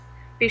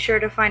Be sure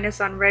to find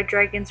us on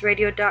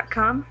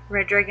reddragonsradio.com.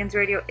 Red Dragons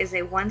Radio is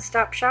a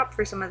one-stop shop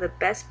for some of the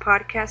best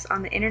podcasts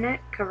on the internet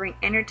covering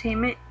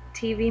entertainment,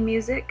 TV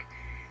music,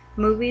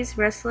 movies,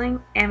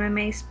 wrestling,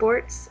 MMA,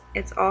 sports.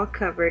 It's all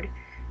covered.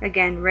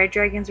 Again,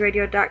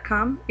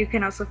 reddragonsradio.com. You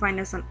can also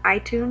find us on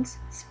iTunes,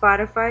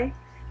 Spotify,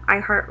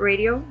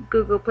 iHeartRadio,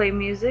 Google Play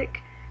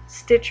Music,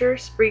 Stitcher,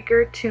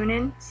 Spreaker,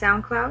 TuneIn,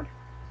 SoundCloud,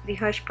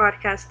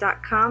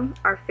 thehushpodcast.com,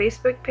 our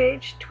Facebook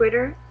page,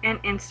 Twitter, and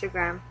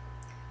Instagram.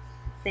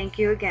 Thank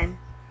you again.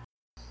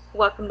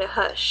 Welcome to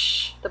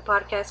Hush, the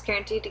podcast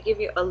guaranteed to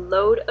give you a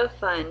load of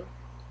fun.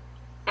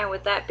 And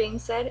with that being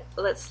said,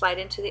 let's slide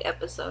into the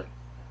episode.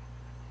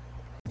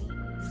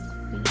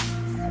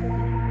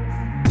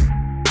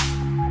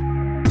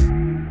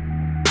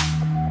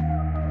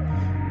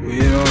 We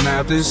don't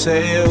have to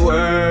say a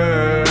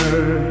word,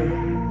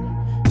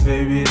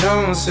 baby,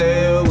 don't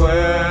say a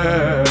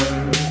word.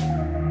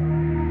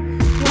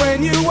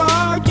 When you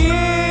walk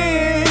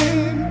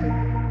in,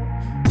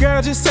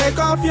 girl, just take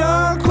off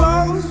your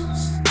clothes,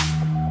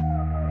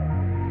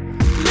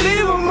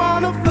 leave them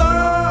on the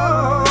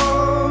floor,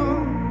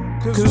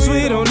 cause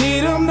we don't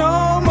need them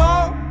no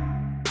more.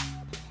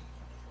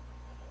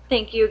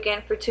 Thank you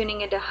again for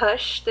tuning into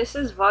Hush. This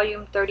is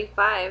volume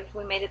 35.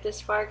 We made it this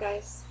far,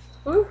 guys.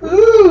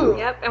 Woohoo!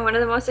 Yep, and one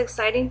of the most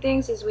exciting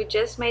things is we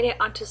just made it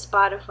onto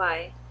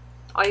Spotify.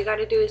 All you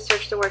gotta do is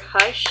search the word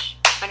Hush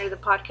under the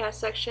podcast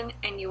section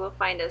and you will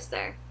find us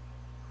there.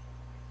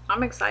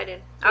 I'm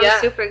excited. I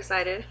was super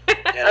excited.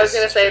 Yeah, I was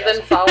gonna say,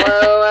 then follow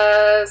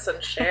us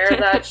and share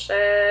that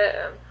shit.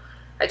 And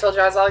I told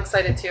you I was all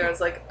excited too. I was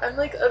like, I'm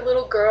like a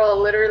little girl,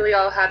 literally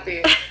all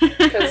happy.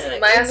 Because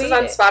my ass is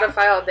on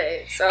Spotify all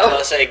day. So I was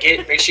gonna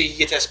say, make sure you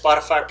get that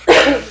Spotify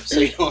Premium so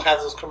you don't have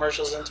those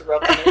commercials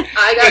interrupting it.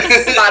 I got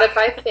a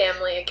Spotify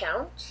family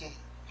account.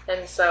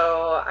 And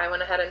so I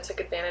went ahead and took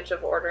advantage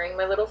of ordering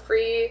my little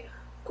free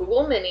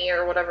Google Mini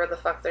or whatever the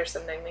fuck they're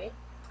sending me.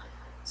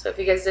 So if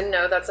you guys didn't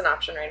know, that's an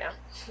option right now.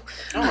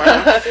 Oh,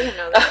 wow. I didn't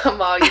know that.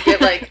 Well, you get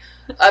like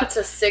up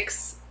to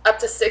six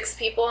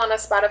people on a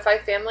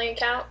Spotify family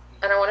account.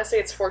 And I want to say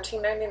it's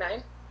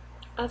 $14.99.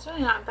 That's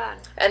really not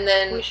bad. And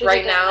then We should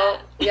right have done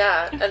now, that.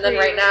 yeah, and then For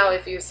right you. now,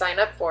 if you sign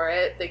up for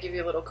it, they give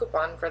you a little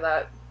coupon for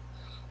that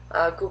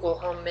Google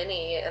Home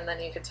Mini, and then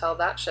you can tell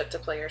that shit to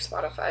play your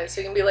Spotify. So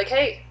you can be like,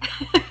 hey,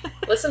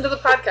 listen to the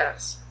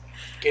podcast.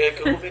 Get a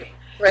Google video.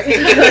 Right?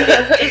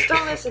 Just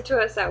don't listen to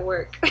us at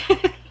work.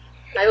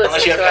 I Unless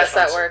listen you have to us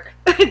at headphones.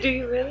 work. Do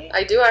you really?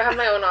 I do. I have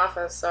my own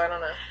office, so I don't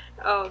know.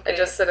 Oh, okay. I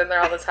just sit in there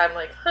all the time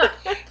like, huh.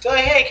 So,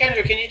 like, hey,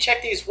 Kendra, can you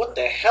check these? What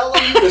the hell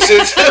are you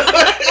listening to?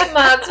 Come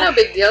on, it's no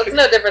big deal. It's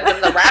no different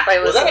than the rap I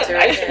Was listen that to a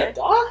right knife and a here.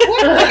 dog?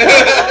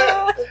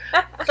 What?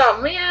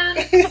 Oh,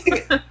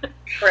 man.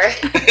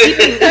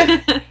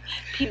 Right?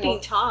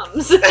 Peeping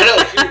Toms. I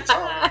know, Peeping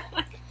Tom.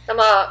 I'm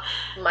all,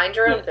 mind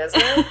your own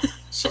business.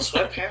 So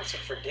sweatpants are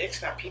for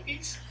dicks, not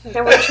peepees?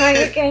 Then we're trying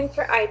again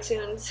for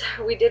iTunes.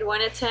 We did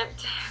one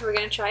attempt. We're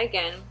going to try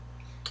again.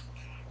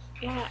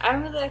 Yeah, I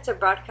don't really like to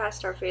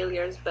broadcast our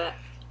failures, but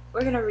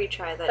we're going to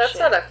retry that That's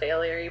shit. not a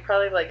failure. You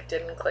probably like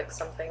didn't click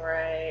something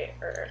right,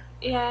 or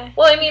Yeah.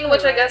 well, I mean,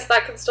 which I Right. guess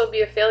that could still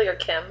be a failure,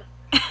 Kim.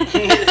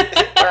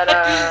 But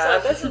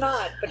So that's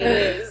not, but it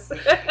is.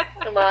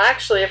 well,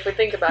 actually, if we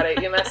think about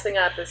it, you messing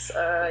up is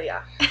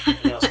yeah.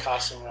 You know, it's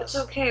costing us. It's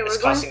okay. It's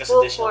We're going costing us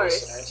full additional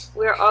force. listeners.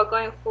 We're all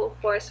going full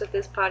force with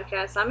this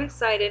podcast. I'm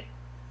excited.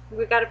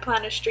 We got to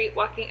plan a street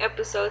walking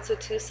episode, so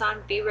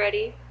Tucson, be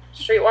ready.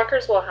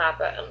 Streetwalkers will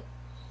happen.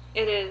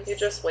 It is. You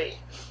just wait.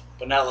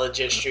 But not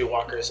legit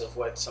streetwalkers of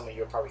what some of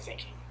you are probably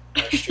thinking.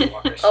 They're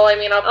streetwalkers. Oh, I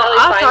mean, I'll probably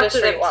I'll find talk a to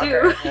them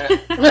streetwalker.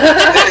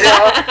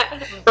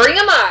 Yeah. Bring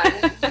them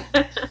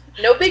on.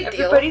 No big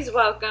deal. Everybody's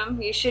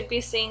welcome. You should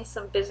be seeing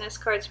some business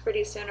cards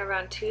pretty soon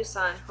around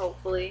Tucson,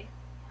 hopefully.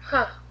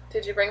 Huh?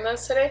 Did you bring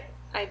those today?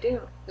 I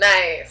do.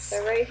 Nice.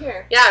 They're right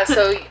here. Yeah,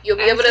 so you'll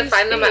be As able to we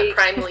find them at speak.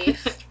 Prime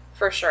Leaf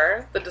for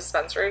sure, the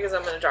dispensary, because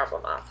I'm going to drop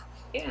them off.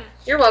 Yeah.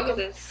 You're Look at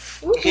welcome. this.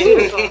 Ooh,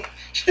 beautiful.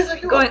 She's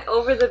like, you're Going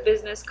over the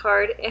business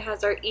card, it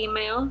has our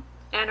email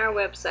and our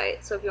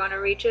website. So if you want to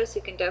reach us,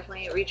 you can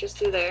definitely reach us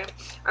through there.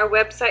 Our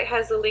website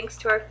has the links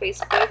to our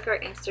Facebook, our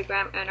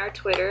Instagram, and our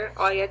Twitter.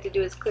 All you have to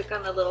do is click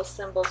on the little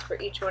symbols for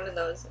each one of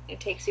those. It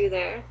takes you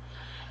there.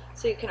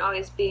 So you can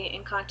always be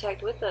in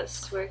contact with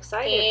us. We're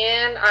excited.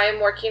 And I'm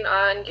working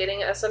on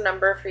getting us a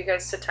number for you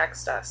guys to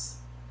text us.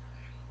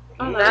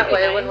 Oh, That that'd be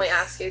way, when we nice.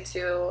 ask you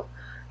to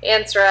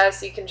answer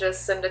us, you can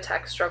just send a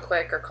text real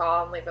quick or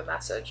call and leave a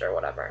message or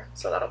whatever.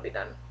 So that'll be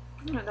done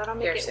Yeah, that'll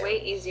make Here it soon.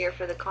 way easier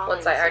for the call.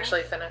 once I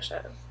actually finish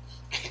it.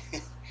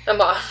 I'm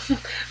off.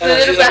 I know,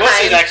 she's like, once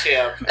he's actually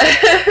up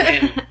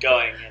and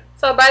going. And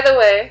So, by the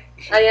way,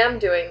 I am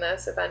doing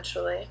this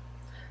eventually.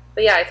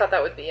 But yeah, I thought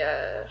that would be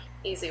a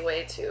easy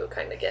way to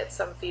kind of get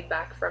some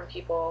feedback from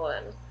people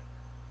and,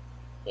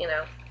 you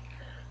know,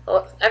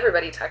 well,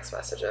 everybody text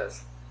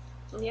messages.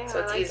 Yeah, So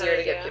it's I like easier that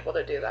to get idea. people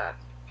to do that.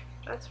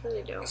 That's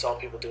really dope. that's all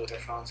people do with their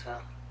phones now.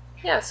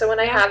 Yeah, so when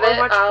I Yeah, have or it,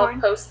 watch I'll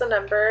porn. post the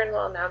number and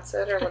we'll announce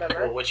it or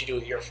whatever. Well, what you do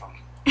with your phone?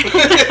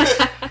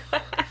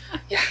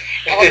 Yeah.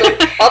 It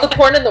All the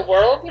porn in the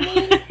world, you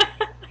mean?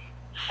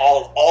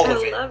 All of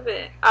I it. love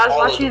it. I was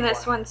All of watching the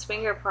this porn. one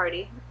swinger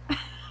party.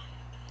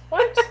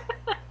 What?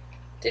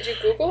 Did you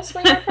Google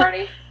swinger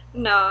party?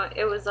 No,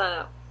 it was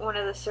one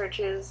of the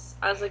searches.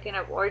 I was looking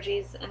up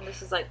orgies, and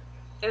this is like,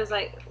 it was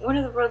like one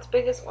of the world's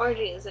biggest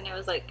orgies, and it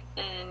was like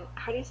in,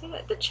 how do you say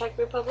that? The Czech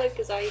Republic,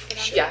 is that how you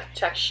pronounce it? Yeah,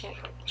 check.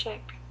 Czech.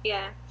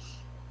 Yeah.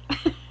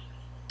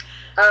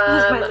 That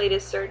was my Um,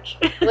 latest search.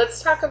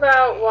 let's talk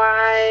about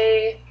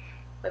why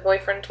my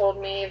boyfriend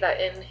told me that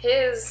in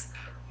his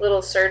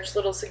little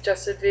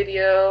suggested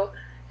video,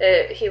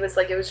 he was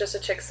like, it was just a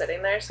chick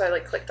sitting there, so I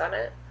like clicked on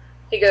it.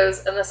 He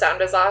goes, and the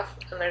sound is off,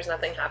 and there's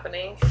nothing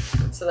happening.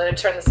 So then I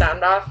turn the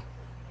sound off,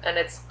 and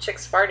it's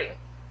chicks farting.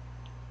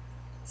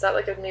 Is that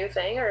like a new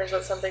thing, or is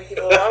that something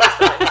people have always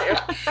been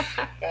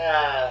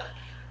into?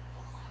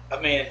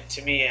 I mean,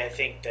 to me, I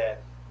think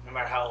that no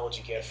matter how old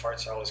you get,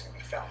 farts are always going to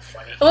be found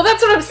funny. Well,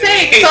 that's what I'm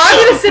saying. So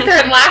I'm gonna sit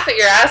there and laugh at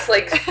your ass,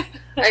 like,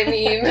 I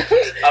mean.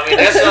 I mean,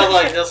 that's not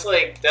like,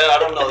 I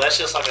don't know, that's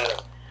just like I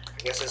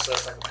guess it's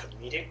just like a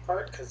comedic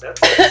part, because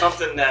that's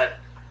something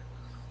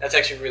that's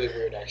actually really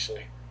weird,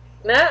 actually.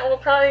 Nah,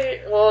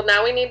 well,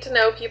 now we need to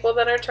know people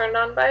that are turned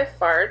on by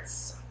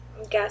farts.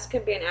 Gas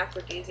could be an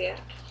aphrodisiac.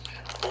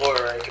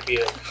 Or it could be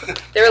a...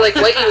 They were like,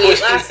 what you ate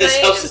last This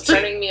night house is is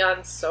turning me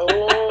on so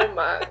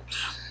much.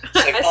 It's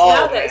like, I oh,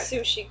 smell that man.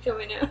 sushi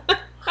coming out.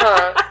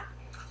 Huh.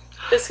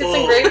 Biscuits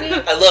and Ooh, gravy?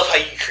 I love how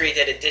you create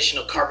that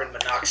additional carbon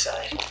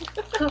monoxide.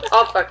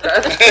 All fucked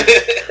up.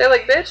 They're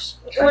like, bitch,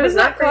 What is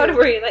that for called you?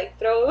 where you like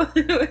throw,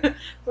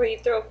 where you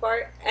throw a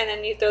fart and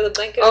then you throw the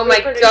blanket? Oh over my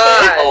it for the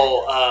God.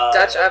 Oh,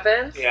 Dutch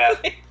oven? Yeah.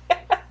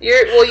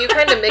 You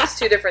kind of mix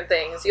two different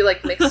things. You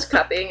like mixed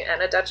cupping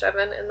and a Dutch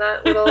oven in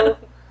that little,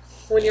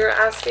 when you were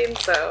asking,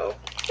 so.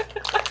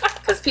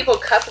 Because people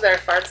cup their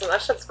farts and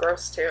that shit's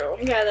gross too.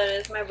 Yeah, that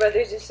is. My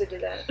brothers used to do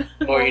that.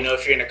 Or, you know,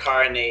 if you're in a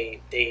car and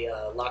they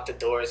lock the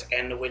doors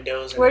and the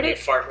windows and Where they did-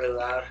 fart really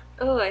loud,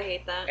 Oh, I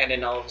hate that. and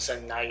then all of a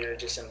sudden now you're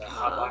just in the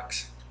hot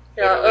box.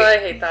 Yeah, Literally. I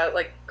hate that.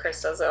 Like,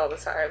 Chris does it all the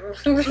time.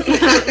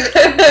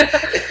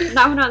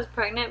 Not when I was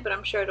pregnant, but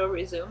I'm sure it'll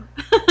resume.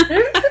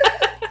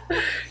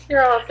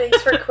 You're all,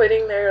 thanks for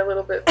quitting there a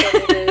little bit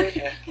for me,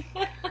 dude.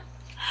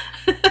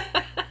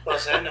 Well,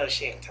 so I know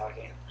she ain't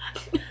talking.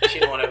 She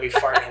don't want to be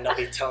farting and don't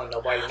be telling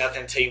nobody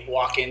nothing until you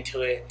walk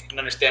into it and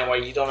understand why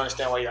you don't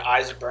understand why your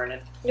eyes are burning.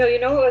 No, you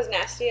know what was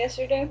nasty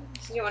yesterday?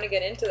 So you want to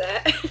get into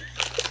that?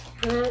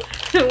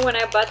 When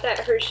I bought that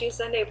Hershey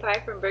Sundae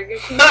pie from Burger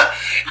King.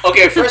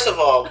 Okay, first of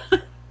all,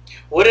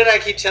 what did I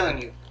keep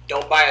telling you?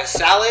 Don't buy a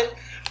salad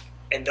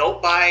and don't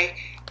buy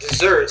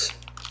desserts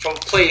from a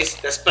place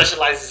that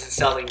specializes in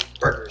selling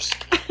burgers.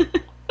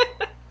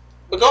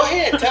 But go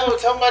ahead, tell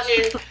them about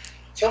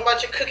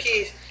your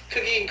cookie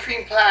and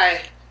cream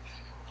pie.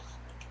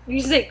 You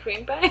say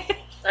cream pie?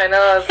 I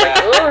know, I was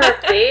like, ooh,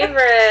 her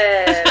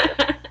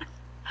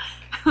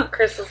favorite.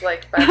 Chris was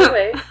like, by the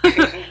way.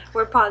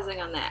 We're pausing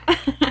on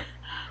that.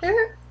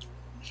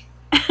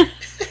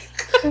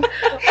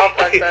 All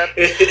fucked up.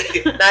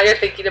 Now you're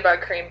thinking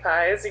about cream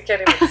pies. You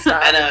can't even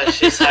stop. I know,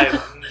 she's like,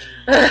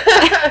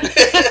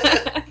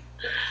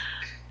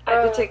 I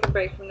have to take a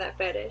break from that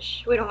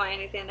fetish. We don't want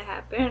anything to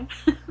happen.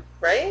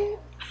 Right?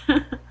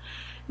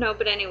 No,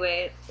 but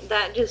anyway,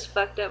 that just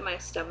fucked up my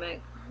stomach.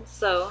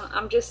 So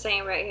I'm just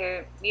saying right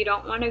here, you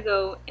don't want to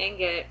go and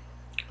get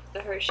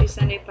the Hershey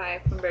Sundae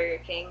pie from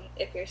Burger King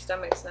if your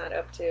stomach's not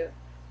up to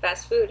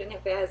fast food and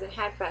if it hasn't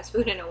had fast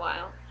food in a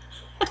while.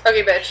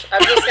 Okay, bitch.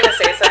 I'm just gonna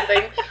say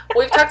something.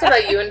 We've talked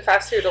about you and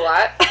fast food a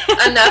lot.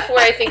 Enough where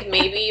I think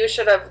maybe you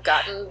should have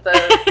gotten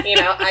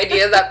the,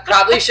 idea that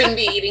probably shouldn't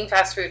be eating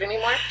fast food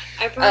anymore.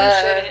 I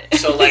probably shouldn't.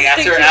 so like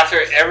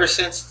ever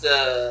since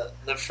the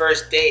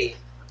first date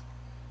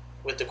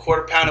with the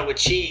quarter pounder with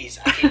cheese,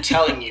 I keep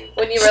telling you,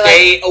 When you were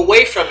stay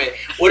away from it.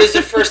 What is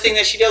the first thing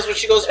that she does when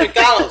she goes to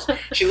McDonald's?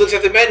 She looks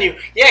at the menu.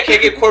 Yeah, can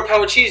I get quarter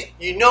pounder with cheese?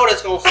 You know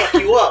that's gonna fuck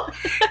you up.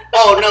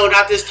 Oh no,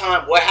 not this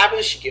time. What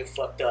happens? She get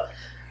fucked up.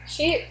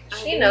 She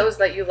knows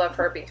that you love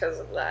her because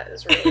of that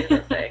is really the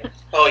thing.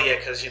 Oh yeah,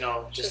 because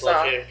just She's love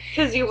off. here.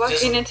 Because you're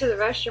walking into the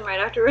restroom right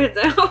afterwards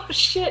and oh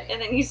shit,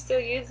 and then you still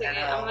using it.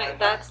 I'm I like, know.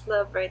 that's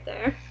love right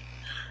there.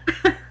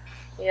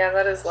 Yeah,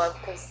 that is love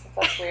because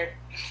that's weird.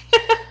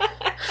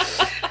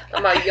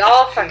 I'm like,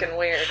 y'all fucking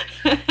weird.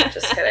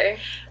 Just kidding.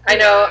 I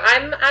know.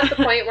 I'm at the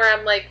point where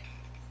I'm like,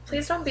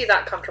 please don't be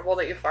that comfortable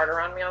that you fart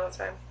around me all the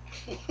time.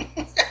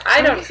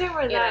 I don't. understand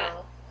where You that.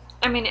 know.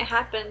 I mean, it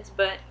happens,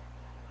 but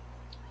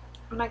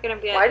I'm not gonna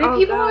be Why like, do oh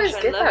people gosh, always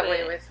I get love that it.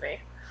 way with me?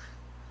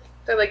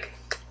 They're like,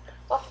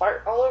 I'll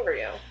fart all over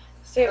you.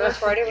 So you ever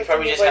farted You with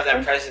probably your just have that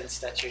boyfriend? presence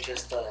that you're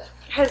just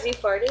Has he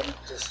farted?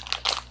 just.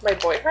 My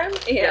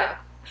boyfriend? Yeah.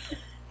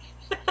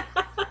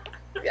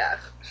 Yeah.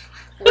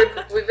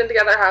 We've been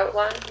together how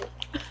long?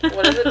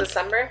 What is it,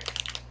 December?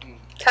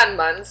 10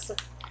 months.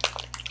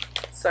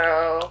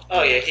 So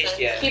Oh yeah,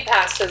 he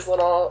passed his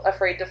little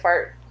afraid to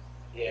fart.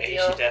 Yeah, he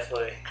deal. should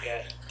definitely.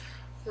 Yeah,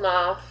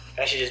 No.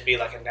 that should just be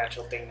like a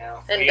natural thing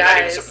now. And You're not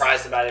even guys-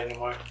 surprised about it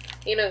anymore.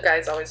 You know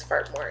guys always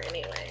fart more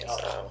anyway,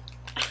 Oh.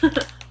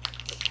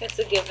 so It's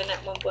a given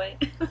at one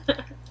point.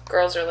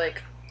 Girls are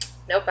like,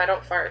 nope, I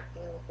don't fart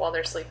while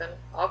they're sleeping.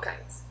 All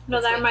kinds. No,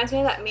 It's that me. reminds me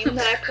of that meme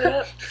that I put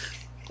up.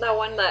 That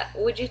one that,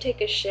 would you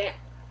take a shit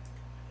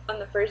on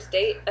the first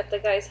date at the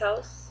guy's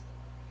house?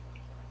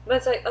 But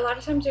it's like, a lot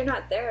of times you're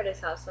not there at his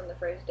house on the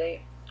first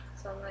date.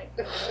 So I'm like,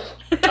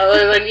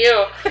 Other than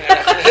you.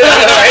 Right?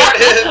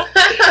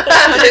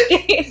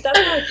 that's not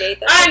a date.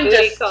 That's a I'm booty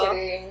just call.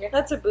 kidding.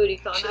 That's a booty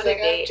call, She's not like,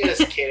 a date. I'm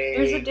just kidding.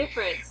 There's a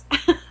difference.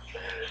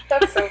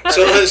 That's so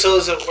funny. So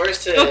is it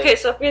worse to... Okay,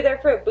 so if you're there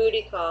for a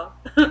booty call,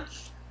 and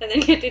then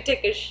you get to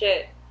take a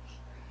shit.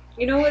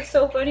 You know what's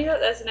so funny though?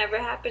 That's never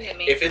happened to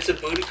me. If it's a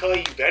booty call,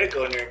 you better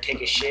go in there and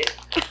take a shit.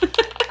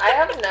 I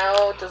have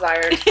no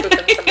desire to poop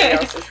in somebody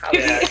else's house.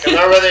 Yeah, because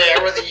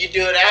I'd rather you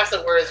do it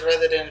afterwards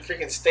rather than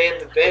freaking stay in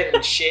the bed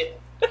and shit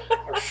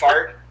or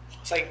fart.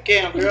 It's like,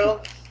 damn,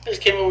 girl, I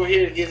just came over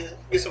here to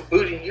get some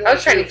booty. And you I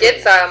was trying to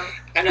get some.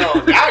 I know.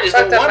 Now I just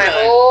don't Fucked up want my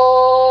none.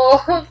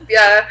 whole...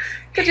 Yeah.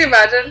 Could you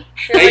imagine?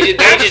 You're Now you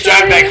like, just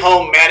drive "Actually." back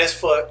home mad as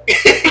fuck.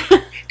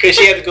 Because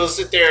she had to go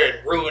sit there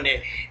and ruin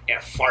it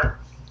and fart.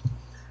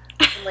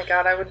 Oh my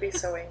god, I would be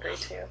so angry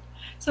too.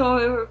 So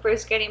when we were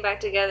first getting back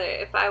together,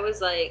 if I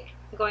was like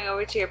going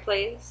over to your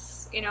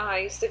place, you know how I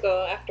used to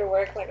go after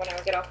work, like when I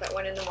would get off at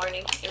 1 in the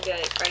morning and be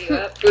like, "Are you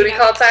up?" Booty You know?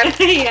 call time?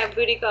 Yeah,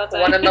 booty call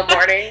time. 1 in the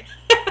morning.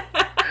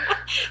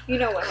 You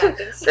know what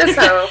happens. This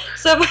hoe.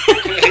 So,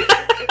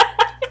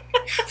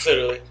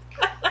 Literally.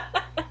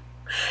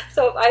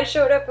 so if I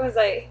showed up and was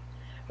like,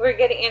 we're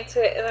getting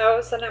into it, and all of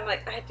a sudden I'm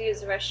like, I have to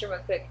use the restroom real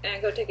quick and I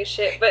go take a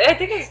shit. But I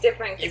think it's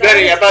different. 'cause You better,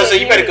 I I'm about to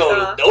say, you better his go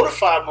off.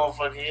 notify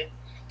motherfucker.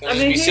 Don't I just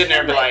mean, be he's sitting there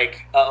and be like-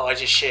 like, uh-oh, I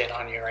just shit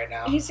on you right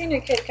now. He's seen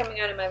a kid coming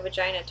out of my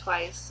vagina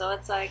twice, so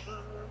it's like.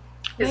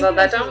 He's maybe like,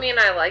 that this don't is- mean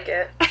I like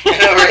it.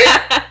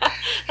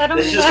 That don't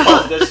This mean is that-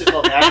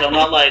 called natural. I'm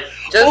not like,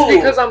 Just ooh.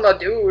 because I'm a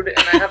dude and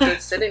I have to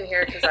sit in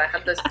here because I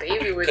have this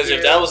baby with you. Because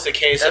if that was the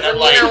case, then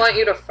doesn't I'm mean I like, want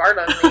you to fart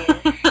on me.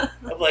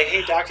 I'm like,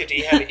 hey doctor, do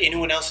you have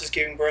anyone else who's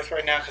giving birth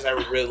right now? Because I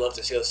would really love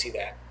to see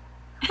that.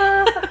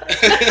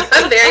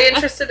 I'm very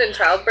interested in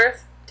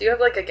childbirth. Do you have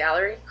like a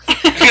gallery? Do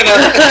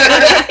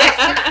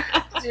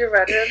you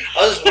imagine?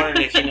 I was just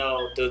wondering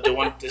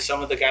if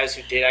some of the guys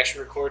who did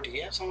actually record. Do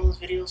you have some of those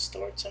videos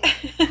stored somewhere?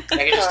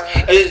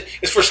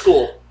 It's for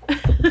school.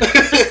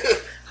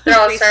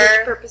 No, Research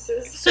sir.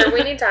 purposes. Sir,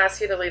 we need to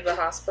ask you to leave the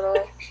hospital.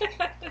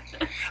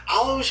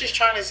 All I was just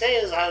trying to say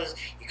is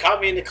you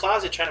caught me in the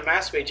closet trying to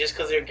masturbate just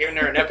because they were giving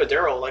her an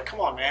epidural. Like, come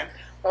on, man.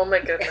 Oh my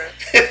goodness.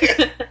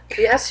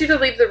 We asked you to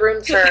leave the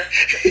room, sir.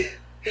 We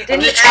I'm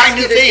didn't just ask trying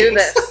you new to do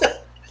things. this.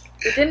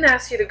 We didn't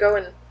ask you to go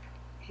and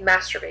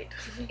masturbate.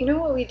 You know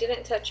what we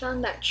didn't touch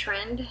on? That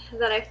trend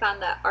that I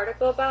found that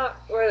article about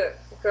where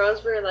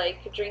girls were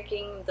like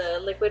drinking the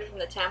liquid from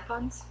the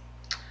tampons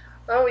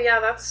Oh yeah,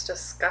 that's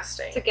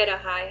disgusting. to get a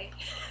high.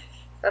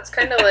 That's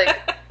kind of like,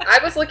 I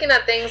was looking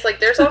at things like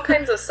there's all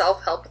kinds of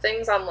self-help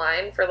things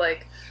online for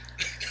like,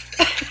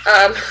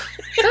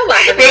 don't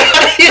laugh at me.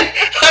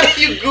 How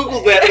do you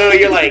Google that though?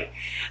 You're like,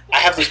 I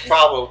have this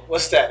problem.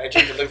 What's that? I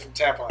drink the liquid from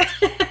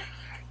tampons.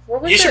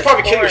 What was You should it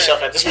probably kill for?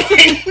 yourself at this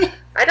point.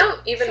 I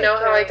don't even know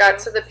how I got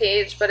to the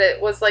page, but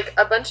it was like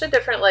a bunch of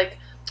different like,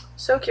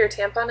 soak your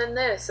tampon in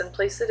this and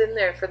place it in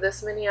there for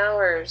this many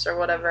hours or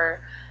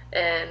whatever,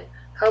 and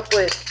help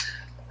with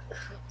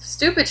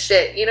stupid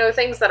shit, you know,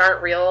 things that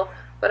aren't real.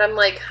 But I'm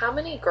like, how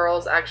many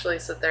girls actually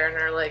sit there and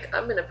are like,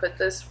 I'm gonna put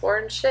this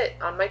foreign shit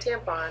on my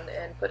tampon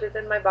and put it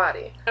in my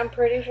body? I'm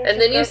pretty sure. And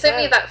then you sent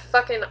me that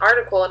fucking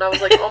article, and I was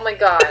like, oh my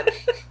god,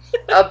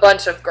 a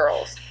bunch of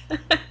girls.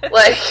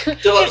 Like,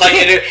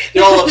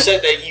 they're all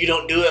upset that you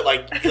don't do it.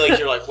 Like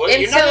you're like, what?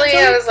 You're not gonna instantly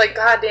tell I me? was like,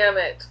 god damn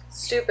it,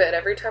 stupid.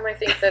 Every time I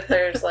think that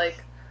there's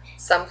like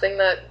something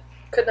that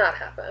could not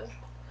happen.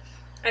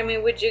 I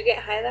mean, would you get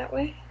high that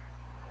way?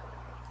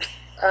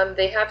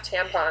 They have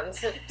tampons.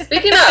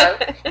 Speaking of,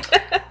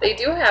 they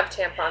do have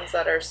tampons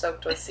that are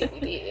soaked with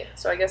CBD,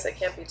 so I guess it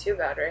can't be too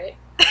bad, right?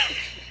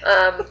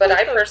 But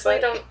I personally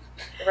don't,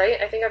 right?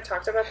 I think I've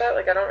talked about that.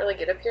 Like, I don't really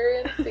get a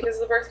period because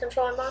of the birth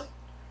control I'm on.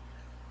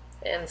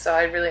 And so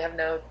I really have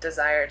no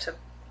desire to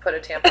put a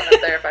tampon up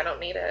there if I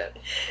don't need it.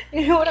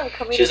 You know what I'm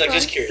coming She's to? like,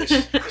 just curious.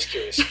 Just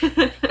curious.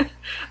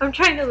 I'm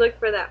trying to look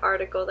for that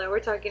article that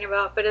we're talking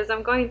about, but as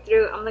I'm going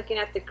through, I'm looking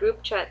at the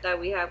group chat that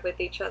we have with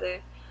each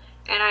other.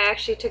 And I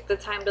actually took the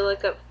time to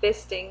look up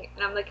fisting,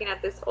 and I'm looking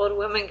at this old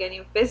woman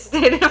getting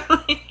fisted. I'm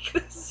like,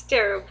 this is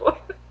terrible.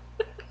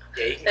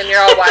 Yeah, you can And you're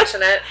all watching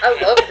it. I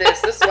love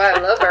this. This is why I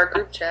love our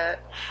group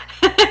chat.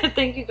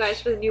 Thank you guys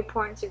for the new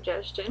porn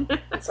suggestion.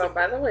 And so,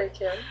 by the way,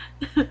 Kim,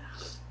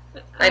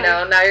 I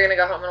know, now you're going to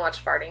go home and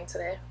watch Farting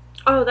today.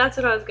 Oh, that's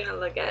what I was gonna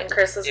look And at.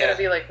 Chris is Yeah. going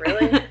to be like,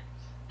 really?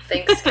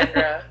 Thanks,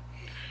 Kendra.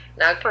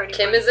 Now Party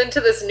Kim boy. is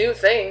into this new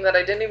thing that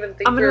I didn't even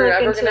think I'm we gonna were look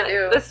ever into going to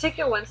that. do. Let's take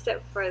it one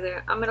step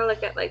further. I'm gonna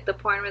look at like the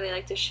porn where they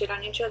like to shit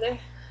on each other.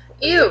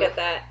 Let's Ew. Look at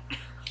that.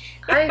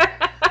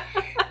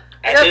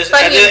 At got this, Funyuns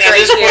at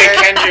this right point, here.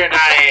 Kendra and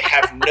I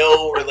have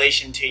no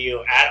relation to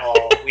you at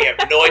all. We have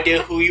no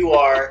idea who you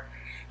are.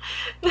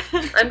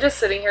 I'm just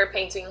sitting here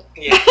painting.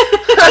 Yeah.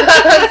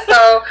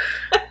 So,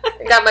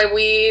 I got my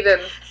weed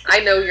and I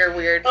know you're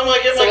weird. I'm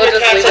like, if So my we'll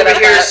just cat's leave it over at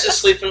here that. is just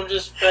sleeping, I'm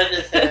just petting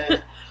his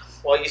head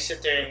while you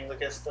sit there and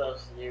look at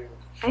stuff. You.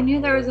 I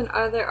knew there was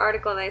another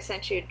article that I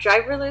sent you.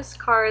 Driverless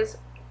cars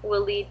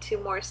will lead to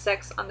more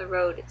sex on the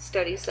road,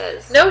 study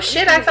says. No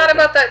shit, I thought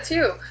about that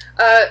too.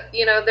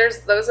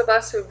 There's those of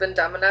us who've been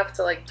dumb enough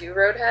to like do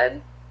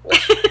Roadhead,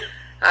 which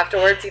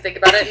afterwards you think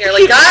about it and you're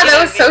like, God, that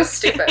was so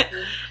stupid.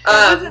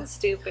 That wasn't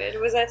stupid.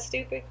 Was that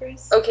stupid,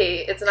 Chris? Okay,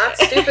 it's not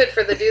stupid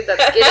for the dude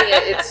that's getting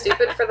it. It's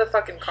stupid for the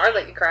fucking car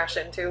that you crash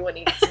into when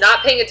he's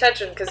not paying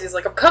attention because he's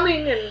like, I'm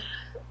coming, and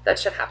that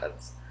shit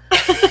happens.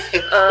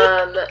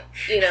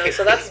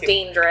 So that's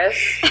dangerous.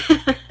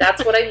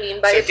 That's what I mean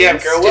by it. Damn,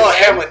 girl, we'll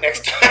stupid. Hamlet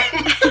next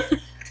time.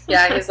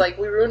 Yeah, he's like,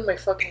 we ruined my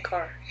fucking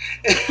car.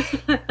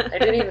 I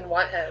didn't even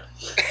want head.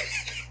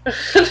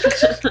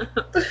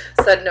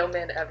 Said no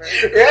man ever.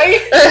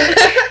 Right?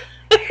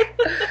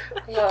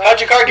 How'd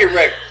your car get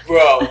wrecked,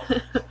 bro?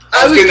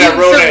 I was getting that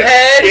getting Roadhead.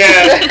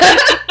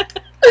 some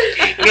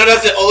head. You know,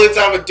 that's the only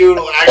time a dude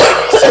will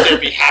actually sit there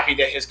and be happy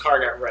that his car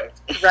got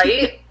wrecked.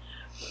 Right?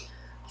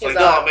 It's like,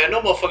 no, man,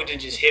 no motherfucker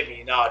didn't just hit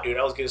me. Nah, dude,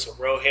 I was getting some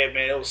Roadhead,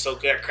 man. It was so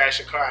good. I crashed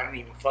the car. I didn't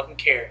even fucking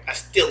care. I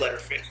still let her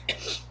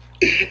finish.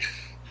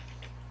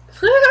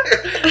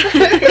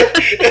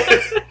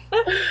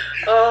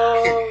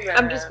 Oh, man.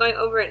 I'm just going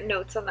over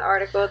notes on the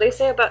article. They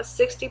say about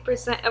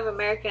 60% of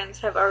Americans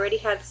have already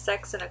had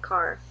sex in a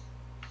car.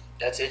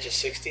 That's it, just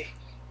 60?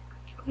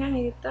 Yeah,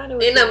 I thought it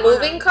was In a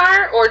moving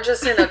car or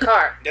just in a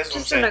car? That's what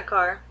Just I'm in saying. a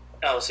car.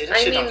 Oh, see, that I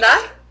shit mean, don't-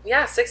 that,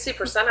 yeah,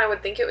 60%, I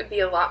would think it would be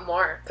a lot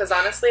more. Because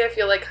honestly, I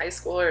feel like high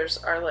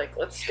schoolers are like,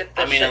 let's get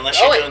this I mean, shit unless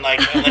going.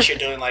 you're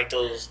doing like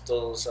those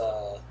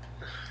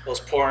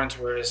porns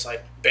where it's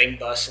like bang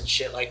bus and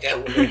shit like that,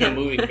 where they're in a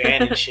moving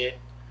van and shit.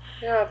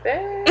 Yeah,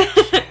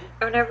 bitch.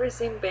 I've never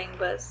seen Bang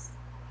Bus.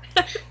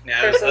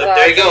 Now, There's look, a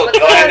there you go. lot in the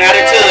Go ahead and add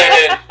it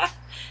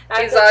to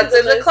there These odds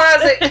in the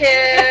closet, kid.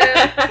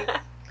 kid.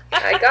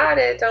 I got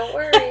it, don't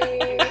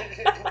worry.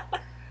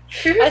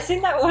 I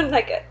seen that one,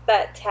 like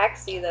that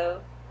taxi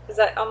though. Is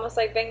that almost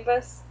like Bang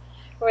Bus?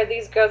 Where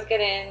these girls get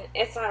in,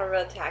 it's not a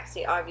real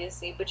taxi,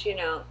 obviously, but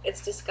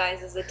it's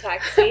disguised as a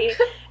taxi,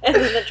 and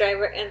then the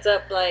driver ends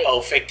up like, Oh,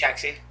 fake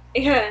taxi?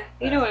 yeah,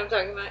 you know what I'm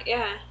talking about,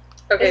 yeah.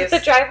 Okay, Is it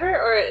the driver,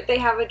 or they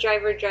have a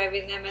driver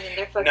driving them, and then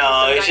they're fucking? No,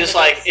 some it's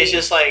guy in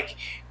just the like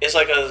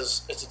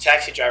backseat? it's a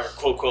taxi driver,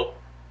 quote quote,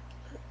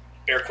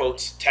 air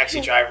quotes,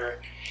 taxi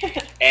driver,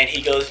 and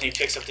he goes and he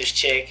picks up this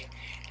chick,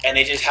 and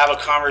they just have a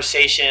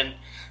conversation.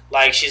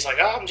 Like, she's like,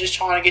 oh, I'm just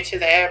trying to get to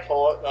the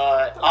airport.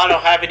 I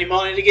don't have any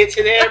money to get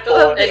to the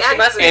airport. And she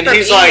must be And from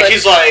he's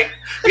English. like,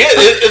 yeah,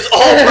 it's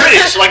all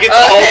British. Like, it's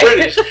all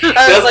British. I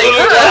That's was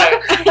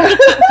literally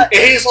like,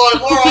 and he's like,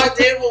 all right,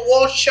 then, well, why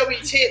don't you show me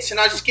your tits and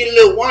I just get a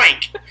little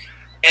wank.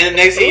 And the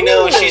next thing you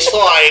know, Ooh. she's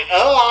like,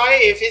 all right,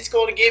 if it's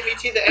going to get me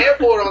to the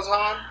airport on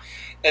time.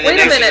 And then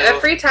Wait a next thing minute, you a know,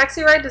 free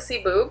taxi ride to see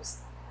boobs?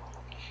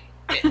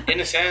 in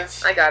a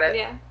sense. I got it.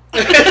 Yeah,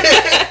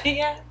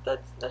 yeah,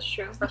 that's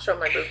true. I'll show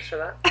my boobs for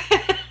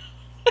that.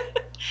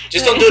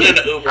 Just don't do it in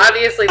an Uber.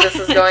 Obviously, this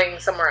is going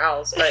somewhere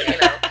else, but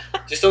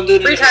Just don't do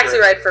it in free an taxi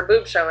Uber. ride for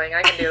boob showing.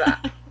 I can do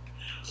that.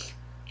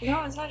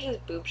 No, it's not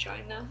just boob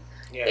showing though.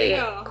 Yeah. Hey,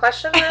 No.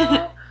 question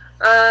though,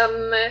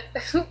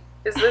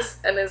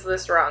 is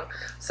this wrong?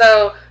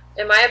 So,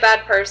 am I a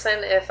bad person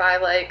if I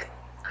like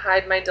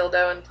hide my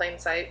dildo in plain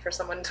sight for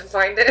someone to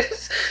find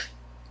it?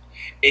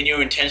 And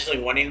you're intentionally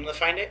wanting them to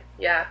find it?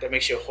 Yeah, That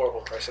makes you a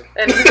horrible person.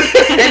 and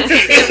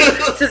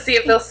to see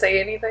if they'll say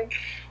anything.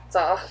 That's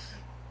all.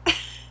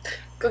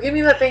 Go give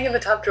me that thing in the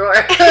top drawer.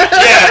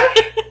 Yeah.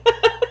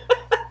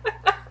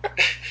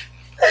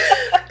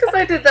 Because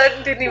I did that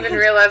and didn't even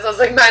realize. I was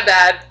like, my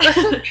bad.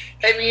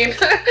 I mean,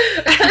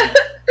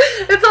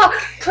 it's all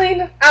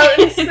clean out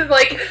and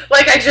like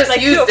I just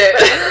Like used you-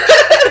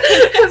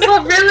 it.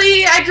 So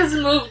really, I just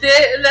moved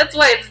it, and that's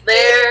why it's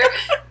there.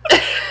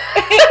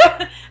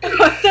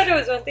 I thought it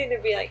was one thing to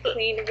be like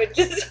clean, but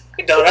just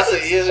No,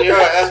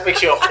 that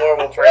makes you a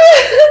horrible person.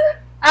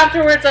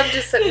 Afterwards, I'm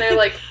just sitting there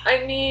like,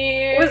 I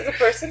mean, was the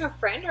person a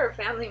friend or a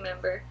family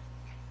member?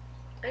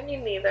 I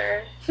mean,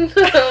 neither.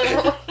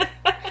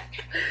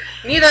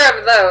 Neither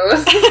of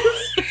those.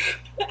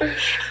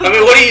 I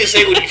mean, what do you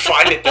say when you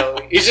find it, though?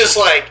 You're just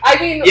like, I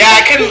mean, yeah,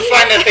 I couldn't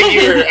find that thing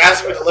you were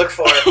asking me to look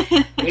for.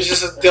 It was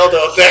just a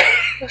dildo up there.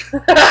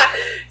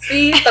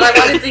 See, but I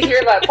wanted to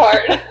hear that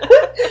part.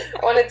 I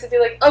wanted to be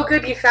like, oh,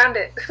 good, you found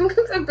it.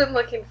 I've been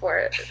looking for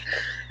it.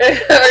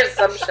 Or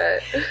some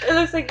shit. It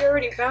looks like you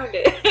already found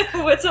it.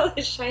 What's all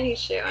this shiny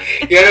shit on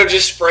it? You know,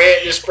 just spray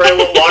it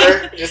with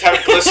water, just have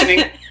it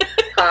glistening.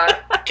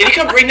 Can you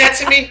come bring that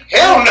to me?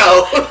 Hell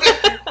no.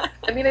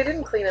 I mean, I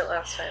didn't clean it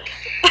last time,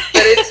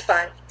 but it's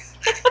fine.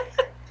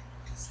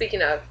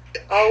 Speaking of,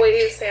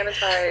 always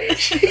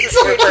sanitize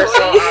your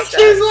personal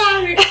objects.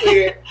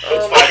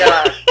 Oh my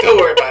god. Don't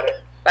worry about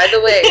it. By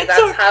the way, It's that's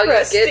so how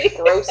crusty. you get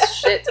gross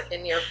shit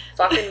in your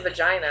fucking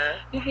vagina.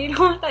 If you don't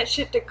want that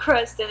shit to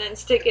crust and then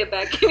stick it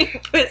back in your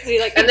pussy,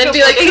 like And a then be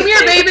couple like, come here,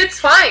 days babe, it's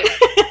fine.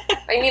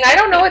 I mean, I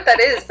don't know what that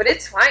is, but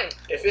it's fine.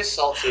 If it's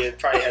salty, it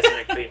probably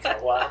hasn't been clean for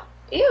a while.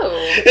 Ew.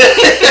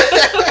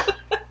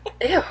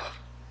 Ew.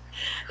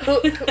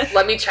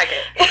 Let me check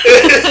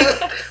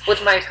it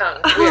with my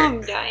tongue. Weird.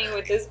 I'm dying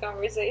with this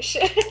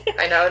conversation.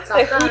 I know it's not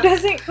Like, who that.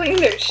 doesn't clean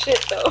their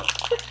shit though?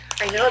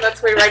 I know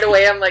that's why right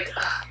away I'm like,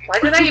 ugh, why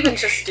did I even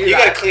just do You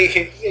that? gotta clean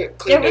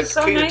It was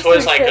so clean the nice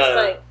toys when like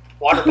Chris,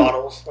 water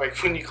bottles.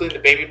 Like when you clean the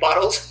baby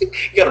bottles, you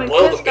gotta when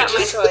boil Chris them got my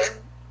bitches. toy,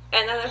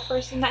 and then the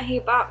person that he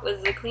bought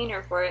was the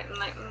cleaner for it. I'm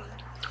like,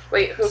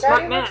 Wait, who got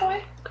smart you man, the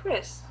toy?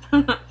 Chris.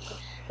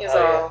 He's Oh,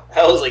 all,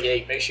 yeah. I was like,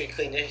 hey, make sure you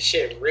clean this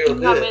shit real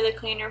He got me good. the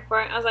cleaner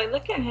for it. I was like,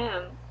 look at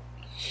him.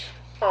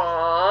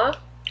 aw.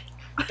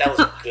 That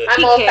was good. I'm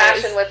He old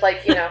cares. fashioned with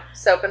like,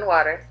 soap and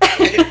water.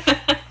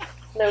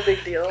 No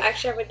big deal. I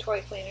actually have a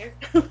toy cleaner.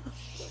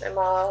 I'm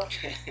all.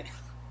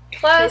 They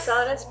Plus,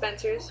 sell it at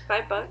Spencer's,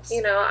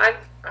 $5.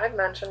 I've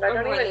mentioned I Or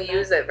don't more even than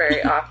use it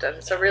very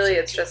often. So really,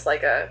 it's just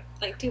like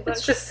Like $2.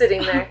 it's just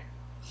sitting there.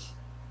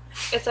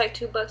 It's like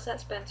 $2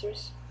 at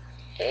Spencer's.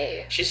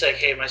 Hey, She's like,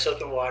 hey, my soap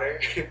and water,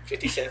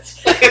 50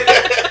 cents.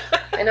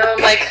 I know.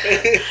 I'm like,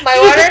 my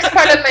water is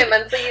part of my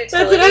monthly That's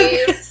what I was gonna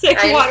utilities. say.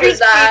 I Water's include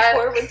that.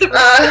 paid for with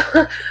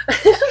the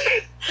Uh,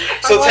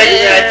 So I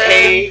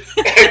technically,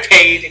 I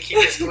pay to keep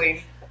this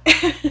clean.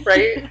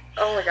 right?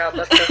 Oh my god,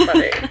 that's so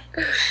funny.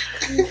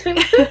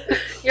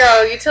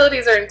 Yo,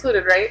 utilities are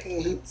included, right?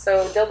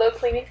 So dildo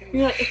cleaning.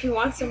 You're like, if you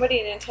want somebody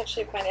to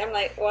intentionally find it, I'm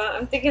like, well,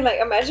 I'm thinking like,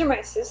 imagine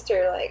my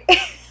sister, like,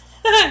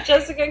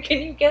 Jessica,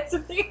 can you get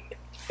something?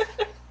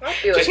 I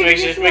feel Just like,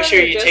 make sure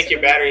you take Jessica.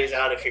 your batteries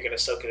out if you're gonna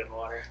soak it in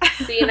water.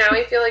 see, now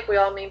I feel like we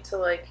all need to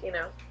like,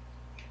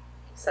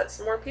 set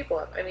some more people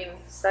up. I mean,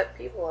 set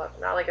people up.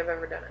 Not like I've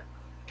ever done it.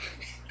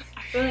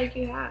 I feel like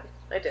you have.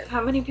 I did.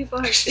 How many people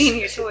have seen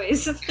your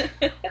toys?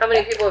 How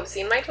many people have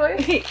seen my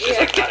toys? She's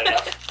like, not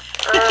enough.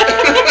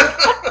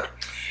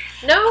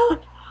 No,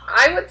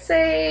 I would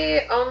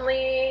say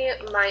only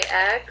my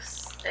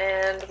ex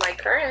and my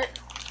current.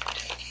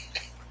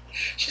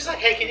 She's like,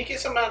 hey, can you get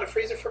some out of the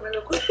freezer for me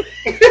real quick?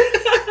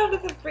 Out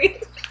of the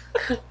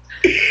freezer.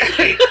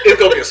 It's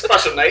gonna be a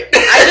special night.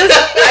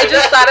 I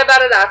just thought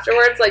about it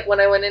afterwards, like when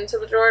I went into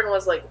the drawer and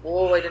was like,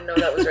 whoa, I didn't know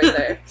that was right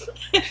there.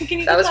 Can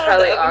you That get was out of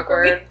probably the oven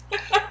for me? awkward.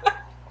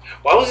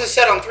 Why was it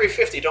set on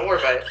 350? Don't worry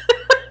about it.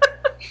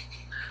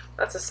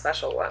 That's a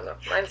special one.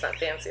 Mine's not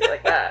fancy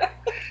like that.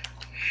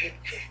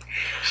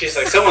 She's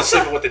like, someone's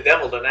sleeping with the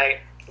devil tonight.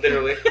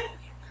 Literally.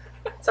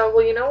 So,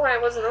 well, you know why I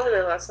wasn't over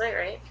there last night,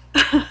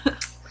 right?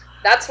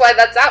 That's why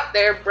that's out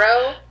there,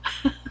 bro.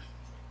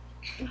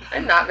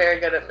 I'm not very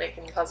good at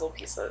making puzzle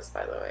pieces,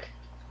 by the way.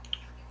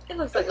 It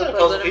looks like That's a not a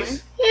puzzle puzzle to me.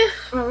 piece. Yeah.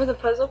 Remember the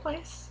puzzle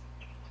place?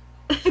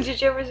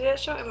 Did you ever see that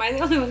show? Am I the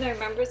only one that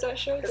remembers that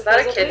show? Is The that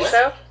a Puzzle kid Place?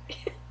 show?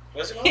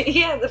 What's it called?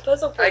 Yeah, the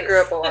puzzle place. I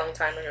grew up a long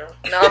time ago.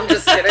 No, I'm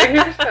just kidding.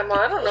 Come on,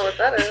 I don't know what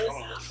that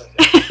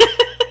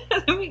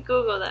is. Let me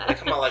Google That that.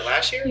 come out like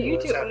last year? You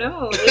What's do happening?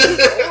 no. This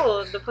is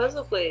old. The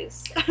puzzle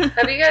place.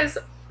 Have you guys...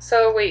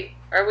 So, wait.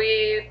 Are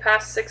we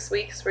past 6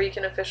 weeks where you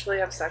can officially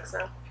have sex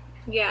now?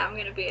 Yeah, I'm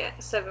gonna be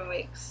at 7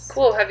 weeks.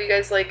 Cool. Have you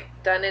guys,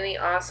 done any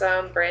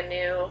awesome, brand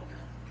new,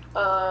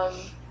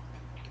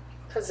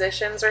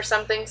 positions or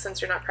something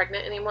since you're not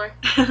pregnant anymore?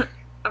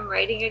 I'm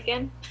writing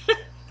again.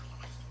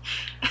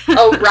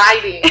 Oh,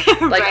 riding.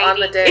 Like on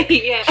the dick.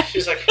 Yeah.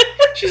 She's like,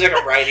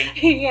 I'm writing.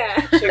 Yeah.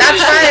 That's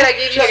right. I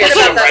gave you shit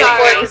about that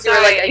Sorry, before because you were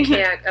like, I sorry.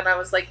 can't. And I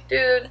was like,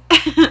 dude.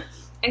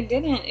 I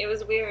didn't. It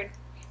was weird.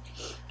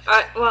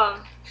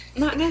 Well,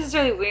 not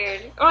necessarily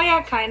weird. Oh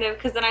yeah, kind of.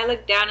 Because then I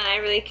look down and I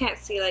really can't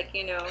see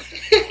anything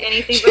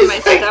but my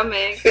She's like-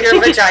 stomach. Your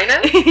vagina?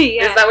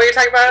 Yeah. Is that what you're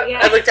talking about? Yeah.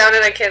 I look down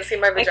and I can't see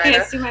my I vagina.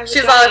 can't see my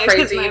She's vagina all afraid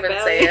 'cause to my even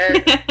belly. say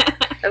it.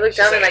 I look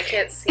down and I like-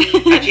 can't see.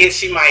 I can't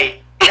see my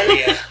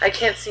area. I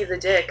can't see the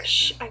dick.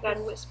 Shh, I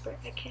gotta whisper.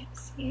 I can't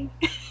see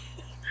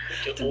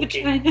the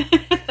Okay. vagina.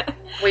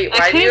 Wait, I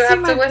why do can't you see have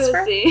my to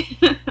whisper? pussy.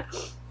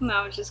 No,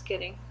 I was just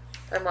kidding.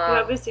 I'm You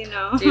obviously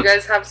know. Do you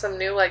guys have some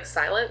new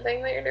silent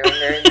thing that you're doing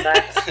during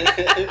sex?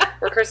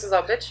 Where Chris is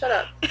all, bitch, shut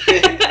up.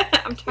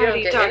 I'm You tired don't of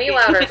you get talking. any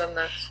louder than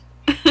this.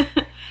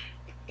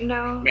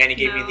 No. Manny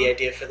gave me no. the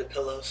idea for the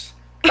pillows.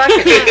 Fuck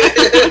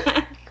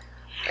it.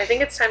 I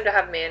think it's time to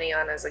have Manny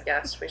on as a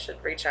guest. We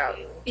should reach out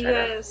and try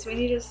Yes, we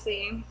need to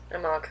see. to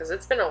him all because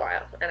it's been a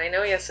while, and I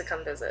know he has to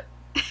come visit.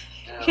 I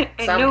know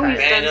he's Sometimes.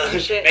 done some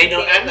shit. Man, in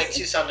don't act games. like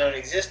Tucson don't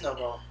exist no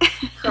more.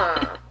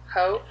 Huh?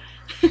 Ho?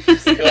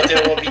 Just go out there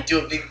and won't be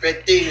doing big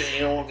red things and you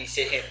don't want to be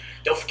sitting here.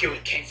 Don't forget where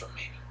you came from,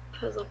 man.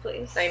 Puzzle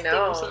place. I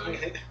know.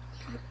 Staples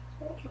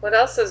What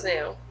else is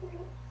new?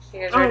 You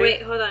guys Oh ready?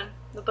 wait, hold on.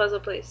 The puzzle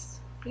place.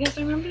 You guys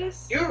remember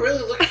this? You were really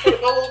looking for the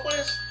bubble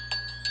place?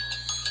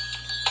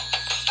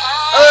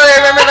 Oh, I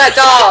remember that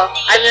doll.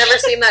 I've never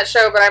seen that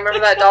show, but I remember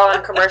that doll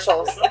on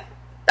commercials.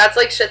 That's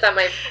shit that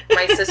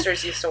my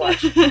sisters used to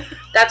watch.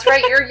 That's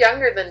right, you're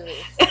younger than me.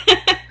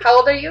 How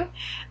old are you?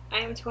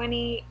 I'm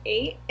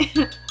 28.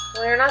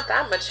 Well, you're not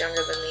that much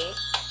younger than me.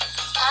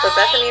 But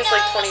Bethany's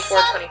 24,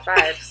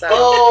 25, so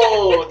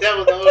Oh, that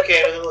was okay.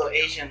 It was a little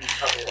Asian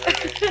couple.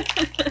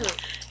 Right?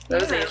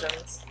 those Yeah.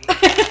 Asians.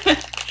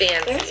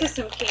 There's Fancy. just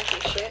some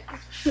kinky shit.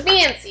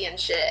 Fancy and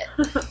shit.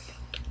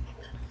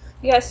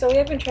 Yeah, so we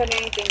haven't tried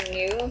anything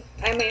new.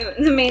 I mean,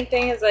 the main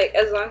thing is like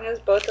as long as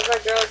both of our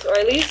girls, or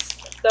at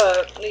least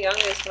the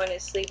youngest one,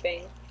 is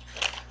sleeping,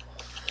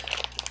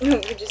 we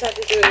just have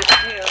to do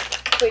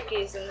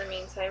quickies in the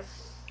meantime.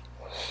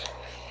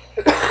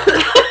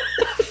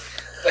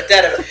 But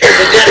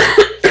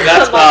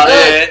that's about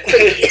it.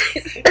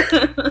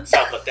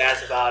 But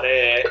that's about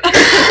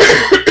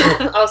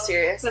it. All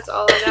serious. That's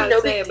all I gotta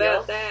No say big deal.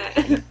 about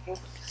that.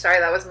 Sorry,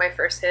 that was my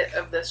first hit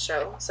of this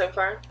show so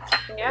far.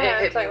 Yeah, It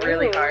hit it's like, me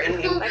really ooh, hard. I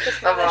can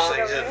smell Of that all. shit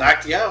over here.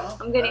 Knocked you out, huh?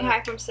 I'm getting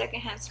high from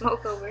secondhand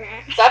smoke over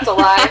here. That's a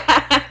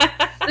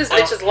lie. This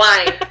bitch is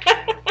lying.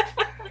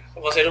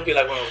 I'm gonna say, don't be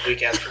like one of those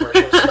weak ass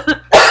commercials.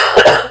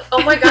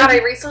 Oh my god, I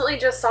recently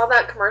just saw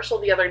that commercial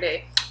the other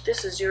day.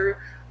 This is your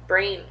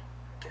brain.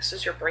 This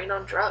is your brain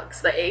on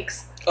drugs. The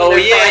eggs. Oh, They're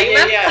yeah, frying yeah,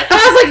 them. yeah.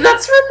 I was like,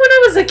 that's from when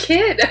I was a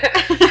kid.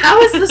 How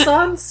is this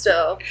on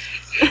still?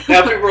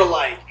 Now people are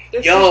like,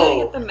 They're yo, trying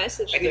to get the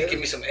message I need to through. give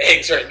me some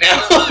eggs right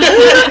now.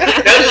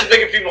 Now just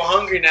making people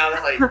hungry now.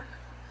 They're like,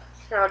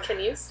 Girl, can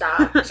you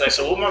stop? it's like,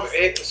 so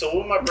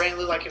what my brain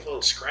look like if it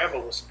was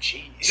scrambled with some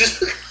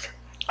cheese?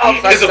 Oh,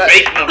 fuck There's a that.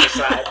 bacon on the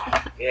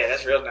side. Yeah,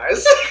 that's real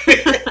nice.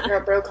 Girl,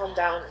 bro, calm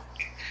down.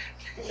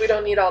 We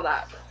don't need all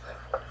that.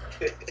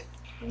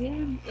 Yeah,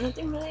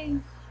 nothing really.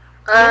 Nothing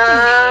new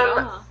at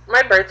all.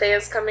 My birthday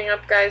is coming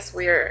up, guys.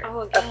 We're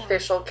Oh, again.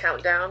 official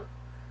countdown.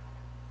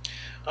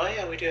 Oh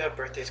yeah, we do have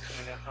birthdays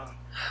coming up, huh?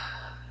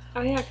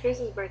 Oh yeah,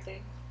 Chris's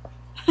birthday.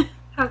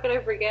 How could I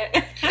forget?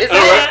 Is Oh, it?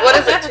 right. What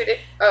is it? 2 days?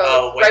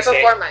 Oh, right Wednesday.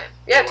 before mine.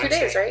 Yeah, 2 Wednesday.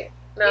 days, right?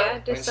 No, Yeah,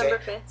 December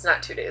 5th. it's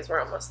not 2 days. We're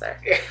almost there.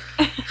 Yeah.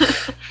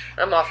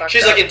 I'm all fucked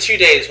She's up. like, in 2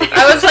 days.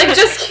 I was like,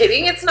 just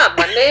kidding. It's not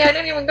Monday. I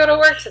didn't even go to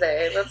work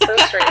today. That's so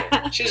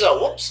strange. She's like,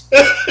 whoops.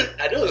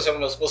 I knew there was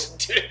someone else supposed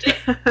to do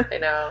it. I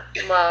know.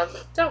 Mom,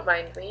 don't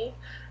mind me.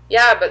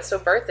 Yeah, but so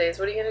birthdays,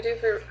 what are you going to do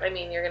for... I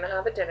mean, you're going to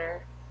have a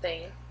dinner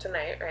thing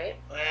tonight, right?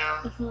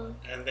 Yeah. Mhm.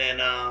 And then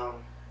a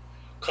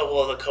couple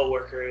of the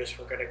coworkers,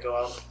 we're gonna go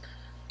out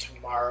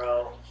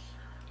tomorrow.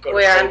 Go to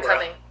Where I'm Cobra.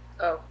 coming.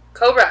 Oh,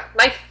 Cobra.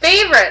 My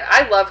favorite.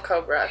 I love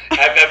Cobra.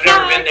 I've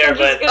never been there,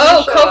 but Gonna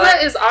Oh, show Cobra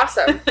up. is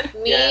awesome.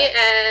 Me Yeah.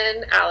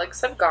 and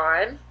Alex have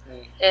gone,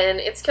 Mm. and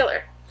it's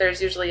killer.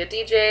 There's usually a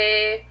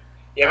DJ.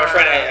 yeah, my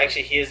friend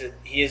actually he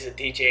is a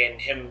DJ,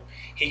 and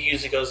he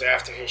usually goes there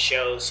after his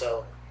shows.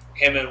 So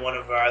him and one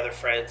of our other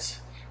friends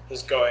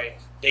who's going,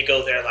 they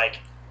go there like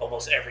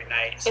almost every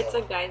night. So. It's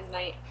a guy's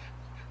night,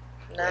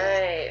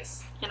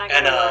 Nice. and I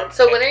And, gotta work.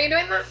 So when are you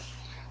doing that?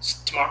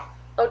 Tomorrow.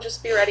 Oh,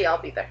 just be ready. I'll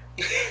be there.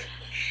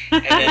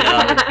 And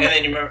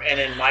then you remember, and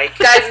then Mike.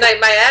 Guys, night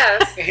my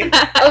ass. and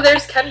Oh,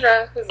 there's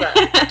Kendra. Who's that?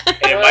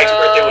 then Mike's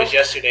birthday Well. was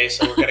yesterday,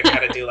 so we're gonna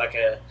kind of do like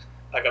a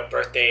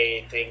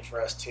birthday thing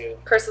for us too.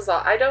 Chris is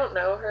all, I don't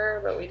know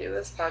her, but we do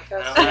this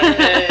podcast.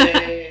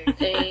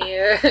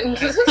 Hey. And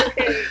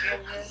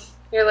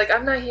you're like,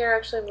 I'm not here,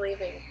 actually, I'm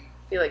leaving.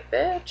 Be like,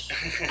 bitch.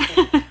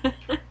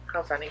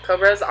 How funny.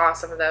 Cobra is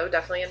awesome, though.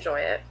 Definitely enjoy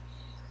it.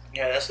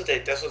 Yeah, that's what they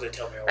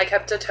tell me. I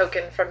kept a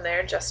token from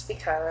there just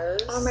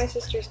because. Oh, my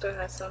sister still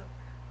has some.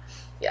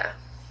 Yeah.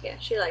 Yeah,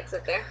 she likes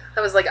it there.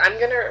 I was like, I'm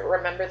gonna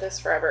remember this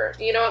forever.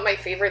 You know what my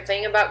favorite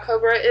thing about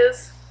Cobra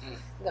is? Hmm.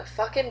 The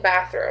fucking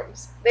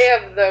bathrooms. They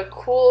have the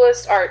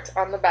coolest art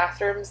on the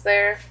bathrooms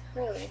there.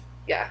 Really?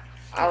 Yeah.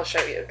 I'll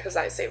show you because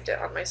I saved it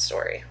on my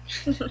story.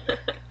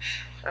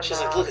 I'm She's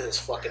like, look at this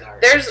fucking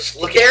art. There's Just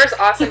look at there's it.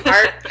 awesome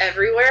art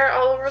everywhere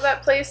all over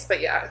that place,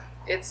 but yeah,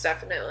 it's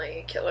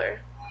definitely killer.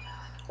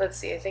 Let's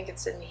see, I think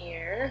it's in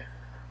here.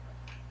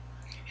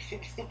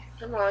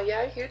 I'm all,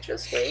 yeah, you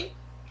just wait.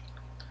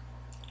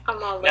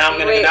 I'm all Now I'm looking.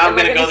 gonna Wait, now I'm am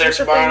I gonna go there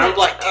see tomorrow, and I'm something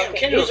like, damn, Okay,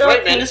 Kendall's these are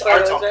right, man. cute This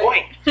art's on photos,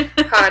 point.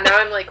 Huh, now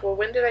I'm like, well,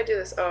 when did I do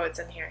this? Oh, it's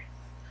in here.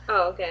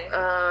 Oh, okay.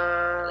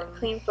 Like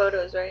clean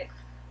photos, right?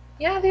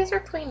 Yeah, these are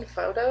clean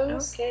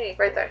photos. Okay.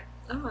 Right there.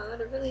 Oh,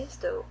 that really is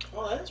dope.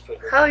 Oh, that's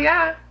pretty cool. Hell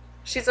yeah.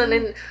 She's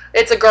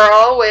it's a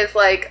girl with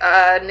like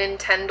a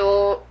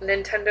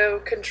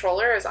Nintendo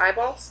controller as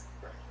eyeballs.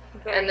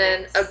 Very And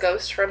then nice. a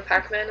ghost from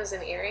Pac-Man as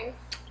an earring.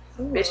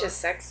 Ooh. Bitch is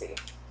sexy.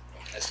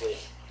 That's lit.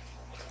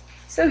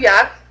 So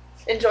yeah,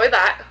 enjoy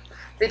that.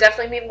 They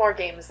definitely need more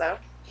games though.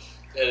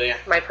 Yeah.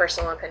 My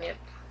personal opinion.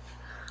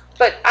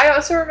 But I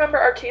also remember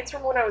arcades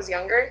from when I was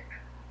younger.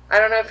 I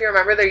don't know if you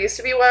remember, there used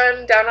to be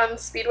one down on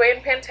Speedway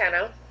in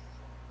Pantano.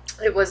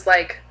 It was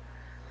like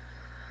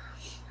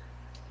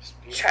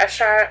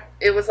Cheshire.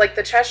 It was like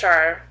the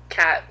Cheshire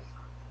Cat,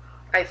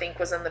 I think,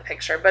 was in the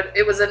picture. But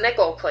it was a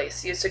nickel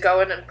place. You used to go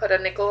in and put a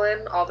nickel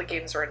in. All the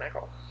games were a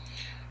nickel.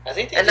 I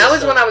think. And that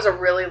was when I was a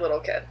really little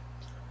kid.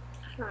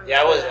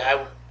 Yeah,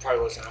 I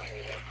probably wasn't out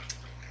here then.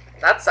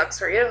 That sucks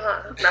for you,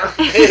 huh?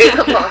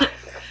 No. Come on.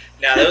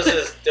 Now there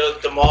was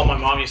the mall my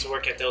mom used to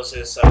work at. There was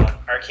this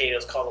arcade. It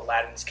was called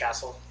Aladdin's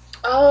Castle,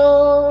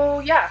 Oh,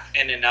 yeah.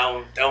 and then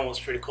that one was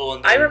pretty cool.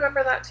 And I then,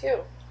 remember that too.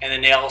 And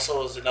then there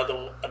also was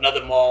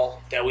another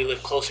mall that we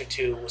lived closer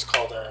to. Was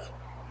called I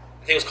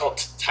think it was called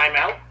Time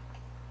Out,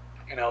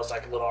 and that was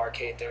like a little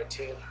arcade there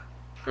too.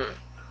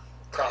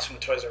 Across from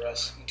Toys R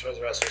Us. And Toys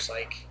R Us was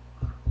like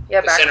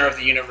Yeah, the back. center of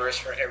the universe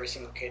for every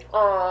single kid.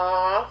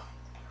 Aww.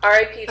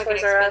 R.I.P. Fucking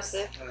Toys R Us.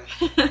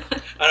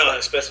 expensive. I know,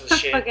 expensive as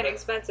shit. Fucking but-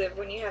 expensive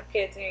when you have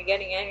kids and you're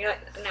getting it. And you're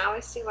like, now I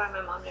see why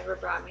my mom never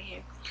brought me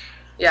here.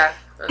 Yeah,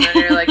 and then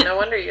you're like, no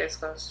wonder you guys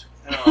closed.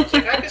 I know, I was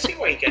like, I can see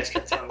why you guys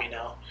kept telling me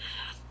no.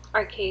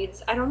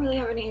 Arcades. I don't really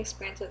have any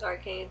experience with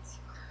arcades.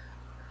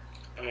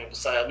 I mean,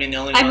 besides, the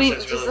only ones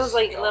that's Just really those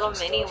like golf little and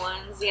mini stuff.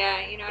 ones.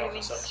 Yeah, you know what I Golf mean?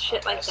 and stuff,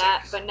 Shit like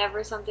fantastic. that, but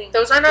never something.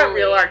 Those are not fully-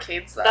 real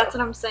arcades, though. That's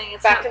what I'm saying.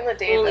 It's Back not in the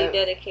day, fully the-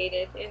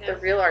 dedicated. You know, The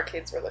real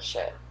arcades were the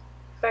shit.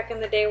 back in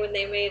the day when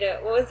they made a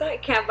what was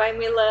that? Can't Buy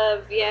Me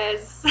Love.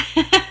 Yes.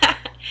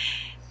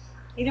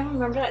 You don't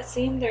remember that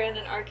scene? They're in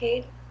an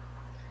arcade.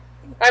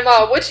 I'm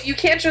all, which you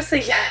can't just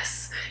say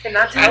yes and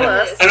not tell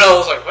us. I know, I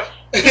was like, what?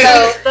 So,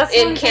 That's the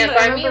in only thing Can't that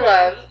I Buy Me remember.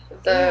 Love,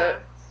 Yeah.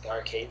 The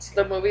arcades.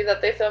 the movie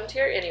that they filmed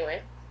here,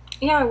 anyway.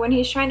 Yeah, when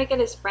he's trying to get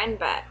his friend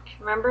back.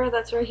 Remember?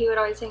 That's where he would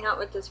always hang out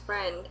with his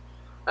friend.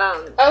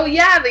 Oh,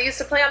 yeah, they used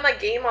to play on that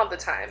game all the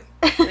time.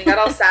 And he got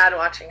all sad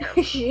watching him.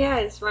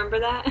 Yes, remember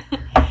that?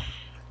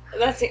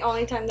 That's the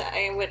only time that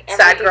I would ever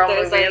Sad think girl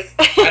there's movies.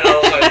 like...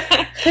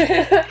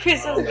 I know,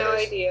 Chris has Oh, no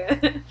guys.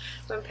 idea.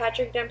 When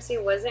Patrick Dempsey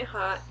wasn't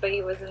hot, but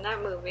he was in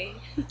that movie.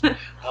 I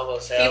will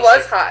say, He I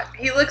was like, hot.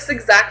 He looks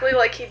exactly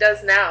like he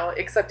does now,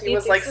 except he You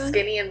was think like so?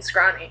 skinny and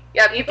scrawny.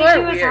 Yeah, You people think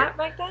he are was weird. hot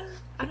back then?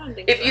 I don't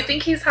think If so. you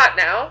think he's hot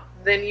now,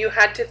 then you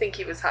had to think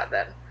he was hot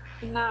then.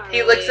 Not really.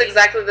 He looks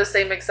exactly the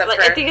same except Like,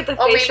 for, I think the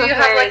oh, maybe facial you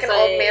have hair like is an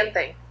old man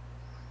thing.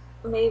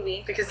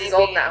 Maybe. Because he's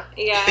maybe. old now.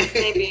 Yeah,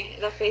 maybe.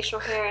 The facial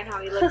hair and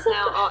how he looks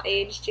now, all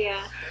aged,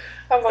 yeah.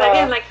 Come 'Cause I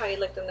didn't on, like how he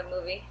looked in the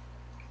movie.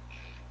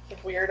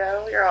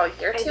 weirdo. You're I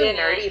too didn't.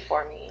 nerdy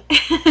for me.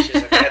 she's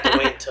like, I had to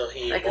wait until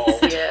he I can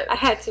evolved. see it. I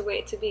had to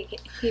wait to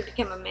he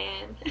became a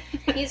man.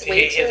 He's He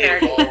way too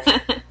had to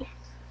nerdy. evolve.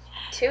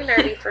 Too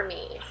nerdy for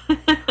me.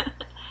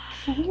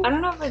 I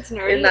don't know if it's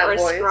nerdy that or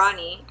voice.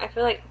 scrawny. I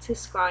feel like too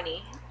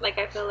scrawny. Like,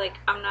 I feel like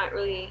I'm not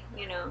really,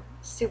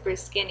 super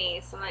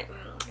skinny. So I'm like,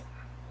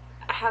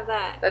 I have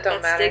that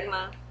don't matter.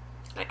 stigma.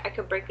 I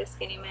could break a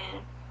skinny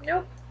man.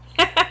 Nope.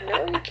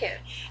 No, you can't.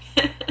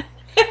 They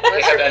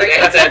Unless have you're that,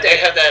 breaking they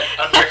have that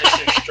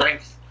unregistered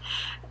strength.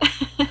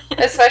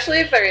 Especially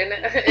if they're in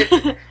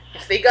it.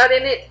 If they got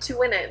in it to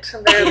win it,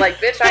 they're like,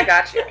 bitch, I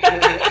got you.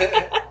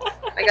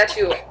 I got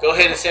you Go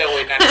ahead and say I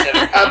weigh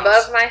 97 pounds.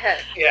 above my head.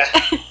 Yeah.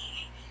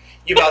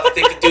 You about to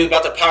think the dude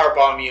about to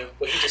powerbomb you,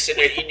 but he just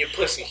sitting there eating your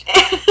pussy.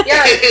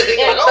 Yeah,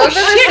 You're and like, oh, those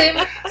are the shit.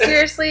 same.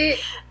 Seriously,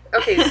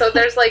 okay. So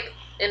there's like,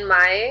 in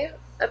my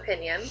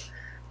opinion,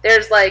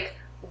 there's like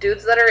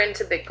dudes that are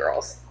into big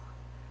girls,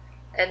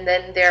 and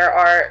then there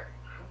are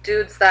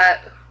dudes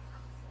that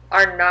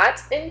are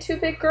not into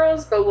big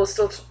girls, but will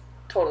still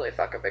totally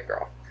fuck a big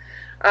girl,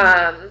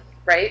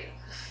 right?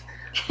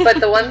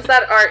 But the ones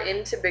that are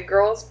into big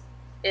girls,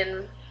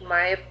 in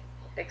my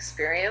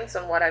experience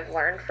and what I've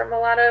learned from a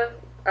lot of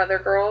other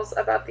girls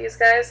about these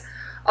guys,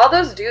 all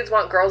those dudes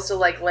want girls to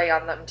like lay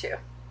on them too.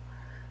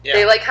 Yeah.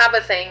 They like have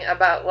a thing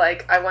about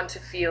like, I want to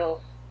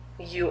feel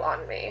you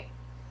on me.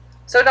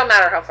 So it don't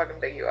matter how fucking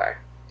big you are.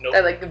 Nope.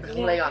 They like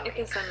lay Yeah, on I me.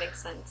 guess that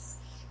makes sense.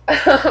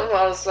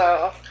 Well,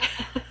 so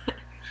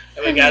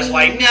And the guy's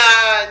like,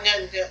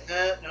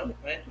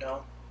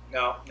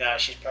 nah,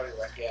 she's probably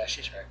right. Yeah,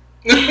 she's right.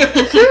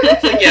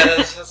 It's like, yeah,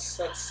 that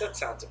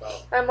sounds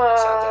about. I'm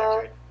Sounds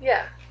accurate.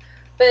 yeah.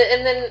 But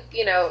and then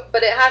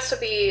but it has to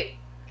be.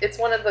 It's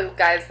one of the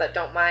guys that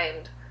don't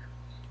mind.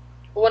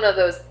 One of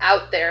those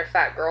out there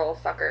fat girl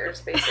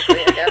fuckers, basically,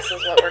 I guess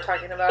is what we're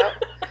talking about.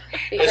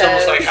 It's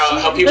almost like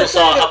how people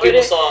saw what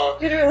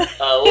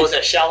was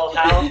that, Shallow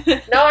Hal?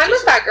 No, I'm a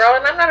fat girl,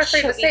 and I'm not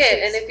afraid to Chubby say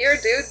it. And if cheeks. you're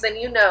a dude, then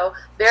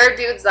there are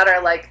dudes that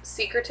are like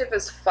secretive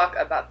as fuck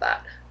about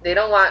that. They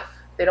don't want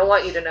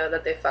you to know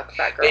that they fuck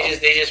fat girls.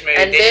 They just made.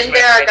 And they then just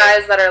there are made-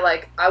 guys that are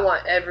like, I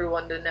want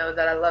everyone to know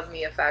that I love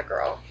me a fat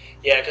girl.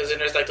 Yeah, because then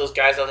there's like those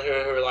guys out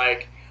here who are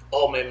like,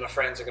 oh man, my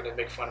friends are gonna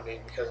make fun of me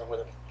because I'm with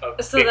a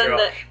So big then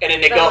girl. And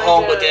then they that go was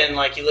home, a- but then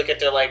like you look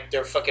at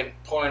their fucking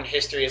porn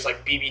history is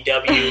like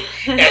BBW,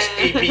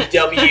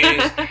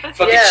 SBBWs,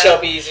 fucking Yeah.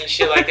 chubbies and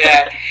shit like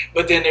that.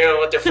 But then they're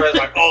with their friends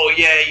like, oh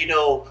yeah,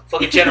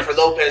 fucking Jennifer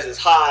Lopez is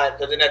hot.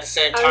 But then at the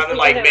same I was time, they're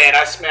like, thinking of-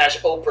 man, I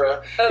smashed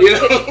Oprah. Of You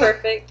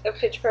know?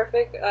 Pitch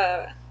Perfect.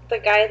 The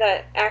guy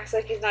that acts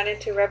like he's not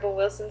into Rebel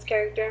Wilson's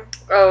character.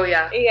 Oh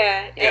yeah,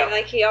 Yeah, and Yeah.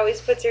 like he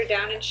always puts her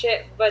down and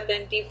shit, but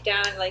then deep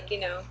down, like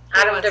he Adam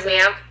wants to-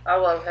 DeMamp. I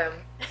love him.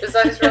 Is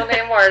that his real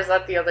name or is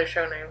that the other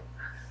show name?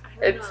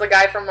 I don't It's know. the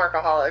guy from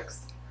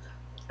Workaholics.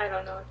 I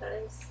don't know what that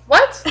is.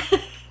 What?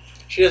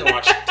 She doesn't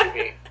watch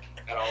TV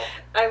at all.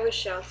 I was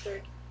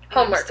sheltered.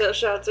 Homework. I'm still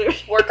sheltered.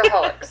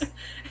 Workaholics.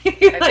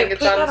 I think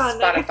it's on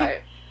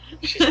Spotify.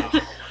 She's not.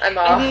 I'm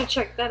I off. need to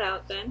check that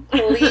out then.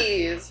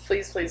 Please.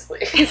 Because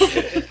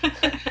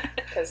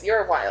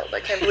you're wild. I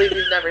can't believe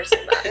you've never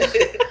seen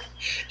that.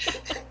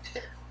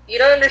 You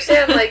don't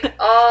understand, like,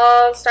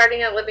 all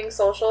starting at Living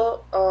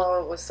Social,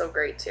 it was so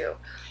great too.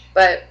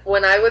 But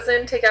when I was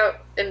in takeout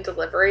and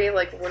delivery,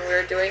 like when we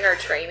were doing our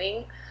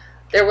training,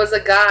 there was a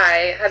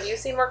guy. Have you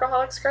seen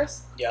Workaholics,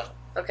 Chris? Yeah.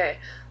 Okay.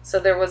 So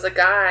there was a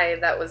guy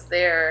that was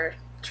there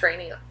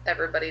training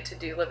everybody to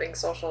do Living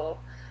Social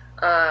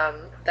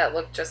that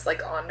looked just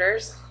like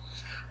Anders.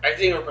 I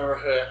think I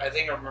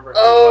remember who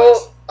it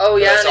was. Oh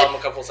yeah. I saw him a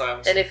couple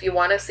times. And if you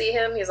want to see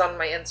him, he's on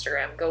my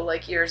Instagram. Go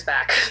like years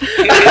back.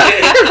 Because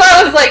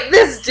I was like,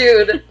 this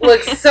dude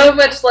looks so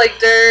much like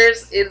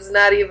Durs. It's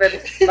not even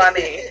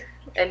funny.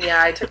 And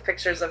yeah, I took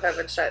pictures of him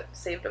and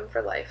saved him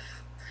for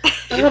life.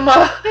 I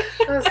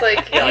was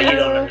like, no, you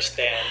don't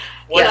understand.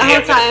 One day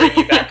I'm gonna bring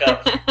you back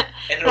up.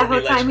 And the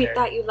whole time he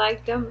thought you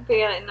liked him, but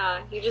yeah, no,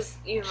 you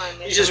remind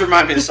me. You just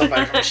remind me of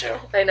somebody from the show.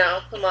 I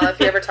know. Well, if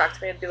you ever talk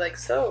to me, I'd be like,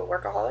 so,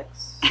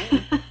 Workaholics?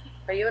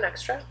 Are you an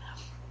extra?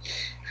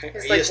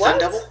 He's like, you a stunt what?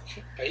 double?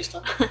 Are you a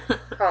stunt double?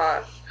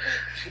 Aw.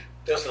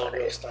 There's no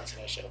real stunts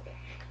in that show, but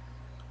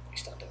you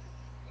stunt double.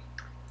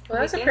 Well,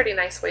 that was a pretty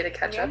nice way to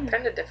catch up. Yeah.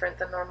 Kind of different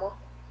than normal.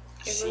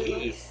 It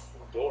really was.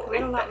 We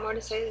had a lot more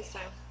to say this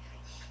time.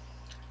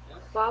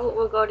 Well, what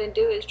we'll go ahead and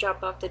do is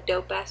drop off the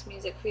dope-ass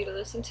music for you to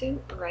listen to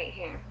right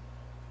here.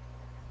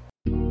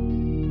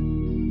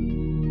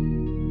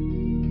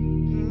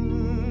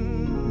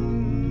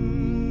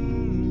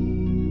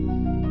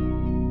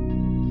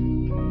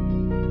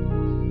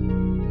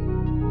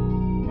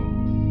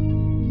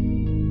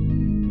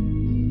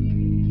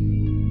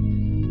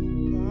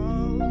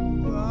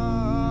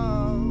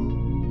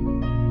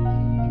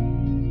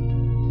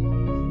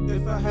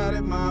 If I had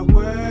it my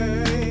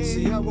way,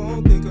 see, I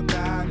won't think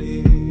about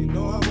it.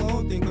 No, I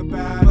won't think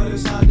about it. But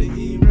it's hard to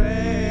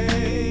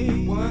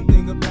erase one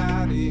thing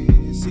about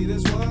it. See,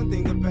 there's one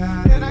thing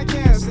about it, and I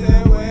can't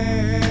stay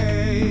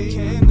away.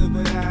 Can't live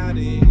without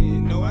it.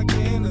 No, I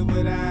can't live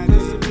without it.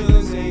 'Cause the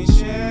feelings ain't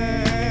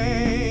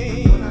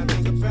changed when I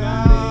think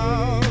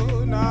about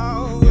it.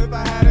 No, if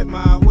I had it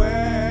my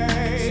way,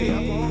 see,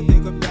 I won't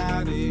think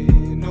about it.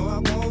 No, I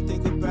won't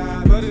think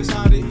about it. But it's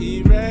hard to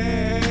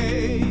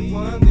erase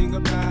one thing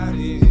about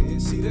it.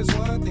 See, there's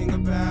one thing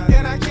about it,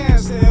 and I can't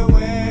stay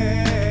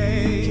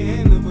away.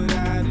 Can't live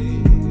without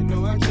it.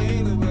 No, I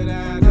can't live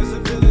without it. 'Cause the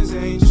feelings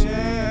ain't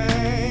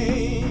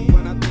changed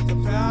when I think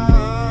about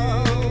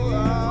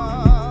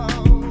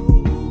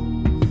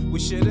it. We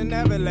should've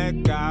never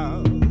let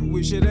go.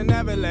 We should've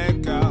never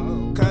let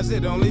go. 'Cause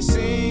it only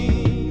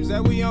seems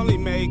that we only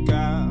make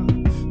up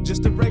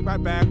just to break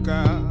right back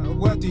up.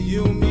 What do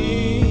you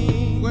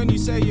mean when you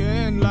say you're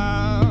in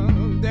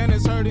love? Then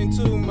it's hurting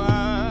too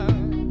much.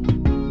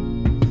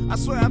 I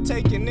swear I'm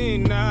taking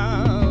in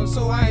now,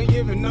 so I ain't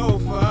giving no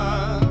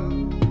fucks.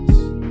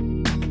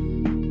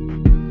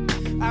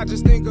 I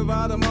just think of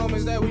all the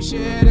moments that we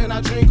shared and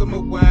I drink them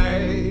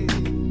away.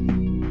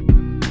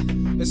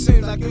 It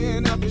seems like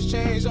enough has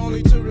changed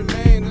only to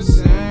remain the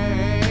same.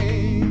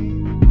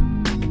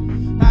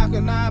 How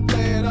can I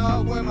play it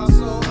off when my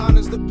soul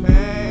honors the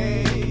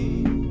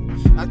pain?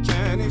 I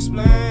can't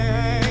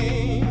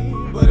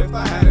explain, but if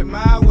I had it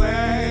my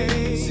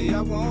way, see,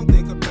 I won't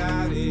think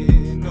about it.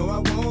 No, I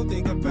won't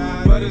think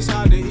about it. But it's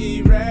hard to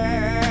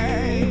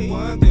erase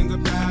one thing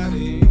about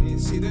it.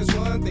 See, there's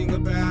one thing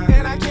about it,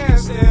 and I can't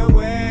stay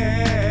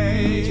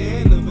away.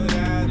 Can't live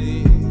without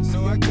it.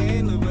 No, I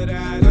can't live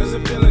without it. 'Cause the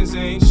feelings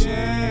ain't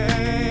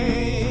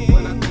changed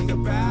when I think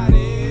about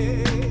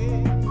it.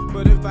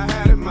 But if I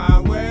had it my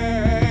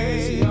way,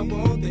 see, I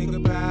won't think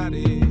about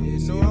it.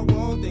 No, I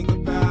won't think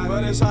about it.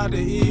 But it's hard to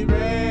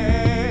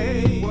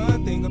erase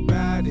one thing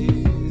about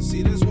it.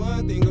 See, there's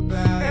one thing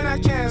about it, and I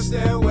can't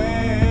stay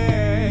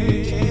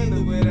away. Can't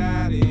live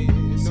without it.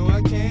 No,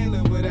 I can't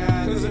live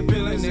without it. 'Cause the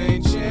feelings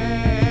ain't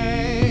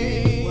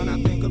changed when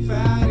I think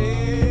about it.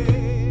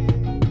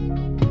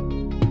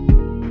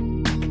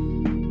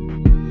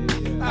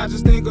 I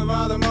just think of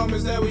all the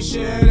moments that we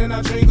shared and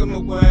I drink them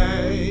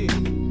away.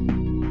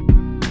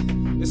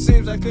 It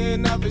seems like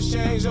enough has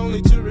changed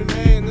only to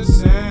remain the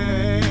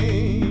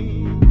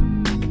same.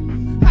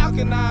 How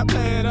can I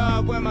play it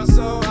off when my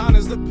soul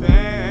honors the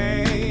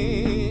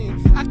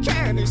pain? I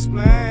can't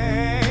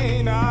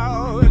explain.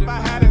 Oh, if I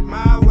had it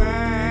my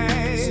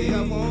way, see,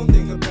 I won't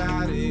think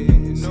about it.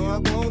 No, I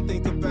won't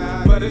think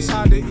about it. But it's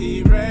hard to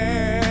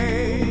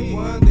erase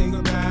one thing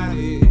about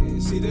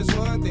it. See, there's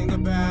one thing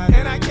about it,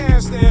 and I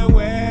can't stay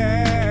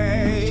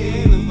away.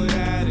 Can't live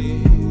without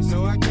it.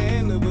 No, I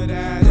can't live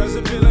without it. 'Cause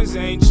the feelings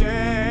ain't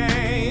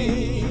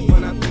changed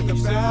when I think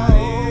about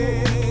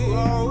it.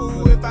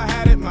 Oh, if I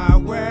had it my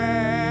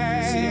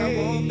way, see, I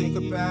won't think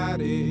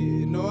about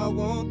it. No, I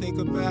won't think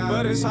about it.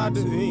 But it's hard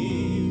to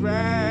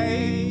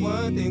erase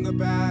one thing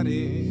about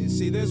it.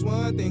 See, there's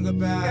one thing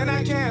about it, and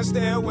I can't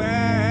stay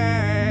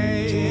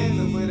away. Can't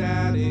live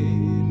without it.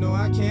 No,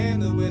 I can't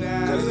live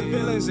without it. 'Cause the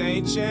feelings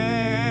ain't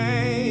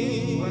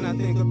changed when I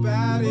think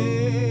about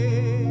it.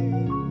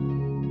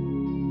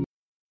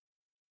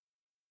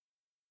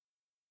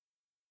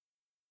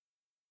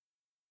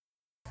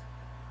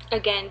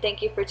 Again,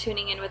 thank you for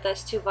tuning in with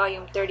us to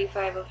volume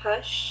 35 of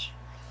Hush.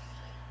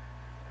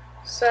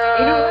 So.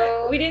 You know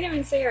what? We didn't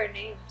even say our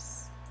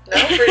names. No?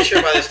 I'm pretty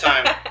sure by this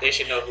time they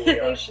should know who we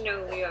are. They should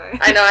know who we are.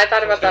 I know, I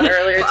thought about that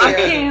earlier Well, I'm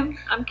too. Kim.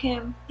 I'm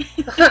Kim.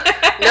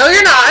 No,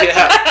 you're not.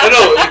 Yeah.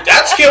 No,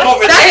 that's Kim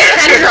over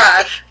That's there.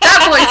 Kendra. That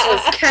voice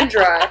was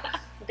Kendra.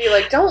 Be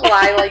like, don't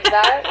lie like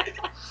that.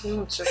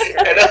 Just kidding.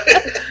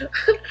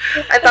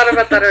 I thought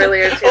about that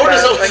earlier too. Or But I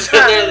just was like,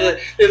 sitting there,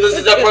 they listen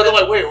to that part, they're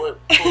like,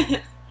 wait,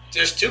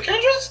 there's two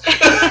Kendras?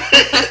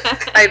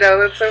 I know,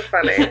 that's so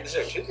funny. Is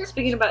there two Kendras?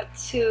 Speaking about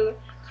two,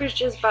 Chris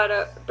just brought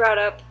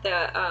up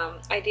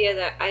the idea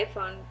that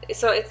iPhone.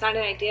 So it's not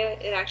an idea;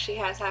 it actually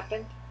has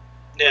happened.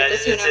 Yeah, The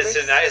two numbers?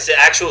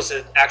 it's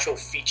an actual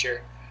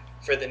feature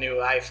for the new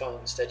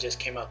iPhones that just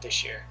came out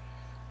this year.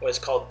 What's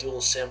called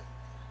dual SIM,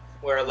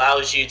 where it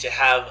allows you to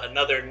have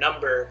another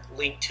number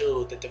linked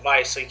to the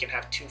device, so you can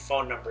have two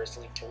phone numbers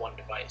linked to one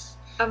device.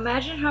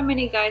 Imagine how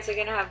many guys are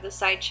gonna have the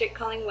side chick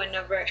calling one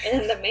number and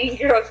then the main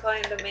girl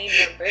calling the main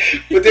number.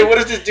 But then, what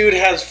if this dude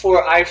has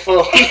 4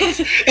 iPhones,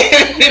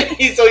 and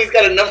he's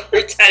got a number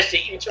attached to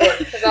each one?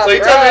 So he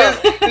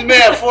told me this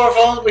man had 4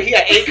 phones, but he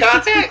had 8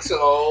 contacts.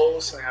 Oh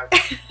snap!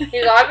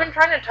 He's all, I've been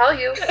trying to tell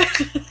you.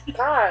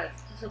 God.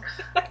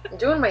 I'm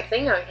doing my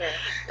thing out here,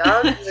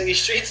 dog. He's like,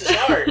 these streets is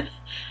hard.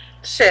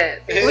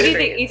 Shit. What do you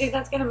think? You think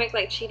that's gonna make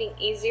like cheating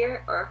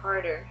easier or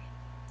harder?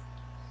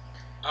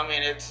 I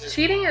mean, it's just,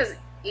 Cheating is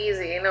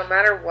easy, no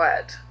matter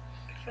what.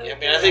 yeah, I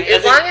mean, I think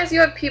As long as you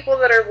have people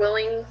that are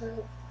willing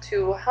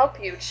to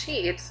help you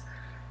cheat,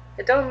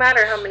 it don't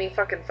matter how many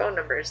fucking phone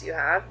numbers you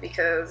have,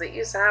 because it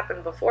used to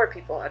happen before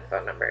people had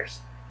phone numbers.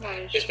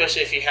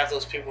 especially if you have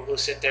those people who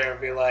sit there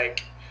and be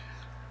like,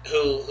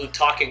 who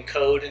talk in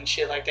code and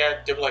shit like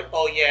that. They're like,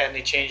 oh yeah, and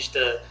they change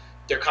their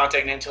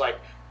contact name to like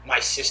my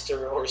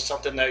sister or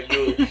something that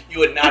you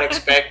would not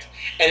expect,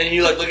 and then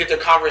you like look at their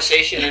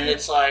conversation and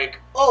it's like,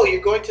 oh, you're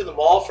going to the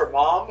mall for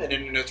mom, and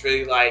then it's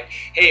really like,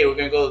 hey, we're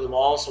gonna go to the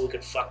mall so we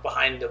could fuck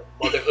behind the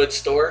motherhood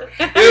store.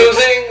 You know what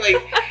I'm saying?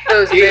 Like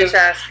Those Yeah. bitch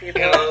ass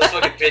people. you know, those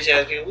fucking bitch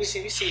ass people. We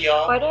see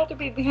y'all. Why do I have to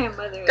be behind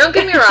mother? Don't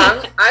get me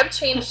wrong, I've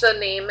changed the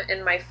name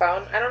in my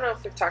phone. I don't know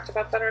if we've talked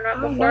about that or not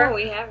Oh before. no,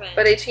 we haven't.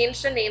 But I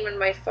changed the name in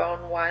my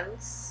phone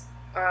once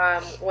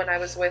when I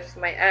was with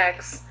my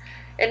ex.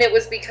 And it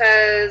was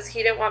because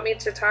he didn't want me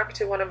to talk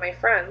to one of my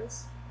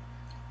friends.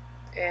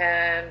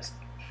 And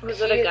was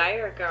it a guy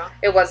or a girl?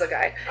 it was a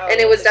guy. Oh, And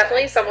it was a guy.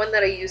 definitely someone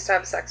that I used to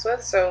have sex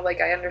with. So,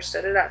 like, I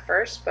understood it at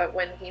first. But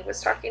when he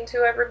was talking to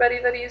everybody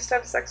that he used to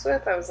have sex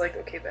with, I was like,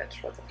 okay,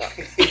 bitch, what the fuck?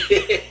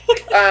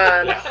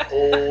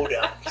 Hold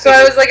up. So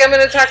I was like, I'm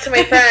going to talk to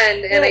my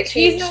friend. And I Like,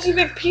 he's changed... not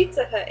even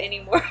Pizza Hut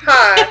anymore.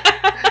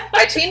 Huh.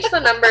 I changed the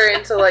number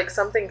into like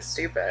something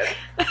stupid.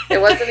 It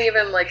wasn't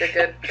even like a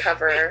good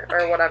cover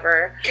or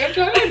whatever.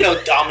 Kendra, I didn't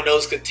know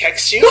Domino's could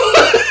text you.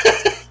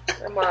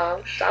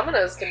 Well,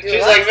 Domino's can do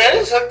She's a like, lot. man,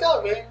 it's fucked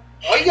up, man.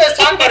 All you guys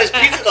talk about is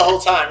pizza the whole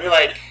time. You're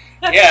like,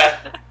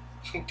 yeah,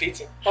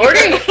 pizza.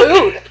 Ordering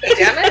food.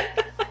 Damn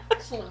it.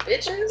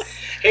 Bitches.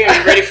 Hey, are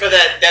you ready for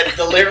that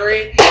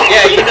delivery?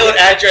 Yeah, you know what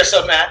address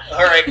I'm at.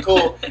 All right,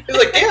 cool. He's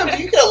like, damn,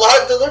 you get a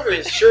lot of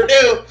deliveries. Sure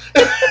do.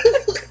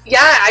 Yeah,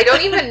 I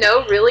don't even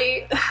know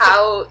really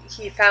how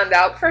he found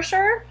out for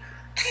sure.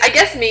 I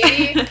guess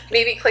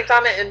maybe clicked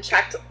on it and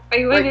checked. Are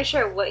you Like- even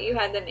sure what you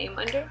had the name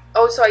under?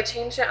 Oh, so I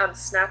changed it on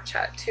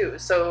Snapchat too.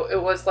 So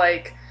it was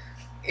like,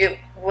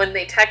 when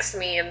they text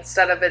me,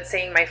 instead of it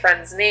saying my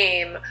friend's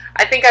name,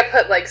 I think I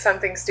put like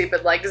something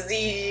stupid like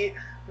Z,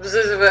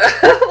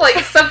 like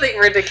something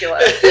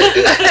ridiculous.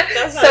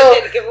 That's not So-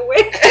 a good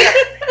giveaway.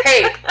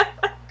 Hey,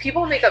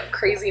 people make up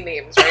crazy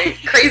names, right?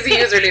 Crazy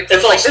usernames.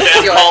 It's all like, this is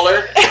spam yours.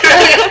 caller.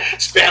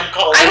 Spam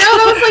caller. I know,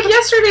 that was like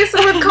yesterday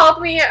someone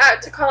called me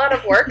to call out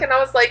of work, and I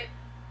was like,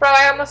 bro,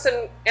 I almost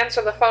didn't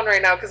answer the phone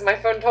right now because my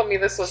phone told me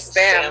this was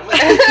spam.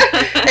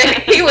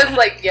 And he was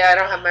like, yeah, I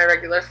don't have my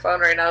regular phone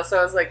right now. So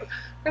I was like,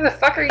 where the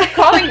fuck are you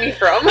calling me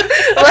from?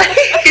 Like,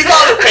 He's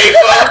on the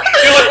payphone.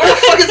 You're like, where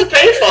the fuck is the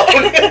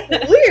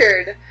payphone?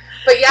 weird.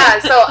 But yeah,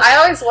 so I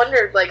always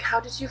wondered, like, how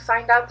did you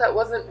find out that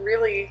wasn't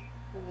really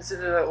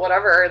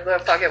whatever the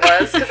fuck it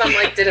was? Because I'm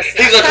like, did a He's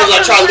like, because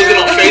I tried looking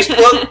on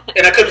Facebook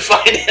and I couldn't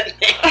find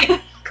that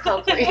name.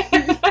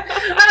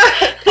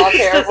 All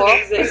terrible.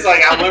 He's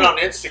like, I went on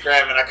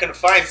Instagram and I couldn't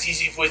find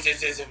ZZ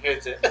Voices and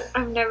Vincent.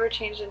 I've never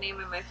changed a name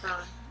in my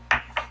phone.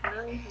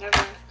 No,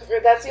 never.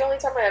 That's the only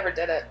time I ever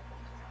did it.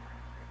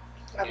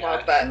 I Yeah.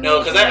 love that. No,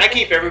 because I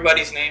keep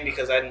everybody's name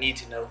because I need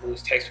to know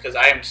who's text because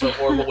I am so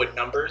horrible with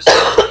numbers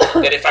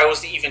that if I was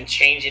to even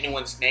change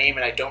anyone's name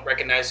and I don't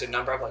recognize their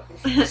number, I'm like, who the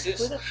fuck is Who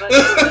this? the fuck is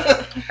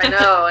that? I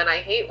know, and I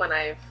hate when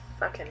I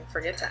fucking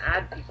forget to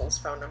add people's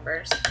phone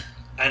numbers.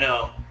 I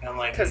know. I'm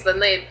like, Because then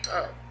they,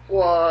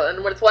 well,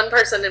 and with one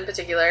person in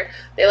particular,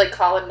 they like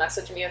call and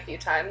message me a few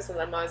times, and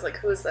I'm always like,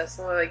 who is this?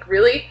 And they're like,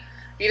 really?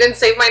 You didn't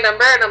save my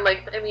number? And I'm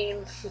like, I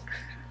mean,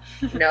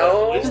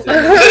 no. who is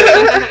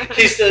this?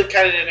 He still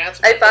kind of didn't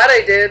answer. I thought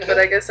I did, but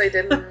I guess I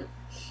didn't.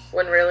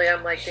 When really,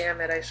 I'm like, damn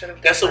it, I should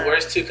have. That's the done that.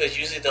 worst too, because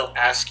usually they'll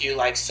ask you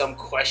like some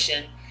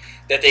question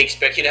that they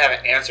expect you to have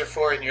an answer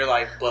for, and you're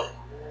like, but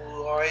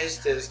who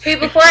is this? Hey,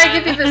 before I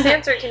give you this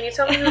answer, can you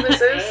tell me who this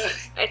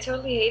is? I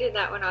totally hated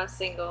that when I was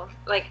single.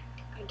 Like,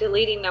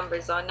 deleting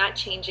numbers on, not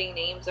changing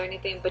names or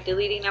anything, but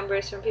deleting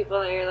numbers from people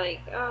that you're like,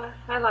 oh,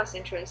 I lost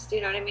interest.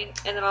 You know what I mean?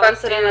 And then all of a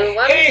Fuck sudden, you. like,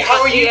 What? Hey,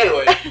 how are you Yeah.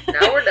 doing?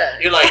 Now we're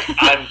done. You're like,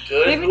 I'm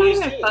good. maybe Who not is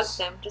even fuck this?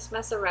 them. Just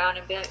mess around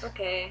and be like,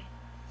 okay.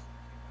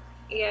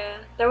 Yeah,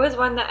 there was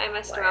one that I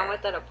messed around Wow.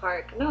 with at a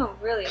park. No,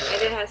 really, I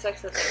didn't have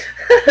sex with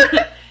him.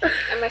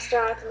 I messed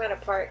around with him at a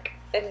park,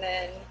 and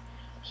then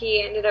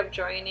he ended up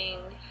joining,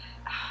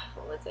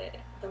 what was it,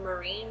 the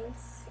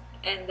Marines,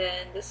 and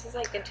then this was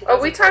like in 2014.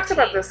 Oh, we talked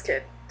about this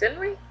kid, didn't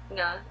we?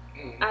 No,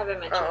 Mm. I haven't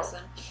mentioned Oh. this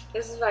one.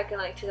 This is back in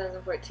like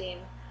 2014.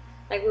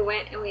 Like we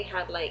went and we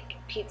had like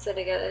pizza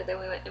together. Then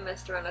we went and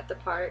messed around at the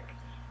park,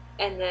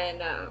 and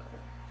then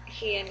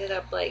he ended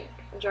up like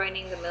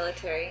joining the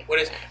military. What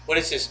is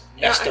this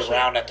messed actually-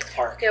 around at the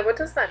park? Yeah, what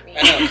does that mean?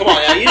 I know. Come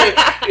on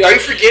now. Are you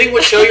forgetting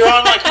what show you're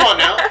on? Like, come on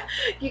now.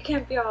 You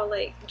can't be all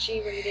like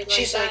G-rated like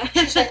She's that.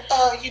 like,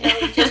 oh, you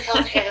just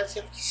held hands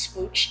and we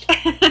smooched.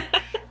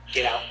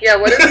 Get out. Yeah,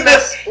 what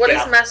does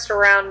Yeah. messed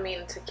around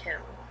mean to Kim?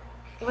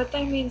 What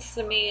that means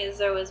to me is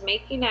there was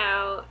making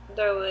out,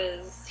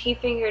 he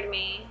fingered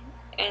me,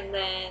 and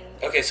then,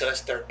 Okay, so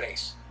that's third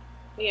base.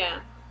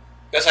 yeah.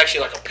 That's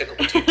actually like a pickle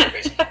between third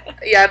base.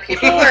 Yeah,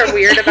 people are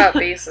weird about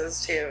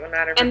bases too.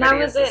 Not everybody And that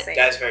was is the it. same.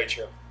 That's very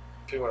true.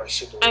 People are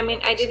super. I weird mean,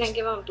 about I bases. didn't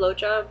give him a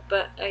blowjob,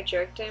 but I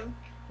jerked him,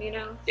 you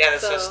know? Yeah,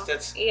 So,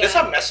 that's yeah.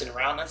 not messing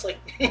around. That's like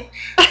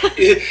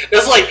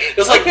that's like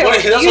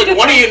Okay,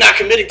 one of you not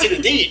committing to the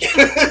deed.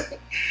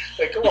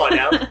 Like, come on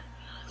now.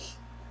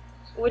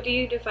 What do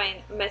you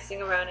define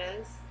messing around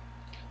as?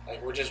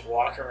 Like, we're just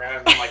walking around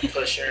and I'm like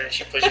push her and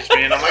she pushes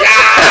me and I'm like,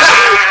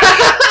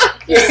 ah!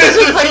 You're such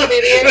a fucking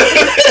idiot.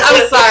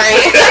 I'm sorry.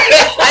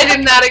 I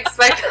did not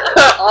expect.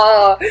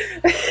 Oh.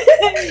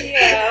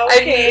 Yeah,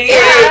 okay. I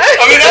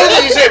mean, that's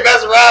what you say,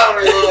 mess around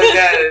or something like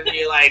that, and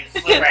you like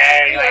flip her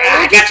hair, and you're like,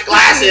 ah, I got your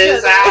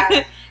glasses.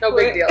 Ah. No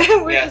big deal.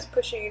 We're Yeah. just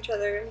pushing each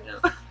other, you know?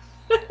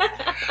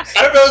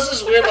 I don't know. This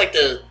is weird, like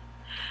the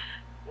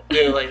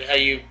like how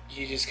you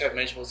just kind of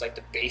mentioned was like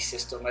the base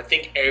system. I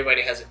think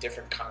everybody has a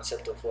different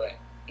concept of what.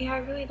 Yeah, I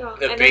really don't.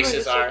 The I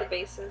bases never are- understood the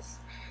bases.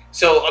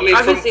 So I mean,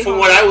 Obviously, from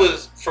what I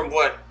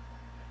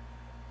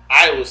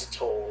was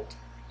told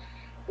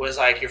was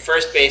like your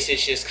first base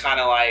is just kind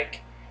of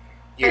like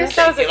I guess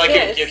that was a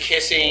kiss. you're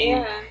kissing.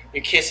 Yeah.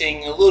 You're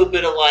kissing a little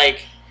bit of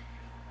like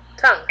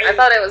Tongue. I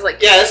thought it was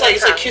like yeah, it's like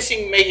tongue,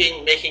 kissing,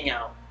 making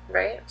out.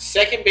 right?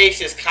 Second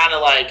base is kind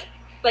of like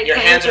Like your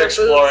playing hands with are boobs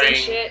exploring, and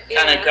shit.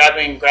 kind of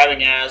Yeah.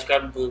 grabbing ass,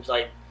 grabbing boobs,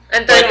 like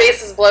And third Yeah.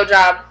 base is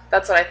blowjob.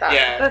 That's what I thought.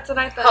 yeah. That's what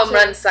I thought. Home too.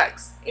 run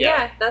sex.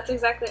 Yeah, that's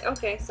exactly.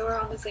 Okay, so we're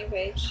on the same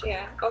page.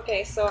 Yeah.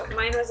 Okay, so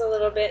mine was a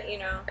little bit, you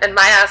know. And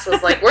my ass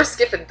was like, we're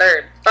skipping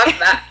third. Fuck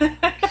that.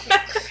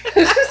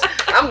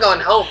 I'm going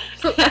home.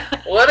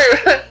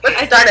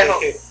 Let's start at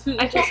home.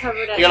 I just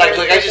hovered at You're like, third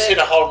look, for I a just bit. hit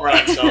a home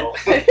run, so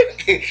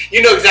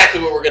you know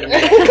exactly what we're gonna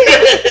make.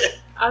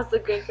 I was the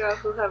good girl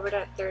who hovered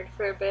at third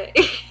for a bit.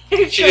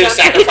 She did a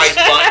sacrifice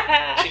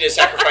bunt. She did a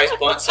sacrifice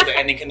bunt so the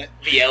ending can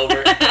be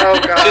over. Oh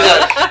She's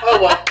god. like, oh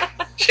well.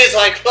 She's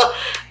like, well.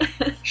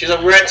 She's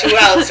like, we're at 2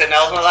 outs, and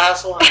that was my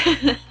last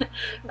one.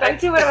 Back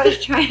to what I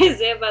was trying to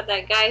say about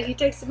that guy. He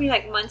texted me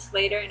like months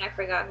later, and I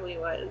forgot who he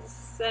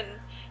was. And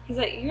he's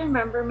like, "You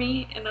remember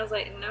me?" And I was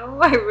like, "No,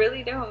 I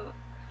really don't."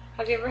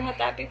 Have you ever had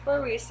that before,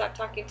 where you stop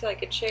talking to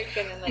like a chick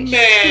and then like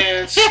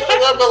Man, so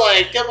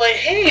they're like,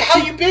 hey, how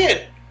you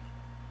been?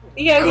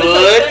 yeah, it was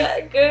Good. like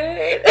that.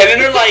 Good. And then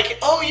they're like,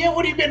 oh yeah,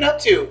 what have you been up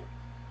to?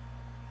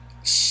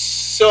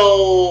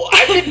 So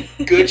I've been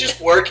good, just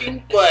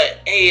working.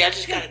 But hey, I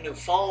just got a new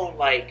phone.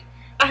 Like,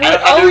 I I would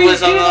do always was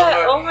do on the that.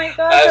 number. Oh my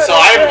god. so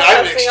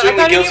I'm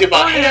extremely guilty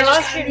about. Hey, Hey, I I just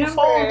lost got a your new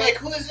number. phone. Like,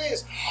 who is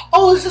this?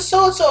 Oh, is this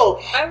so and so?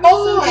 I would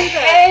Oh, still do that.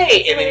 hey!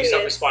 It's And then you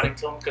start hilarious. responding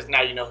to them because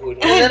now you know who it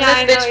is. And then Now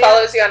I this know, bitch yeah.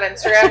 follows you on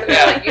Instagram and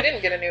Yeah. they're like, you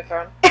didn't get a new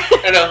phone.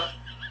 I know.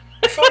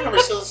 Your phone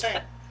number's still the same.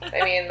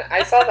 I mean,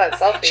 I saw that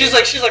selfie. She's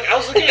like, I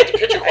was looking at the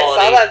picture I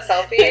quality. saw that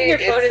selfie. Your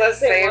phone It's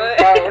is the the same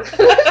same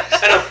phone.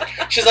 I know.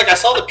 She's like, I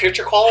saw the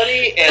picture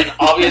quality, and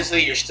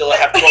obviously you still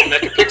have 12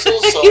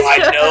 megapixels, so You I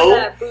still have know.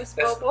 that Boost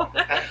That's- Mobile.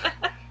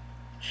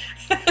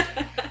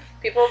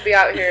 People be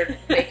out here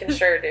making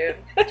sure, dude.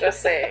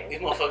 Just saying.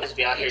 These motherfuckers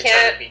be out here You trying to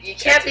can't. be You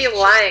can't be detectives.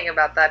 lying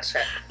about that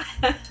shit.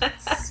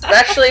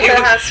 Especially if it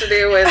has to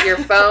do with your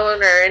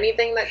phone or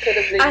anything that could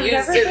have been I've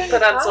used never to been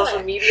put on caught.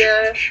 social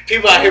media.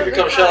 People out here Never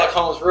become been Sherlock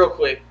caught. Holmes real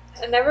quick.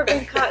 I've never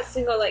been caught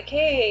single. Like,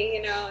 hey,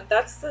 you know,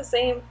 that's the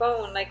same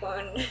phone. Like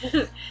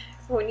when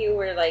when you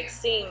were like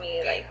seeing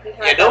me, like we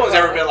had Yeah, no that one's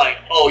ever phone. been like,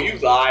 oh, you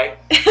lie.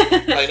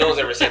 Like, no one's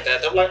ever said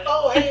that. They're like,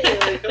 oh, hey,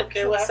 like,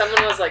 okay, what happened?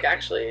 Someone was like,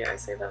 actually, I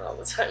say that all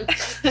the time.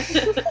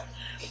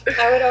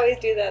 I would always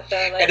do that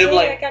though. Like, And they're hey,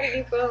 like- I got a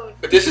new phone.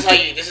 But this is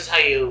how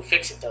you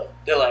fix it though.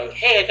 They're like,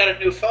 hey, I got a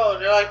new phone.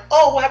 They're like,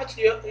 oh, what happened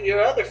to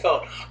your other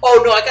phone?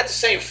 Oh no, I got the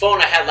same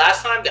phone I had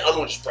last time. The other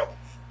one just broke.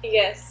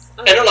 Yes.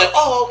 And they're like,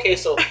 oh, okay,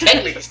 so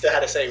technically you still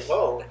had the same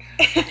phone.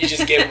 You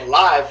just gave them a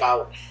lie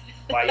about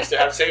why you still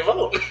have the same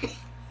phone.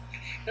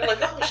 They're like,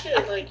 oh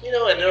shit, like, you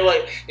know, and they're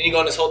like, then you go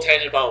on this whole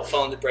tangent about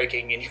phone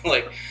breaking, and you're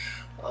like,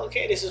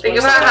 okay, this is Think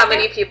what's about how happening.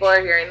 many people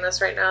are hearing this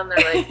right now and they're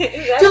like,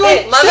 That's They're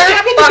like, it. that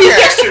happened to me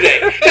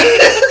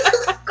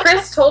yesterday.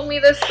 Chris told me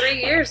this 3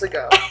 years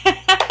ago.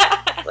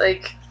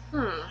 Like,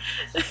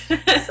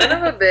 son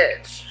of a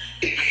bitch.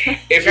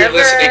 If you're Never-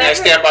 listening, I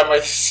stand by my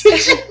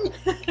decision.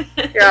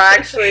 Yo,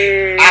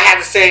 actually, I had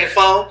the same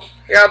phone.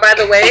 yo, by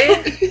the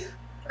way,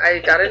 I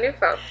got a new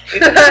phone.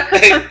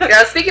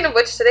 Yeah, speaking of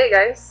which, today,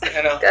 guys,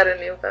 I know. got a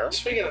new phone.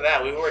 Speaking of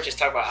that, we were just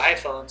talking about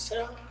iPhones.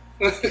 So.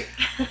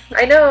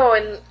 I know,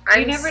 and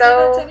I'm You never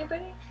so did that to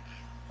anybody?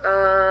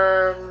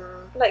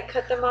 Like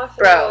cut them off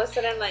and Bro. all of a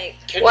sudden like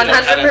Kendra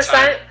done had a 100%.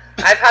 time.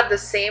 I've had the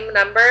same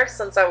number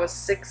since I was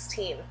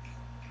 16.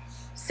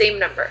 Same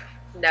number,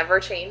 never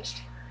changed.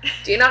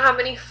 Do you know how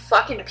many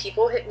fucking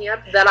people hit me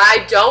up that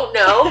I don't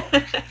know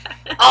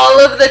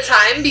all of the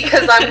time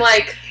because I'm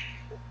like,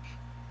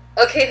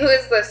 okay, who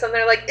is this? And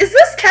they're like, is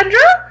this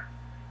Kendra?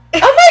 Oh my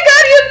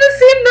god, you have the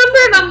same number.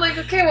 And I'm like,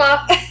 okay,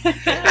 well,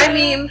 I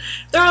mean,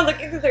 they're all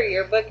looking through their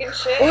yearbook and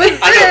shit. who is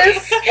I know.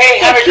 this? Hey,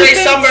 have a great Keep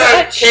in summer,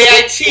 touch.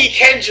 KIT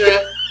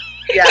Kendra.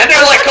 Yeah, And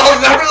they're like calling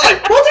numbers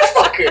like,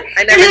 motherfucker.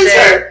 I never It is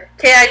did. her.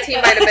 KIT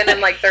might have been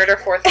in like 3rd or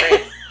 4th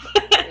grade,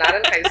 not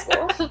in high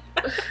school.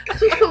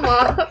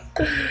 Mom.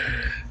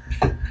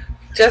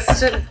 Just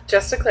to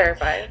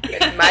clarify,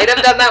 I might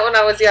have done that when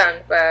I was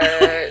young,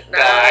 but Nah,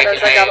 not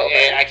as I got older.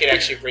 I could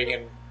actually bring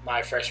in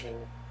my freshman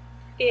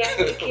Yeah,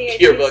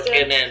 yearbook,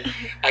 and then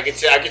I could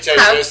tell How? you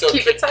there's still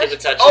Keep in touch?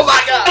 touches. Oh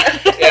my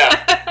god!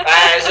 Yeah,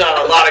 there's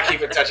a lot of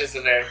keep in touches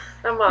in there.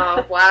 I'm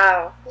all,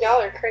 wow,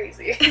 y'all are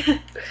crazy. Hey,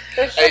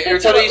 you were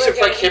telling me you used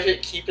to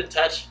keep in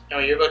touch in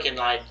your yearbook, and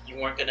like you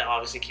weren't gonna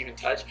obviously keep in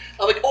touch.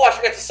 I was like, oh, I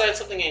forgot to sign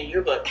something in your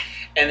yearbook,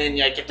 and then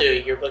I get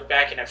the yearbook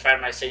back, and I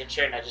find my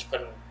signature, and I just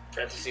put in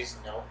parentheses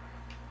no.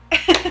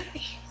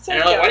 So And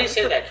they're like, why do you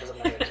say that? Because I'm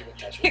not gonna keep in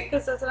touch with you.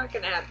 Because that's not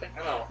gonna happen.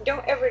 I know.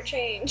 Don't ever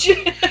change.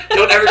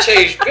 Don't ever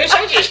change, bitch.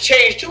 I just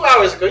changed 2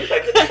 hours ago. You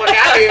like get the fuck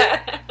out of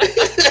here.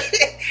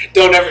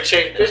 Don't ever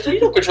change, bitch. You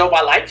don't control my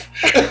life.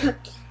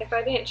 If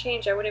I didn't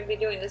change, I wouldn't be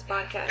doing this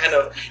podcast. I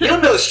know. You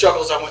don't know the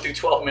struggles I went through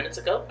 12 minutes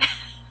ago.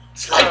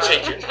 It's life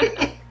changing.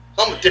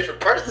 I'm a different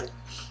person.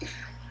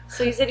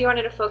 So you said you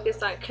wanted to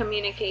focus on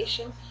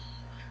communication.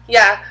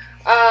 Yeah.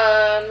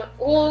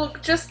 Well,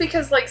 just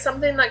because like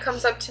something that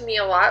comes up to me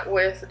a lot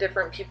with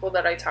different people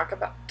that I talk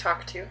about.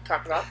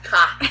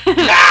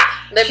 Ha.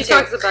 Them She too.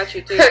 talks about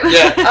you too.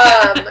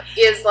 Yeah.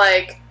 Is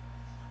like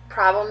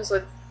problems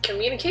with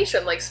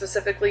communication, like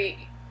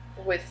specifically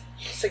with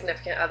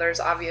significant others,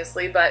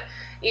 obviously, but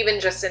even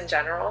just in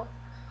general.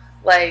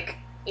 Like,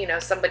 you know,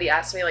 somebody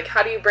asked me, like,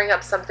 how do you bring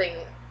up something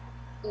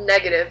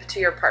negative to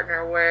your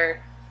partner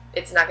where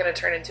it's not going to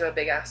turn into a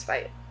big ass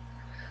fight?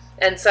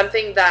 And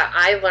something that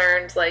I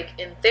learned, like,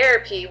 in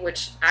therapy,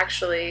 which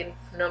actually,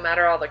 no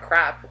matter all the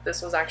crap,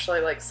 this was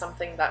actually, like,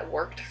 something that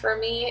worked for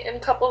me in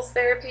couples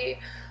therapy,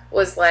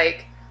 was,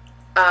 like,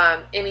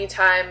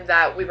 anytime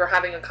that we were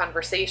having a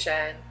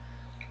conversation,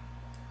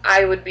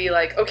 I would be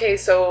like, okay,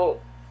 so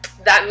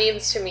that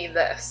means to me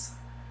this.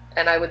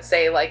 And I would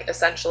say, like,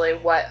 essentially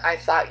what I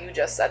thought you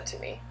just said to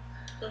me.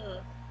 Mm-hmm.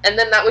 And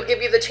then that would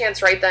give you the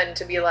chance right then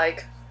to be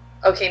like,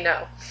 okay,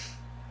 no.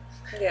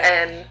 Yeah.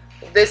 And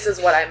this is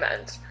what I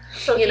meant.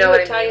 So you he know would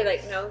what I tell you mean?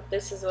 like, no,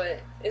 this is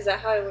what, is that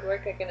how it would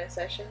work like in a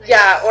session? I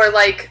Yeah, guess? or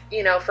like,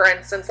 you know, for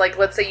instance, like,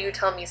 let's say you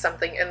tell me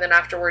something and then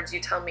afterwards you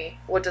tell me,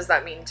 what does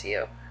that mean to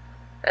you?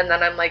 And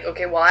then I'm like,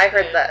 okay, well, I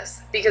heard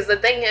this. Because the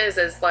thing is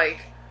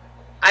like,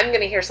 I'm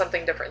going to hear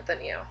something different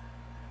than you.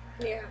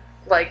 Yeah.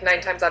 Like 9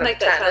 times out of Like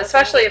that's 10, how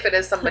especially it's if it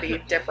is somebody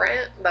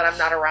different that I'm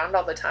not around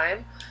all the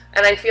time.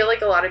 And I feel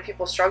like a lot of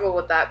people struggle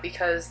with that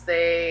because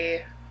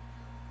they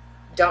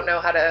don't know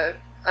how to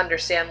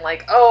understand,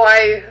 like,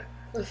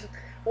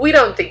 we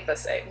don't think the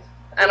same.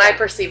 And I Yeah.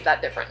 perceive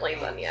that differently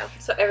than you.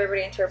 So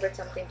everybody interprets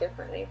something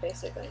differently,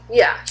 basically.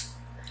 Yeah.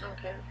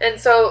 Okay. And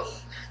so,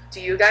 do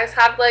you guys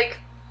have, like,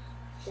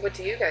 what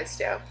do you guys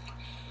do?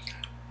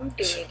 What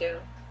do we do?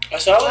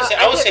 So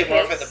I would say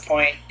more of pissed. the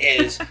point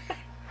is,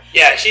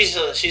 yeah, she's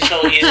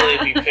so easily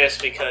to be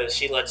pissed because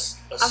she lets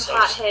I'm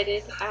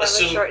hot-headed. I have a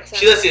short temper.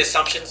 she lets the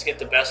assumptions get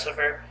the best of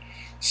her.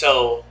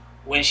 So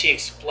when she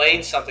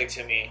explains something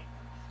to me,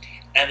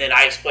 and then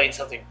I explain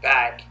something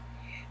back,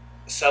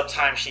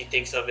 sometimes she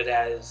thinks of it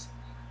as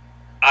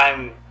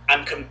I'm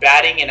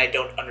combating and I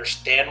don't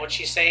understand what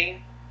she's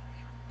saying.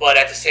 But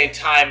at the same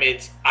time,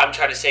 I'm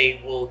trying to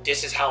say, well,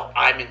 this is how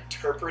I'm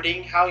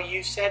interpreting how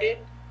you said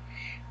it.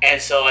 And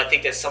so I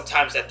think that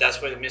sometimes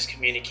that's where the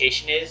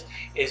miscommunication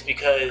is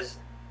because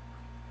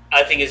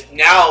I think it's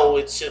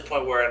to the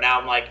point where now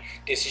I'm like,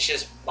 this is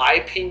just my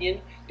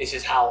opinion. This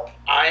is how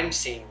I'm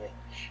seeing it.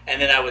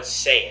 And then I would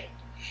say it.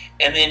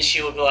 And then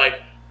she would be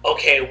like,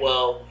 okay,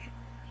 well,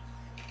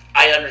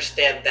 I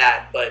understand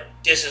that, but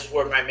this is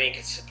where my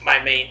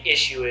main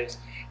issue is.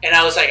 And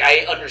I was like,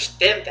 I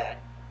understand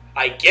that.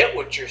 I get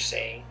what you're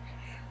saying.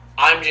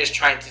 I'm just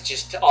trying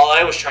to all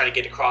I was trying to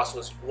get across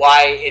was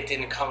why it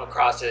didn't come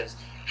across as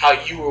how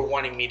you were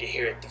wanting me to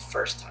hear it the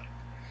first time.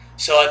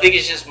 So I think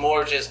it's just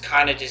more just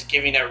kind of just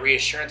giving that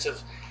reassurance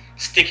of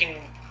sticking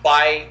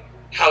by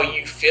how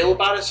you feel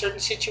about a certain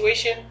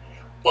situation,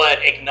 but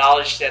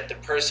acknowledge that the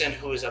person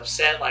who is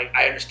upset, like,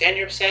 I understand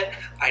you're upset,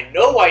 I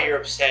know why you're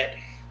upset,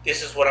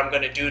 this is what I'm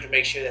going to do to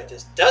make sure that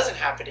this doesn't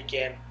happen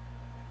again.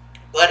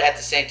 But at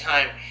the same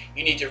time,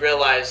 you need to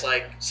realize,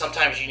 like,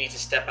 sometimes you need to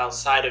step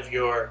outside of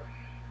your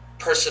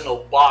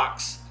personal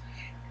box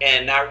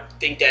and not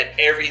think that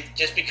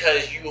just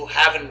because you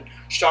have a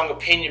strong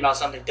opinion about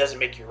something doesn't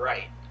make you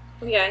right.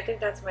 Yeah, I think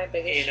that's my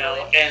biggest You know,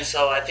 challenge. and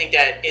so I think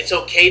that it's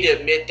okay to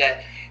admit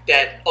that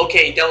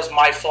okay, that was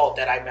my fault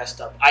that I messed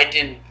up. I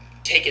didn't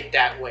take it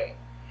that way.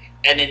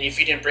 And then if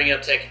you didn't bring it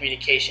up to that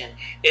communication,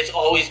 it's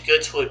always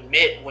good to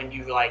admit when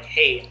you're like,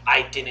 hey,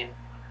 I didn't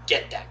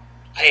get that.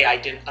 Hey, I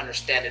didn't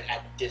understand it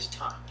at this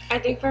time. I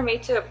think for me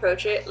to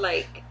approach it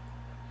like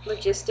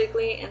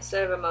logistically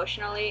instead of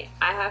emotionally,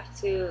 I have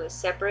to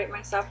separate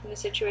myself from the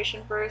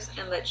situation first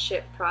and let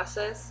shit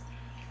process.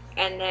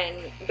 And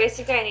then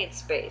basically I need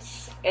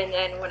space. And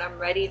then when I'm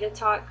ready to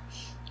talk,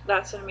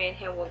 that's when me and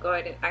him will go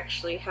ahead and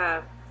actually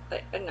have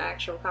an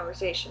actual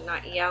conversation,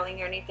 not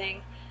yelling or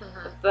anything.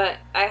 But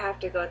I have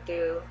to go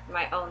through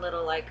my own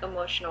little like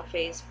emotional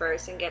phase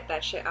first and get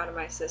that shit out of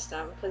my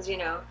system. Because, you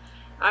know,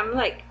 I'm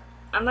like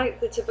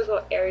the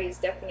typical Aries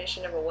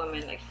definition of a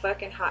woman, like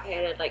fucking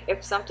hot-headed. Like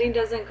if something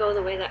doesn't go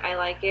the way that I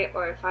like it,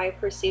 or if I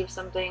perceive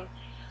something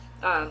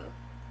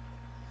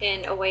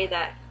in a way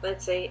that,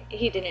 let's say,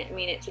 he didn't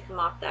mean it to come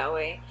off that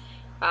way,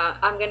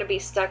 I'm going to be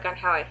stuck on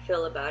how I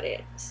feel about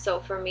it. So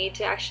for me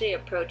to actually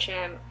approach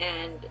him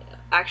and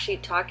actually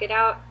talk it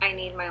out, I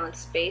need my own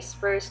space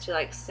first to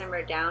like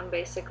simmer down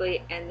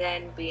basically, and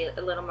then be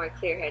a little more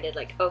clear-headed,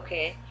 like,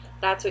 okay,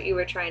 that's what you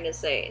were trying to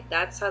say.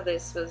 That's how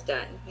this was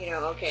done. You know,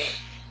 okay,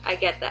 I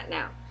get that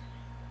now.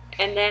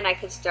 And then I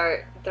could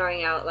start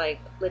throwing out like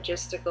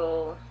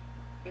logistical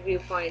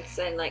viewpoints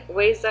and like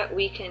ways that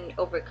we can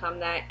overcome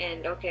that,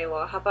 and okay,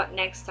 well, how about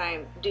next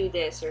time do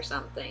this or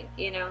something,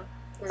 you know?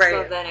 Right.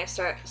 So then I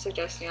start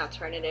suggesting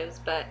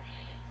alternatives. But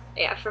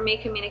yeah, for me,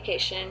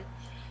 communication,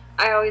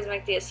 I always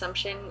make the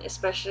assumption,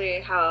 especially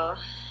how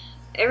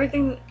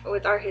everything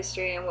with our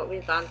history and what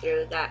we've gone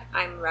through, that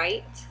I'm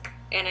right.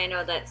 And I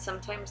know that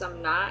sometimes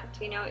I'm not,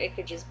 you know, it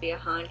could just be a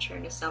hunch or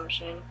an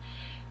assumption.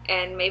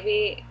 And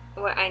maybe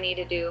what I need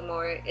to do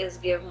more is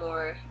give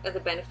more of the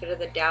benefit of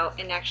the doubt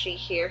and actually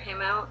hear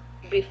him out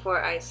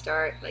before I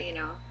start, you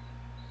know,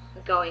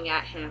 going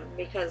at him,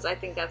 because I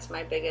think that's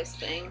my biggest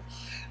thing.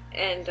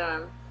 And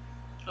were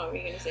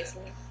you gonna say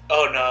something?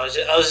 Oh no,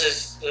 I was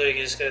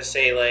just gonna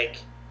say, like,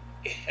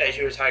 as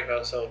you were talking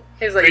about. So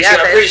He's like, I'm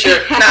pretty sure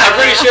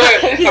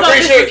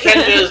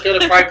Kendra He's is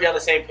gonna probably be on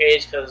the same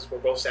page because we're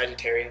both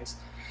Sagittarians.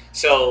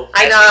 So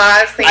I know.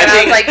 I was thinking, I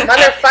I was like,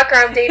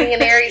 motherfucker, I'm dating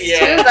an Aries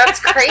Yeah. too. That's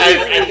crazy.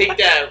 I think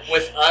that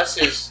with us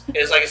is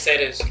like I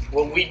said, is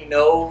when we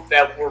know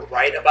that we're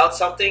right about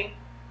something,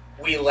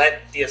 we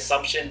let the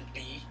assumption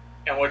be,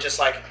 and we're just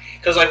like,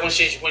 because like when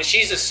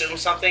she's assumed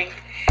something,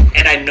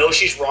 and I know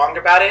she's wrong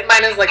about it.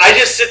 Mine is like I this.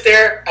 just sit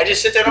there and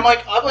I'm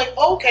like,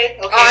 oh, okay.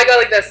 Oh, I go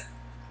like this.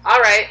 All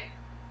right.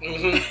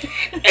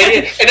 Mm-hmm.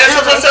 And that's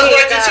sometimes what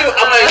I do too.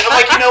 I'm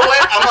like, you know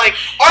what? I'm like,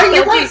 all right,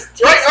 you're right,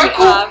 all right,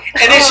 cool.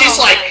 And then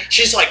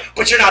she's like,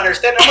 but you're not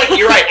understanding. I'm like,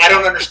 you're right, I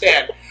don't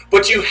understand.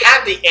 But you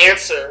have the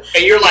answer,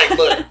 and you're like,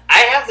 look, I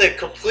have the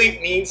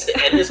complete means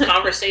to end this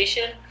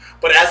conversation.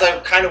 But as I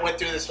kind of went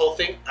through this whole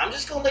thing, I'm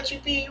just gonna let you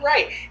be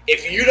right.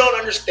 If you don't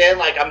understand,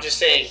 like I'm just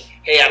saying,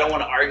 hey, I don't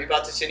want to argue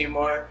about this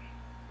anymore.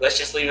 Let's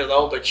just leave it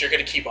alone. But you're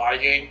gonna keep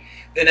arguing.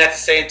 Then at the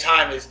same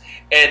time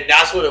and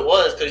that's what it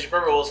was. Because you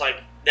remember, it was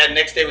like that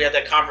next day we had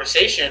that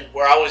conversation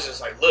where I was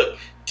just like, look,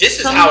 this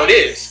is how it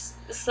is.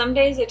 Some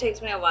days it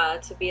takes me a while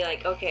to be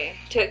like, okay,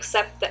 to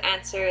accept the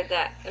answer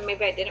that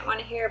maybe I didn't want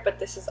to hear, but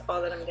this is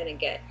all that I'm gonna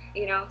get,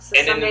 you know. So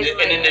And some then days I'm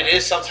like, it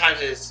is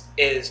sometimes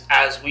is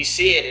as we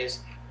see it is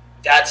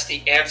that's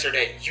the answer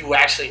that you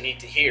actually need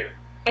to hear.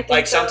 I think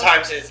Like so.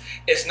 sometimes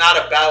it's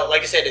not about,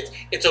 like I said,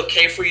 it's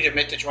okay for you to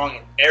admit that you're wrong,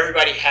 and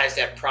everybody has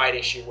that pride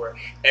issue where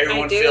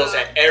everyone I do. feels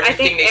that I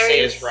everything think they say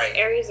Aries- is right.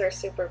 Aries are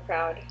super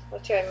proud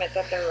to admit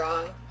that they're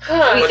wrong.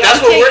 Huh. We But don't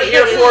that's what take we're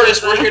here for. Is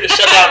criticism. we're here to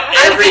shut down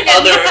every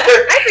other.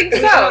 I think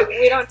so.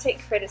 We don't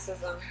take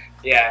criticism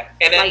Yeah,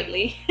 and then,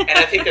 lightly. and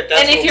I think that's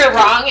And if what you're we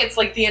do. wrong, it's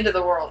like the end of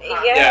the world.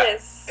 Huh?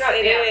 Yes, God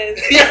it damn.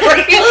 is. Yeah,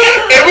 right.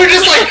 And we're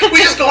just like we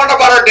just going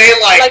about our day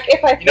like Like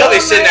if I you know feel they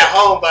sitting right- at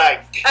home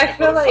like I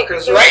feel like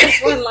motherfuckers, there's right?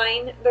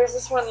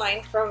 this one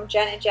line from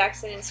Janet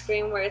Jackson in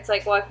Scream where it's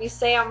like, well, if you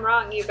say I'm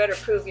wrong, you better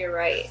prove you're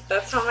right.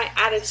 That's how my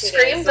attitude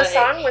Scream, is. the like,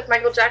 song with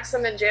Michael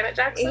Jackson and Janet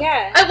Jackson?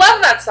 Yeah. I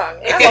love that song.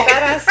 It's I a have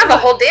badass I have a song.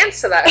 whole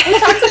dance to that. We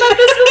talked about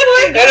this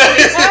before? I know.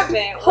 We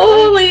haven't.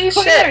 Holy We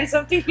shit. learned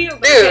something new.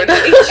 about Dude.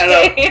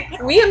 Janet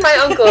Jackson. Me and my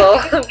uncle,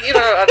 you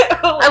know,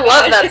 Oh I my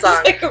love God, that it's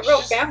song. like a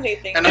real family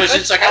thing. I know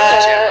she's like I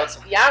love Janet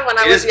Jackson. yeah, when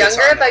I It was is a good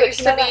younger, song, that though. used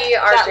to be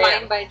our that jam.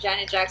 line by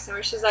Janet Jackson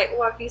where she's like,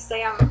 well, if you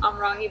say I'm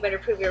wrong, you better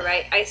prove you're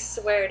right. I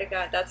swear to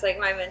God, that's like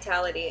my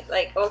mentality.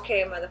 Like,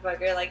 okay,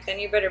 motherfucker, like then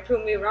you better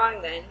prove me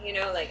wrong then. You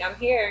know, like I'm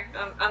here.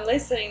 I'm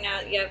listening now.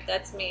 Yep,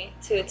 that's me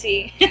to a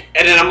T.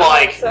 And then I'm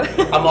like, So-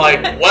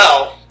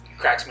 well,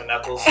 cracks my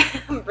knuckles.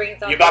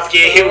 Brings on You're about to the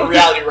get hit with slow.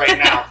 reality right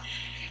now.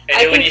 And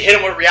I then when think- you hit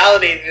them with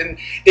reality, then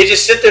they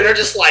just sit there and they're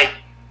just like,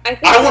 I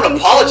think I don't want to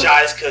something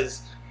apologize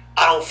because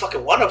I don't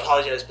fucking want to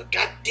apologize, but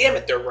god damn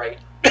it, they're right.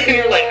 And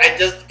you're like,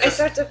 I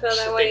start to feel that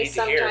shit, way they need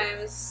to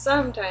hear.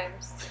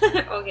 Sometimes.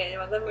 Okay,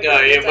 well, the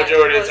majority of the time.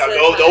 most of the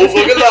Don't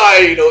fucking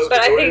lie. You know, it's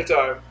But I majority of the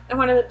time. And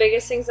one of the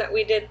biggest things that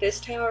we did this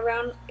time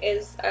around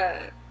is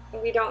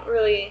we don't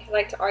really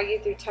like to argue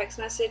through text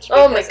message.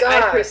 Oh my because I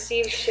God.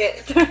 perceive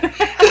shit.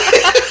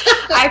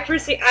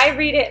 I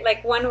read it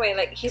like one way,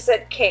 like he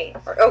said K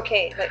or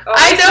okay. Like, oh,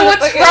 I know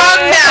what's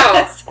wrong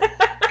now.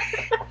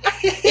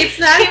 It's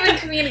not even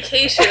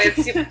communication.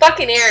 It's you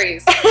fucking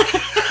Aries.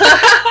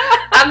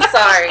 I'm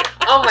sorry.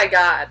 Oh my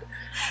God.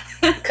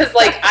 Because,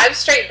 like, I've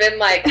straight been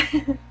like,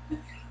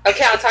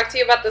 okay, I'll talk to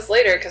you about this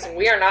later because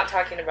we are not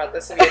talking about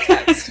this via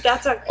text.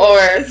 That's okay. Or,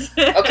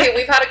 okay,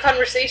 we've had a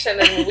conversation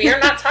and we are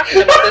not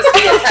talking about this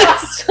via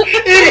text. Wait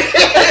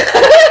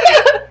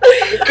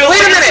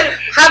a minute.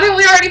 Haven't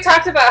we already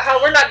talked about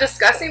how we're not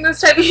discussing this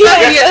type of stuff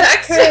via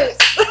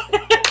text?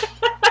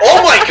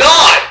 Oh my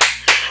God.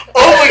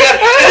 Oh my God.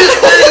 It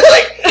is literally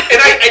like,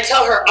 and I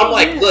tell her, I'm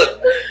like, look,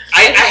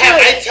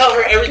 I tell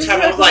her every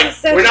time, I'm like,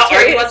 we're not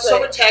arguing about this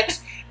over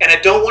text. And I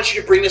don't want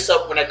you to bring this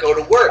up when I go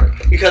to work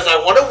because I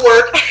want to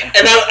work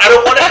and I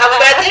don't want to have a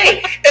bad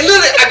day. And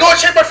literally, I go and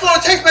check my phone,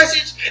 text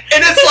message, and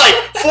it's like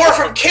 4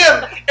 from Kim,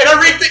 and I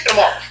read them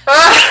all.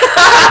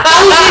 I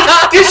was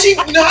like, did she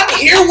not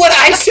hear what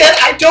I said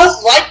I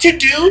don't like to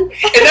do?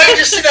 And now you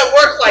just sit at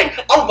work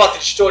like, I'm about to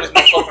destroy this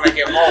motherfucker when I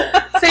get home.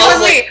 Say with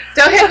me,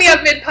 don't hit me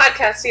up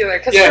mid-podcast either,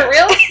 because for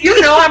real, you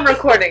know I'm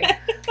recording.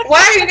 Why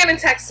are you going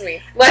to text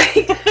me?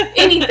 Like,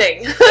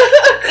 anything.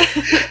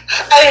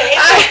 I hate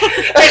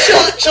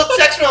that. And she'll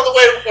text me on the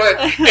way to work,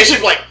 and she'll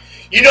be like,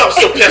 you know I'm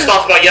still pissed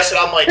off about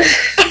yesterday. I'm like,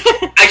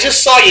 I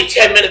just saw you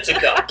 10 minutes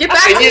ago. Get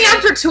back to me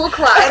after 2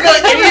 o'clock. I'm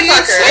like, and you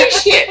didn't say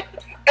shit.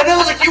 And then I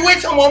was like, you wait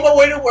till I'm on my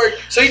way to work.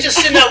 So you just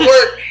sitting at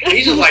work, and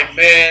he's just like,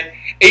 man.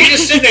 And you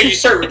just sitting there, you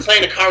start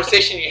replaying the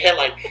conversation in your head,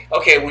 like,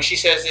 okay, when she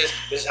says this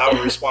is how we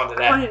respond to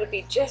that. I wanted to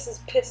be just as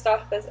pissed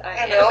off as I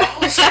am. I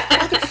was like,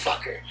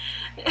 motherfucker.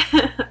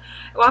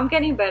 Well, I'm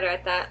getting better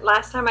at that.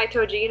 Last time I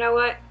told you, you know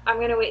what? I'm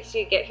going to wait till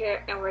you get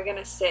here, and we're going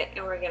to sit,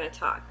 and we're going to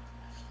talk.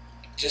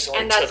 Just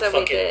only And that's took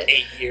what we fucking did.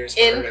 8 years.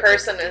 In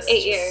person is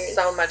 8 years.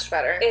 so much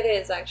better. It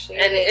is, actually.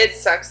 And it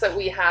sucks that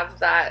we have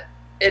that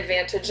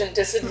advantage and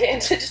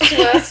disadvantage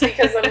to us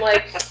because I'm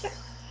like,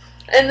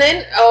 and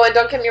then, and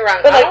don't get me wrong,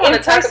 But I like, don't want to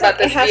in talk person, about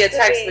this it has via to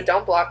text, be- but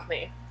don't block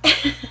me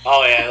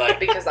Oh, yeah, like,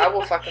 because I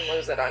will fucking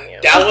lose it on you.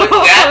 that one,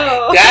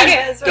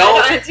 Yes, when I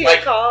don't answer your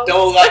like, calls.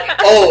 don't, like,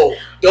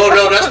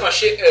 no, that's my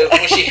shit.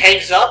 When she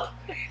hangs up,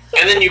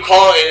 and then you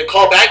call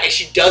back, and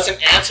she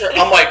doesn't answer,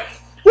 I'm like,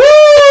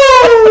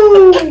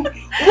 woo!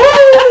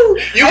 Woo!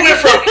 You went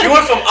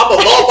from I'm a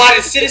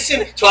law-abiding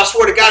citizen to I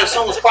swear to God, if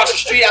someone's crossing the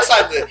street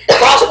outside the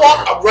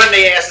crosswalk, I'm running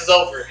their asses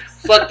over.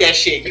 Fuck that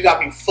shit. You got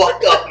me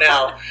fucked up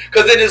now.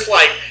 Cause then it's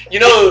like, you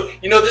know,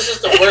 this is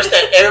the worst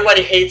that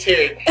everybody hates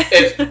hearing.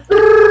 It's and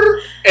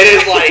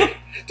it's like,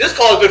 this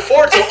call has been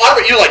forwarded to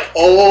Arbor. You're like,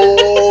 I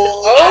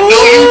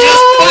know you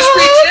just pushed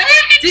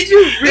reject. Did you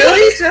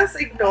really just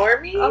ignore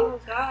me? Oh,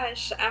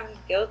 gosh. I'm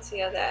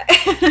guilty of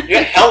that.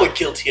 You're hella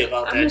guilty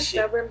about I'm a that shit.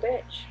 stubborn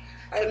bitch.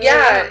 I really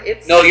Yeah, am.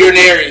 it's No, you're an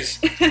Aries.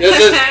 It's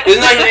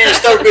not even an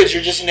stubborn bitch.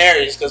 You're just an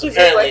Aries. Because Does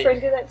your apparently,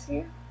 boyfriend do that to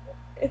you?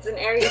 It's an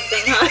Aries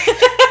thing, huh?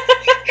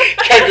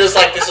 Kendra's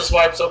like, this is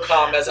why I'm so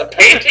calm as I'm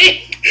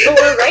painting. But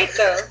we're right,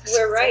 though.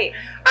 We're right.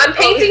 I'm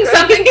painting right.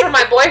 something for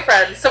my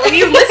boyfriend. So when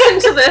you listen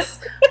to this,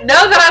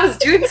 know that I was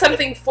doing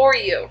something for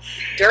you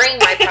during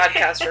my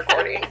podcast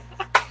recording.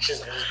 She's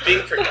like, I was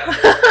being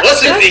productive.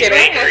 Wasn't Just being kidding.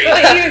 I angry. feel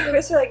like you and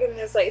Chris are like in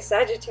this like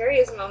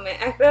Sagittarius moment.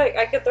 I feel like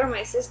I could throw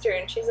my sister,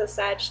 and she's a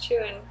Sag too,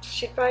 and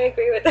she'd probably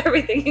agree with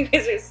everything you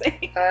guys are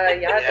saying.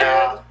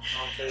 Yeah,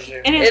 I'm pretty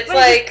sure. And It's funny,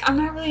 like- I'm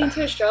not really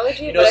into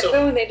astrology, You know, but so- I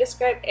feel when they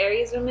describe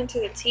Aries women to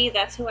the T,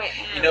 that's who I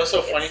am. You know what's so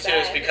It's funny too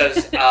is sad.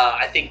 because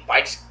I think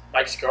Mike's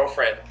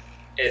girlfriend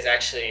is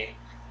actually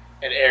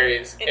an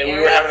Aries, An and we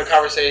were Aries? having a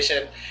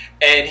conversation,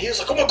 and he was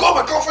like, "Oh my god,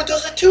 my girlfriend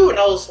does it too," and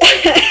I was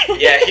like,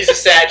 "Yeah, he's a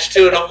Sag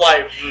too," and I'm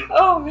like,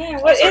 Oh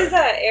man, what Sorry. is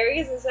that?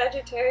 Aries and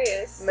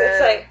Sagittarius. Man. It's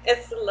like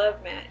it's the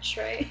love match,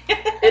 right?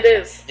 it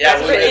is. "Yeah,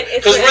 That's written- it's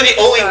because we're the written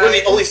only in we're the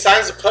stars. only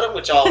signs to put up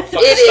with y'all fucking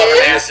It stubborn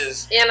is.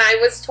 asses." And I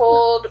was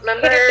told,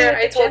 remember But if they're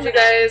I the told you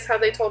Gemini. guys how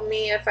they told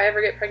me if I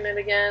ever get pregnant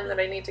again that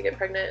I need to get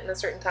pregnant in a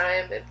certain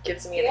time, it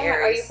gives me an Yeah,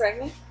 Aries. are you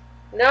pregnant?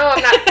 No,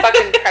 I'm not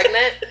fucking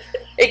pregnant.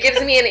 It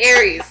gives me an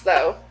Aries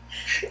though.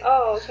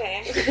 Oh,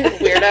 okay.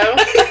 Weirdo.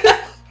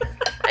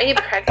 Are you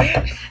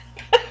pregnant?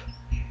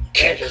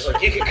 Kendra's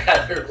like, "You can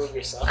kind of remove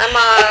yourself."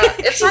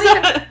 It's not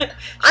even,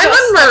 I'm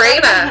on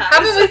Mirena.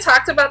 Haven't we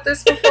talked about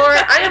this before?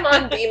 I am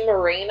on the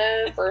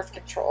Mirena birth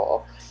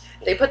control.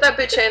 They put that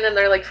bitch in and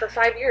they're like, for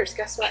 5 years,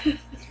 guess what?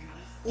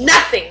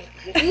 Nothing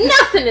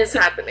is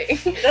happening.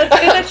 That's good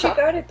that you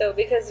got it though,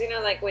 because you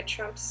know, like with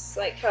Trump's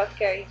like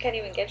healthcare, you can't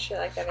even get shit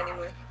like that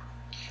anymore.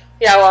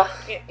 Yeah, well,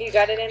 You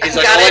got it in. He's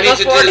there. like, got all I it need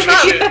to do before is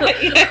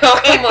make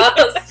Trump. You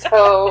know?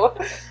 So,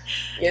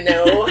 you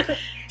know.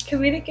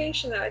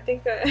 Communication though, I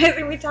think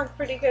we talked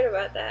pretty good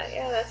about that.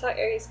 Yeah, that's how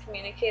Aries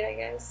communicate, I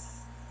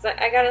guess. So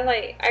I gotta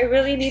I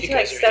really need You to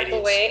guys are step idiots.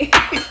 away.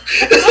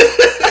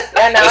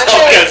 Yeah, now That's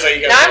all I gotta say,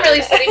 you guys I'm are really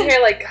idiots. sitting here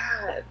like,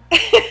 God.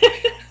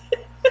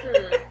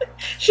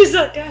 She's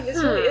like, damn, this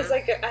really is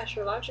like an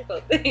astrological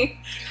thing.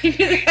 Yeah,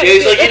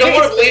 he's like, you don't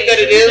want to believe that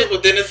it is,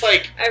 but then it's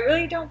like, I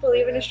really don't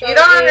believe in You astrology.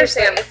 don't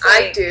understand. but it's I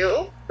like-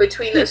 do.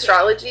 Between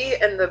astrology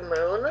and the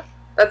moon,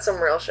 that's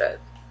some real shit.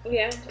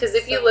 Yeah. Because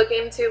if you look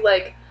into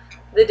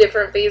the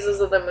different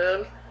phases of the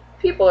moon,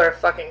 people are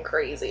fucking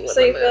crazy with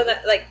So the you moon. feel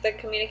that the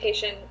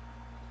communication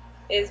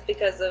is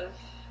because of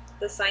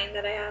the sign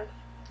that I have,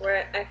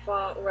 where I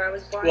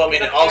was born. well, I mean,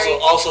 'cause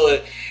I'm also,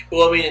 Aries.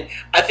 well, I mean,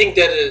 I think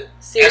that as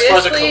far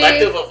as a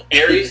collective of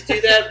Aries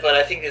do that, but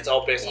I think it's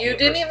all based on You the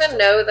didn't person. even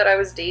know that I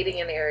was dating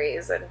an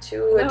Aries, and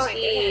to a No, I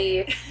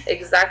T,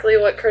 exactly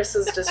what Chris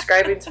was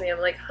describing to me. I'm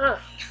like, huh.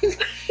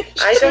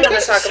 I don't want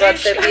to talk about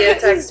shit via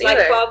text Light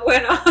either. bulb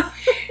went off.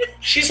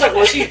 She's like,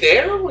 was he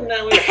there when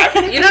that was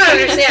happening? You don't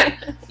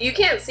understand. You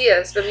can't see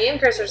us, but me and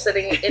Chris are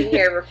sitting in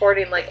here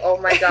recording like, oh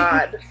my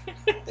god,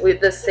 with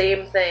the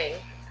same thing.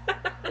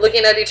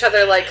 Looking at each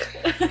other like,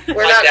 we're Like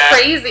not that.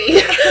 crazy.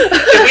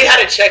 If we had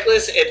a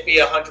checklist, it'd be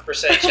 100%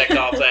 checked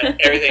off that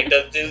everything.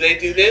 Do they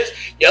do this?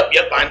 Yep,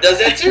 mine does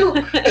that too.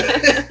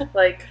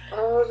 Like,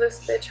 oh,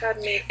 this bitch had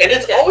me. And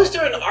it's thinking. always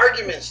during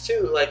arguments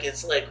too. Like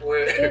it's like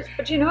we're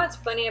But you know what's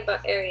funny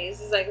about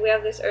Aries is we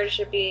have this urge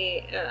to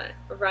be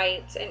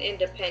right and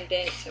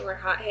independent, and we're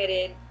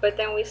hot-headed, but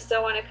then we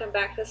still want to come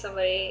back to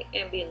somebody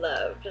and be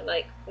loved.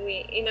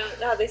 We, you know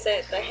how they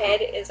say the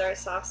head is our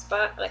soft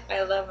spot.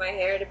 I love my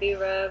hair to be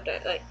rubbed.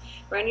 I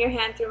run your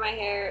hand through my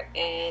hair,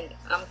 and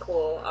I'm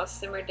cool. I'll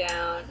simmer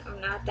down. I'm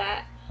not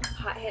that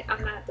hot-head.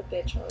 I'm not the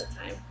bitch all the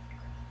time.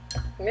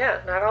 Yeah,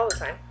 not all the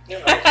time. you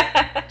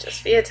know.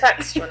 Just via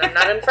text when I'm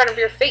not in front of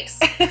your face.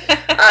 No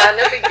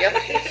big deal.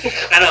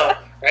 I know,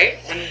 right?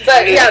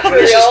 But, yeah, for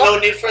there's just real. no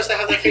need for us to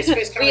have that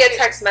face-to-face Via conversation.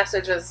 text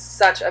message is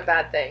such a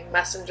bad thing.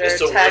 Messenger, It's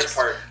the worst text,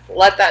 part.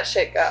 let that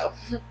shit go.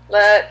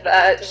 Let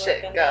that To work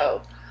shit on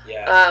go.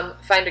 Yeah.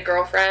 Find a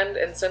girlfriend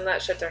and send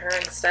that shit to her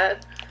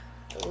instead.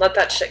 Let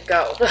that shit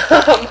go.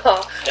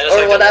 That is or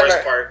like whatever. the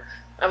worst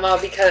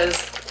part.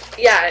 Because,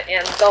 yeah,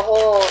 and the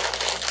whole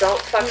don't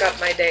fuck up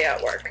my day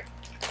at work.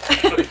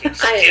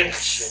 I am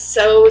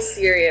so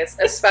serious,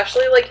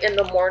 especially in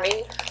the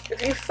morning.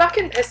 If you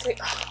fucking piss me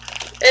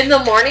off, in the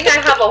morning I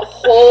have a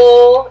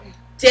whole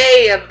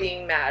day of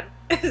being mad.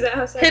 Is that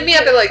how Hit me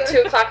up at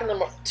 2 o'clock in the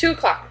morning, 2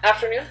 o'clock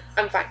afternoon.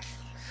 I'm fine.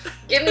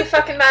 Get me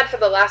fucking mad for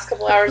the last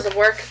couple hours of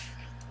work.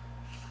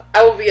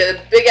 I will be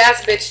a big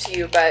ass bitch to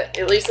you, but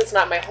at least it's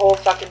not my whole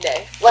fucking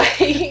day.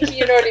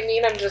 You know what I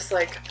mean? I'm just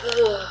like,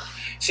 ugh.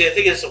 See, I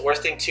think it's the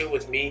worst thing too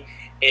with me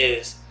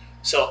is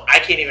so I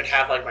can't even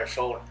have my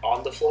phone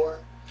on the floor.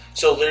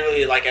 So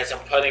literally, as I'm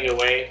putting it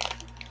away,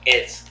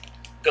 it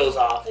goes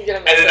off, You get a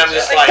and then I'm message,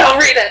 just like, don't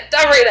read it,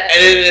 don't read it.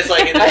 and then it's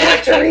like, I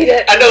have to read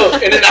it. I know,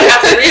 and then I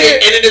have to read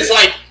it, and then it's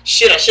like,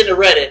 shit, I shouldn't have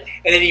read it.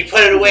 And then you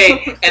put it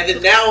away, and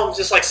then now I'm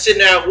just sitting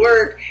there at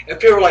work, and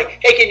people are like,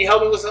 hey, can you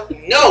help me with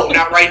something? No,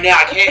 not right now.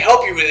 I can't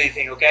help you with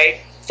anything,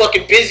 okay?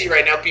 Fucking busy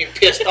right now, being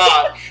pissed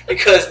off,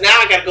 because now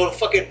I gotta go to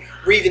fucking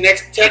read the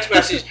next text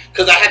message,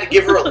 because I had to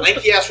give her a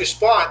lengthy ass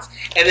response,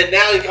 and then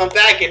now you come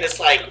back, and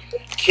it's like,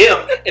 Kim,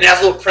 and it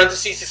has little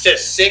parentheses, it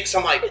says 6,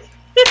 I'm like,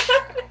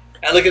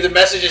 I look at the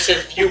message, it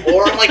says view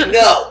more, I'm like,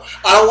 no,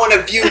 I don't want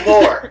to view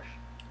more.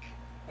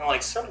 I'm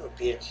like, son of a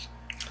bitch.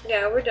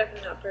 Yeah, we're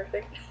definitely not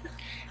perfect.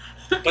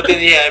 But then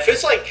yeah, if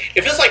it's like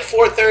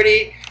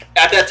 4:30,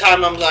 at that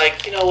time I'm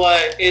like, you know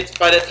what? It's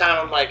by that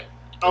time I'm like,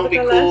 I'm gonna be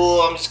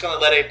cool. I'm just gonna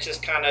let it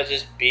just kind of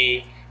just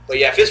be. But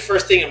yeah, if it's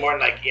first thing in the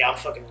morning, yeah, I'm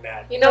fucking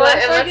mad. You know what?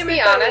 That's And the let's be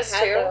argument that we honest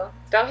had, too. though.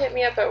 Don't hit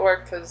me up at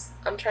work because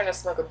I'm trying to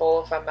smoke a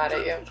bowl if I'm mad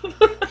at you.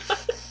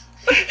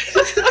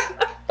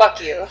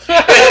 Fuck you.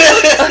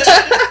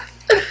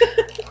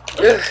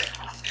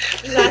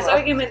 Last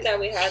argument that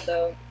we had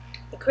though,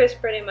 Chris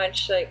pretty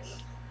much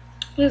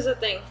here's the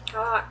thing,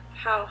 how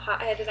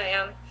hot-headed I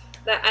am,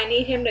 that I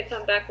need him to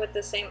come back with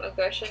the same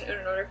aggression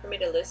in order for me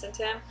to listen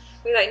to him.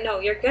 We're like, no,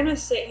 you're gonna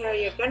sit here,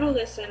 you're gonna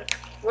listen,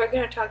 we're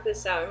gonna talk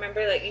this out.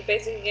 Remember, you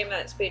basically gave me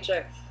that speech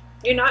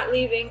you're not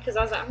leaving, because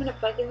I was like, I'm gonna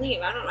fucking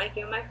leave. I don't like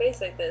you in my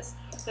face like this.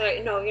 They're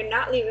like, no, you're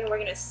not leaving. We're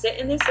gonna sit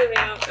in this living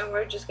room and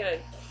we're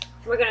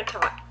gonna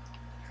talk.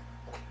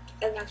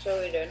 And that's what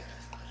we did.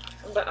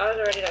 But I was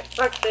already like,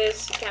 fuck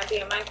this. You can't be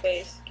in my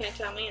face. You can't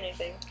tell me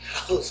anything.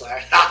 I was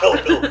like, I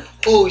don't know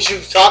who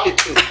you talking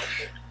to,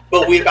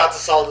 but we about to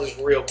solve this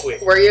real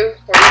quick. Were you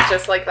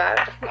just like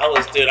that? I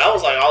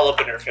was like all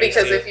up in her face.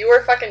 Because dude. if you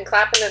were fucking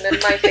clapping it in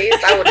my face,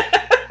 I would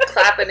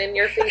clap it in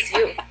your face,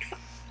 you.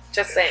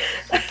 Just saying.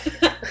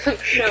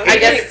 No, I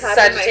guess he it's clapped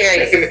in my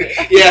Sagittarius.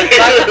 face. Yeah.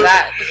 Fuck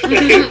that.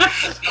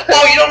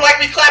 Oh, you don't like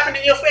me clapping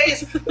in your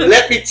face?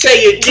 Let me tell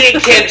you again,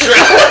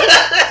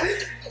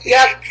 Kendra.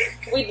 Yep,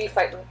 we'd be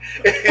fighting.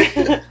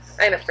 I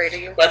ain't afraid of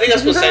you. But I think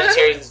that's what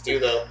Sagittarians do,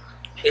 though.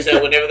 is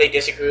that whenever they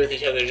disagree with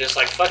each other, they're just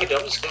like, fuck it,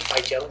 I'm just gonna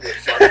fight you. I don't give a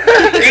fuck.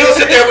 We don't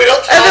sit there, we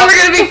don't talk. And then we're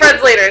gonna be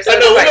friends later. So I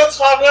know, it's we don't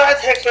talk, we don't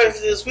have text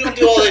messages, we don't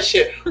do all that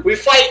shit. We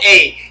fight,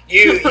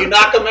 you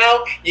knock them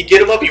out, you get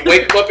them up, you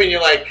wake them up, and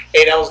you're like,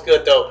 hey, that was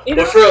good though. You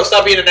But know- for real,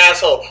 stop being an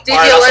asshole. Did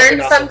Alright, you I'll learn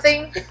suck it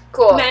something?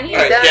 Cool. Manny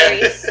Right, is an yeah.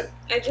 Aries.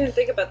 I didn't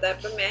think about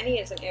that, but Manny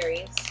is an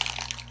Aries.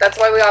 That's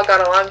why we all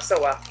got along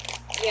so well.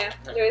 Yeah,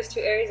 there was 2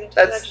 Aries and 2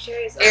 That's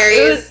Sagittarius.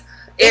 Aries.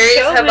 Aries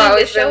have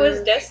always the show was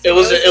been. destined. It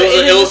was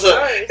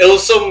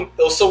it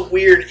was some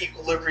weird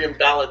equilibrium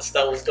balance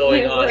that was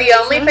going on. The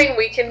only thing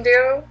we can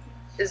do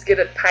is get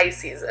a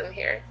Pisces in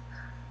here,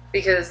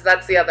 because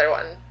that's the other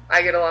one.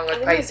 I get along I with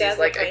think my Pisces dad's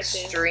a like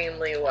Pisces.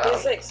 extremely well.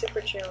 He's like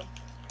super chill.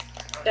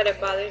 That it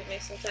bothers me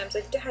sometimes.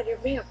 Like, Dad, you're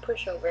being a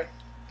pushover.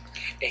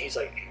 And he's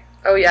like,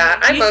 Oh yeah,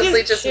 I'm You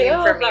mostly just just mean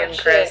chill for me about and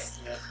Chris.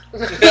 yeah,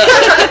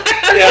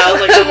 I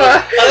was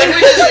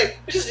like,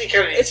 we just need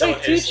kind of It's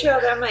like too chill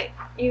that I'm like,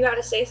 you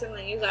gotta say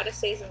something. You gotta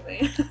say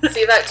something.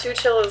 See, that too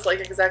chill is like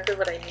exactly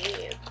what I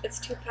need. It's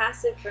too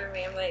passive for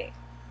me. I'm like,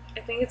 I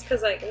think it's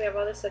because like we have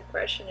all this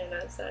aggression in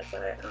us. That's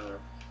why I don't know.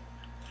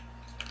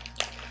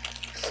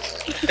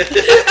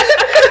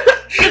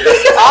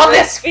 All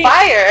this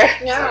fire.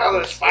 Yeah. All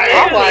this fire.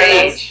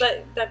 Always.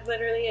 That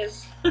literally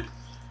is.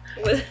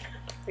 With-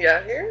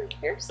 Yeah,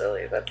 you're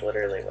silly. That's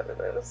literally what it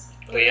is.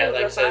 But yeah,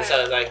 like I said,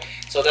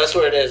 so that's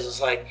where it is.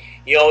 It's like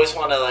you always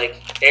want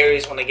to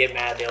Aries want to get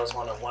mad. They always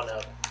want to one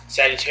up.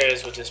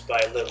 Sagittarius would just be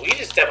like, look, we can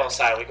just step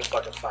outside. We can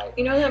fucking fight.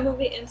 You know that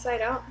movie Inside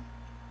Out?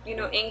 You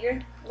know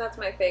Anger? That's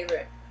my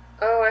favorite.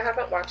 Oh, I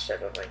haven't watched it,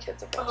 but my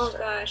kids have Oh watched it.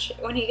 gosh,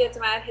 when he gets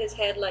mad, his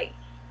head like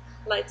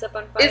lights up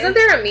on fire. Isn't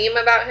there a meme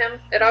about him?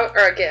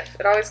 Or a GIF?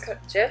 It always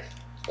GIF.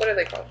 What are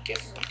they called?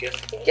 Gift.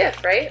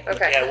 GIF, right?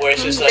 Okay. Yeah, where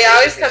it's just like They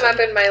always it's come up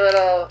in my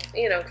little,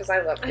 because I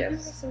love I've never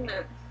GIFs. seen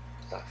that.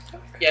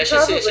 Yeah, it's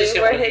Probably just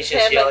where him. his He's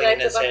just head yelling in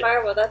lights his up on head.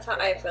 fire. Well, that's how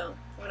I feel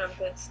when I'm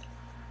pissed.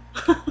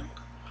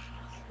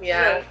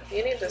 Yeah, Right.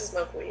 you need to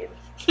smoke weed.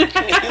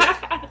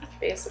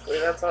 Basically,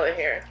 that's all I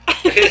hear.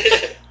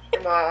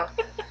 I'm all,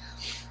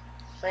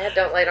 my head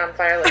don't light on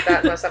fire like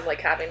that unless I'm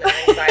like having an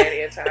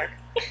anxiety attack.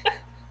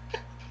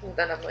 And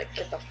then I'm like,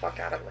 get the fuck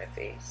out of my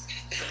face.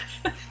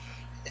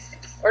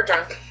 Or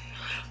drunk.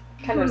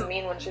 Kendra's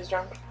mean when she's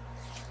drunk.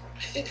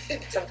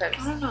 Sometimes.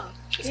 I don't know.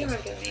 You ever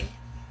get mean?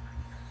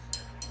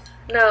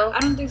 No. I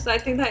don't think so. I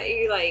think that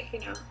you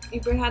you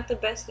bring out the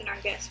best in our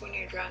guests when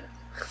you're drunk.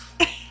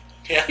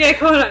 Yeah. Yeah,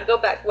 hold on, go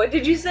back. What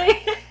did you say?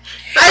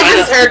 I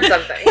just heard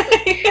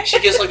something. She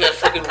gets like that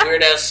fucking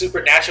weird ass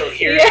supernatural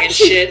hearing Yeah, and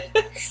she shit.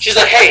 She's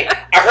like, hey,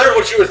 I heard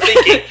what you were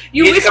thinking.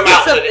 You need to come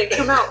whispered out with something. it.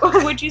 Come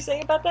out. What'd you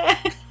say about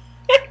that?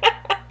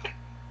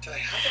 Like,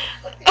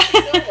 how the fuck did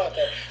you know about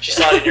that? She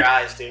saw it in your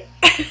eyes, dude.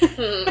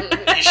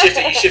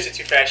 You shifted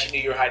too fast. You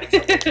knew you were hiding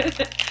something.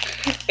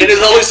 And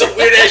there's always some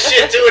weird ass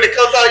shit too, and it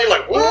comes out. You're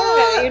like, what?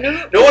 Yeah, you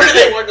know. No wonder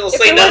they weren't gonna If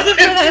say it wasn't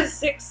for nothing. that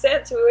sixth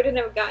sense, we wouldn't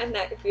have gotten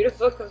that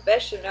beautiful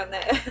confession on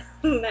that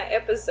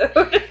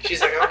episode. She's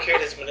like, I don't carry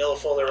this manila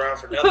folder around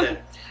for nothing.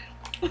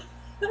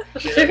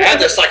 She's like, I had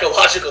the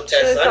psychological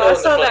test. I know when the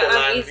saw fucking that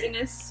line.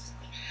 uneasiness.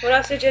 What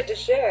else did you have to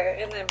share?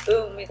 And then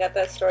boom, we got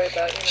that story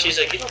about She's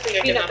like, you don't think I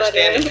can peanut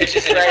understand butter. the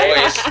pitches in your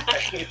Right. voice. I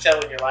can tell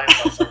when you're lying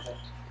about something.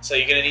 So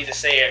you're gonna need to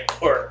say it,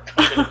 or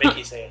I'm gonna make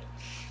you say it.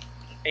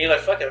 And you're like,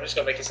 fuck it, I'm just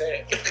gonna make you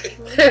say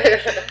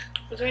it.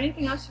 Was there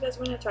anything else you guys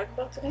want to talk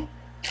about today?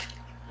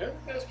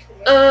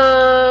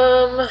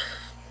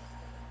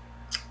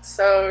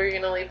 So you're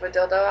gonna leave a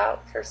dildo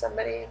out for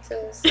somebody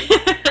to see?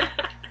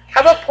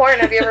 How about porn?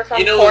 Have you ever found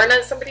You know- porn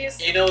at somebody's?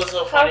 You know what's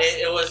so funny? House?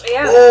 It was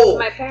Yeah,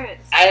 my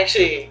parents. I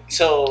actually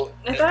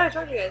I thought I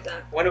told you guys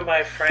that. one of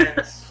my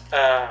friends.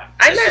 I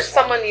this met was-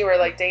 someone you were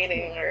like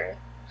dating or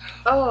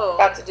Oh.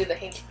 about to do the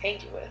hanky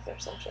panky with or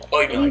some shit. Oh,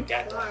 you mean like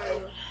that?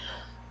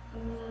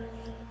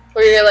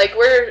 Where you're like,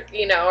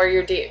 or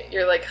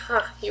you're like,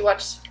 huh? You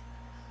watched?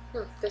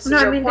 This is No,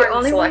 I your mean porn the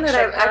only one that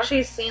selection, I've huh?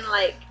 actually seen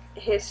like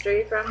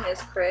history from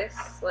is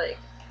Chris. Like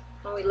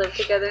when we lived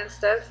together and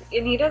stuff,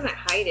 and he doesn't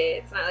hide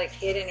it. It's not like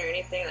hidden or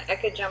anything. Like I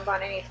could jump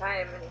on any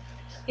time, and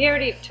he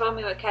already told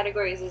me what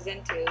categories he's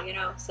into.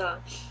 So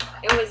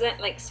it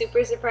wasn't like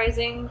super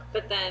surprising.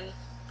 But then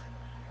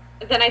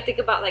I think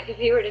about like if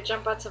he were to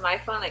jump onto my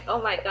phone, like oh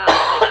my god,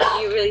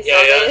 like, you really saw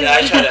this. Yeah.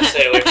 I try to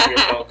stay away from your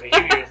phone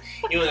because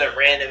you in that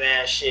random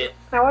ass shit.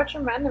 I watch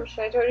some random shit.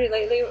 I told you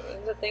lately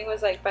the thing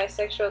was like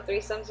bisexual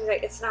threesomes. He's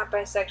like, it's not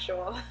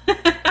bisexual.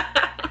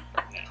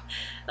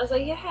 I was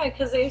like, yeah,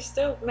 because they're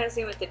still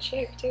messing with the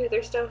chick too.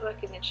 They're still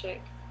fucking the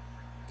chick.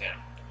 Yeah.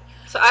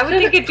 So I would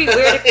think it'd be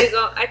weird if we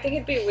go. I think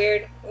it'd be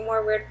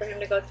more weird for him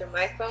to go through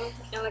my phone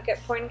and look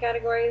at porn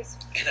categories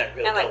And I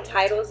really and like don't.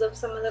 titles of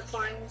some of the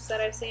porns that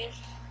I've seen.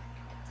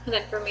 And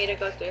then for me to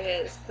go through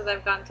his, because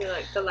I've gone through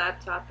like the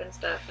laptop and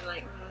stuff, and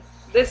like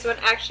this one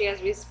actually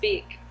as we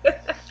speak.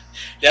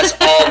 That's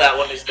all that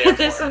one is there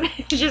This for. one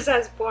just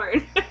has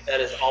porn. That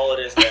is all it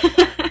is there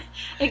for.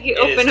 Like you It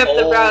open is up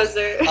the old.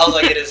 browser. I was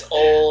like, it is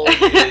old.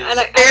 It is, I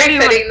like- I don't Very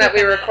even fitting wanna that we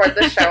click on record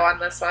the show on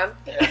this one.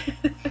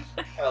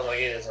 I I was like,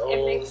 it is It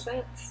old. makes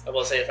sense. I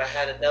will say, if I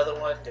had another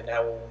one, then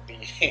that one would be.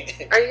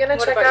 Are you gonna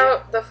What check about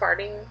out the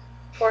farting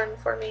porn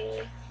for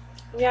me?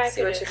 Yeah, I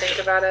See what could you do. think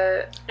about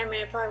it. I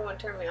mean, it probably won't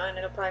turn me on.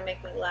 It'll probably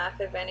make me laugh,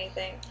 if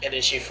anything. And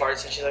then she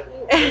farts and she's like,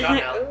 ooh, turn it on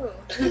now. Ooh,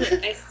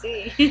 I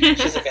see.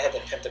 She's like, I had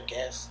that pent up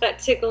gas. That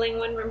tickling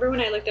one. Remember when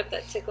I looked up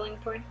that tickling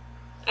porn?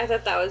 I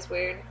thought that was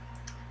weird.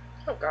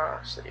 Oh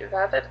gosh, you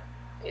have it?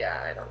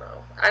 Yeah, I don't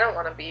know. I don't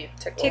want to be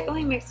tickled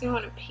Tickling makes me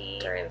want to pee.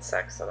 during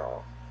sex at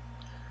all.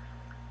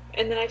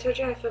 And then I told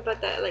you how I feel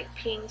about that, like,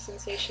 peeing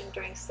sensation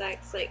during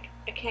sex. Like,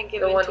 I can't give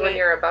The into one when it.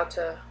 you're about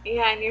to.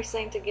 Yeah, and you're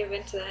saying to give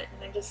into it,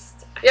 and I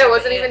just... I Yeah, it haven't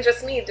wasn't yet. even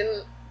just me.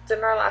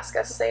 Didn't our last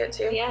guest say it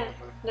too? Yeah,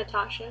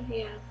 Natasha,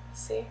 yeah.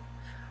 See,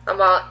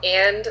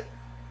 and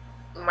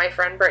my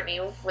friend Brittany,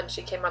 when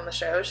she came on the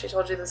show, she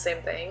told you the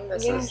same thing.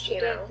 This yeah, is, she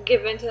you did. know.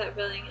 Give in to that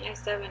feeling. I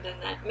still haven't done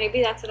that.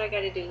 Maybe that's what I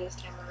gotta do this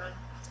time around.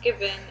 Just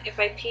give in. If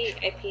I pee,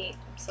 I pee.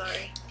 I'm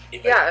sorry.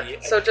 Yeah,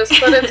 so just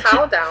put a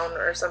towel down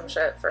or some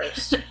shit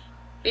first.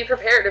 Be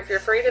prepared if you're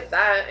afraid of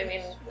that. I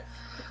mean,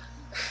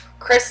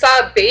 Chris saw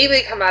a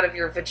baby come out of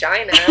your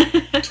vagina.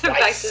 Back to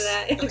Twice.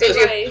 that. Did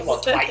you? Twice. Come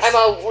on,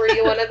 twice. Were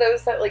you one of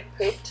those that like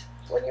pooped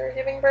when you were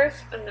giving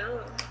birth? Oh,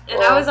 no. And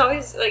Well- I was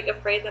always, like,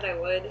 afraid that I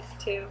would,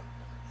 too.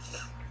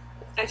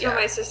 I told Yeah.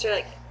 my sister,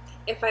 like,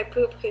 if I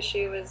pooped, because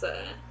she was,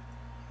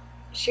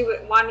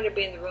 wanted to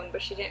be in the room,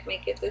 but she didn't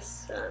make it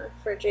this,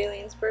 for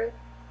Jalen's birth.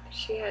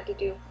 She had to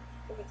do,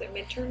 what was it,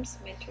 midterms?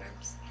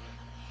 Midterms.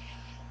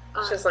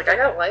 She's like, I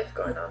got life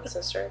going on,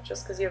 sister,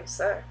 just because you have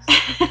sex.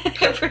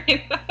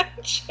 Pretty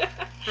much.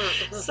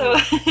 So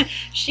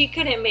she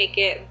couldn't make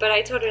it, but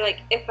I told her,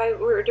 like, if I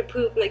were to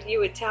poop, like, you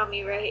would tell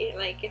me, right?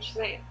 Like, and she's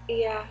like,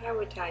 yeah, I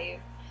would tell you.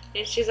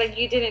 And she's like,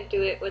 you didn't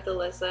do it with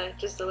Alyssa,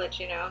 just to let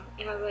you know.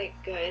 And I was like,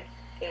 good.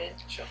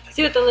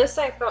 See, with Alyssa,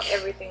 I felt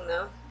everything,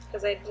 though,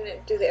 because I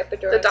didn't do the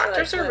epidural. The until,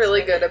 doctors like, are really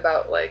last good minute.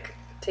 about like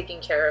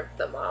taking care of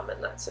the mom in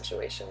that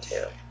situation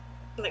too.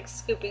 Like,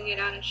 scooping it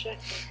out and shit.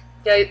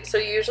 Yeah, so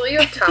usually you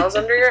have towels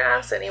under your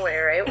ass anyway,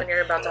 right? When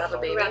you're about to have a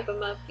baby. Wrap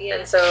them up, yeah.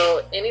 And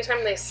so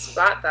anytime they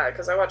spot that,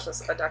 because I watched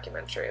a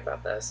documentary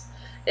about this,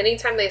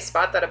 anytime they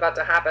spot that about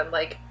to happen,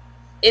 like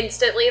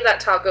instantly that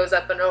towel goes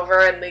up and over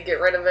and they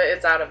get rid of it,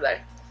 it's out of there.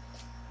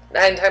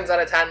 9 times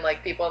out of 10,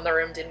 like people in the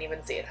room didn't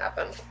even see it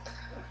happen.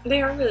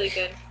 They are really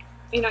good.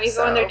 You know, even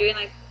So- when they're doing,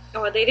 like,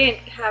 well, they didn't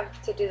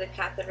have to do the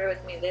catheter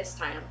with me this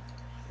time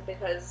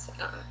because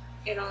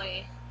it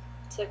only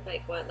took,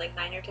 like,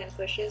 9 or 10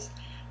 pushes.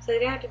 So they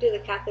didn't have to do the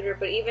catheter,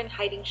 but even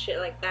hiding shit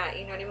like that,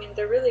 you know what I mean?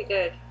 They're really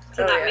good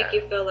to Oh, not yeah. make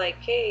you feel like,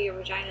 hey, your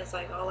vagina's,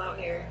 like, all out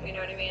here. You know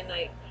what I mean?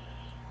 Like,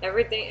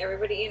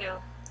 everybody, you know,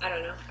 I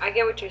don't know. I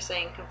get what you're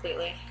saying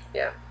completely.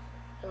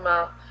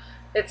 Well,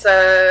 it's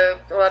a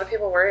lot of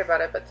people worry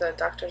about it, but the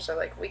doctors are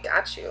like, we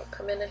got you.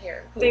 Come in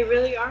here. They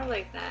really are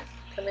like that.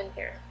 Come in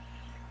here.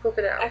 Poop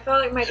it I out.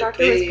 felt like my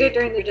doctor was good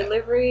during the Poop it out.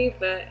 delivery,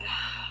 but,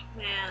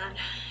 man.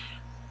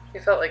 You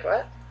felt like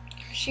what?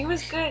 She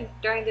was good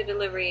during the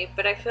delivery,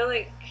 but I feel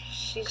like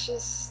she's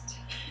just...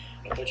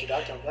 Don't put your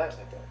doctor on blast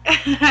like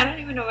that. I don't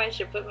even know if I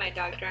should put my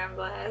doctor on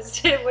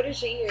blast. What if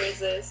she hears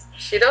this?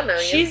 She don't know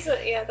you. She's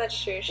yeah,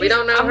 that's true. She's, We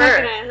don't know I'm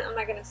her. I'm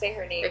not gonna say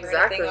her name.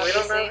 Exactly. Or anything, We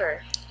don't know obviously.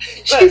 her.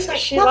 But She's like,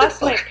 she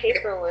lost my "Motherfucker."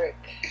 paperwork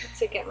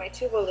to get my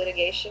tubal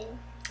litigation.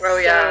 Oh,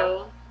 yeah.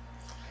 So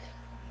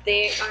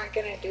they aren't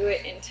gonna do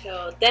it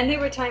until then. They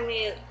were telling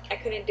me I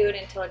couldn't do it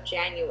until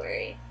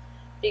January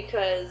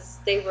because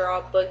they were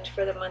all booked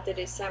for the month of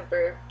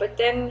December. But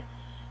then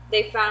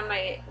they found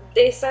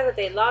they said that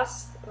they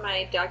lost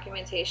my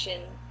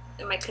documentation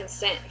and my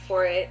consent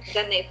for it.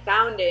 Then they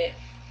found it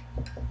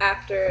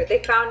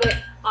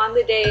on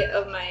the day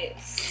of my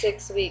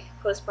 6-week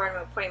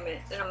postpartum appointment.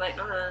 And I'm like,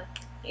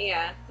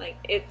 yeah, like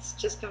it's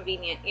just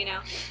convenient, you know?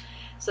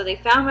 So they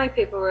found my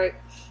paperwork.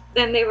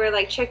 Then they were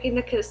like checking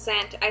the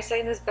consent. I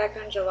signed this back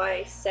on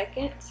July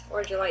 2nd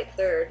or July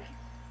 3rd,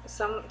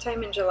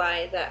 sometime in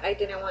July, that I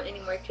didn't want any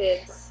more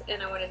kids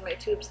and I wanted my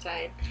tubes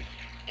tied.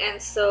 And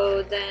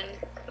so then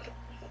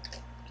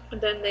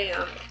they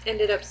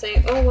ended up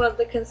saying, oh, well,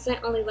 the consent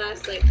only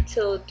lasts like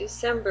till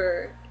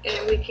December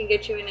and we can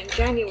get you in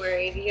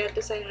January. You have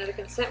to sign another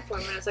consent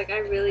form. And I was like, I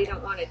really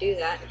don't want to do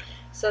that.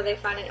 So they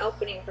found an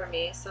opening for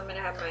me. So I'm going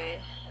to have my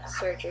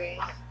surgery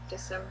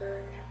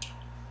December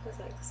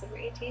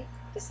 18th?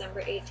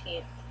 December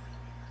 18th.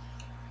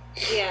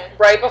 Yeah.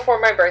 Right before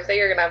my birthday,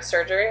 you're gonna have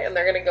surgery, and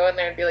they're gonna go in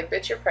there and be like,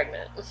 "Bitch, you're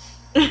pregnant."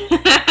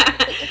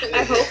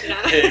 I hope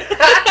not.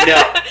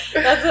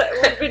 No. That's what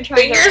we've been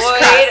trying Fingers to avoid.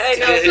 crossed. I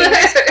know,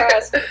 fingers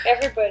crossed.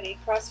 Everybody,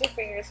 cross your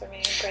fingers for me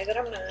and pray that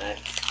I'm not.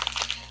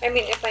 I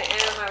mean, if I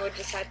am, I would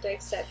just have to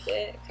accept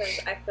it because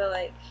I feel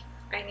like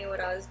I knew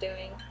what I was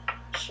doing.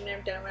 Shouldn't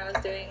have done what I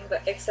was doing,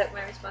 but accept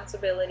my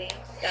responsibility.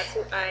 That's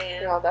who I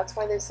am. Well, that's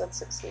why they said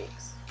 6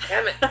 weeks.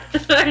 Damn it.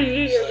 I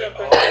knew you were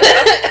gonna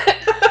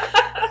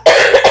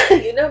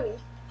bring You know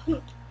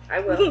me. I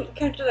will.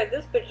 Can't you like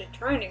this bitch is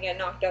trying to get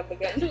knocked up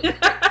again?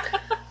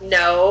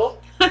 No.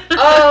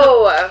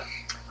 Oh.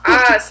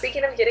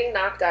 Speaking of getting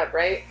knocked up,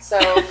 right? So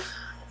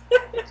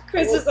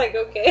Chris is like,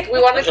 okay.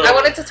 I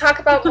wanted to talk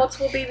about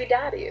multiple baby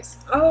daddies.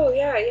 Oh,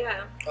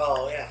 yeah.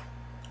 Oh yeah.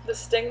 The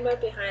stigma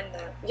behind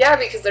that. Yeah,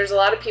 because there's a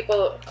lot of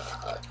people,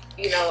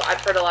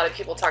 I've heard a lot of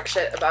people talk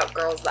shit about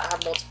girls that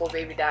have multiple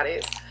baby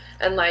daddies.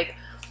 And, like,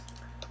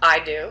 I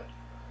do.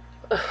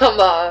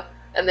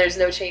 And there's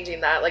no changing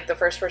that. Like, the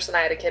first person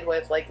I had a kid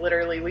with, like,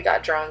 literally we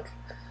got drunk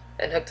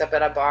and hooked up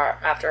at a bar,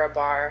 after a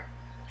bar.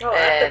 Oh,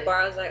 at the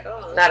bar, I was like,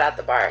 oh. Not at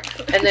the bar.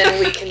 And then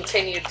we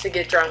continued to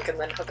get drunk and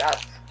then hook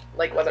up,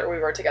 like, whether we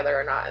were together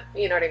or not.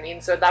 You know what I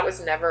mean? So that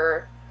was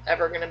never,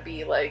 ever going to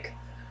be, like,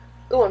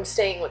 ooh, I'm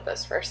staying with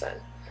this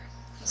person.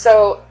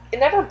 So it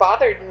never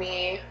bothered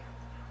me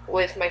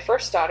with my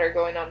first daughter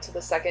going on to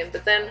the second.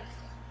 But then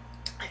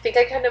I think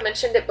I kind of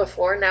mentioned it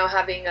before, now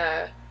having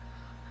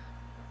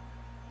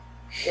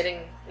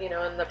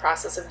in the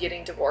process of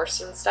getting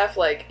divorced and stuff,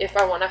 like, if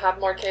I want to have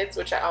more kids,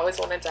 which I always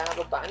wanted to have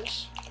a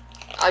bunch,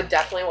 I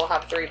definitely will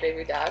have 3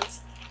 baby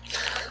dads.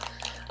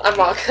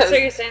 So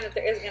you're saying that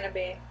there is going to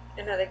be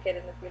another kid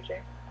in the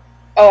future?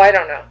 Oh, I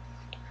don't know.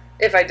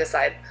 If I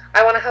decide.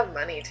 I want to have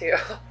money, too.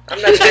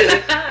 I'm not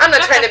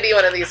trying to be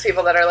one of these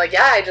people that are like,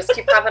 yeah, I just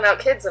keep having out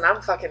kids and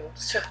I'm fucking...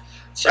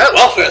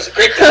 Welfare is a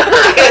great thing.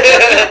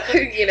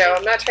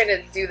 I'm not trying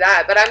to do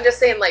that. But I'm just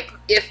saying, like,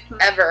 if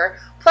ever...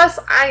 Plus,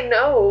 I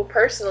know,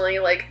 personally,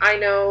 like, I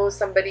know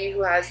somebody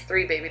who has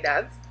 3 baby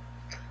dads.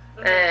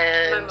 Mm-hmm.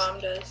 And... My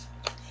mom does.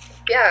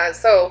 Yeah,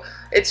 so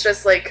it's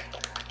just, like,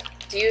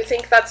 do you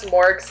think that's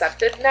more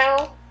accepted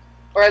now?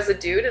 Or as a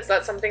dude, is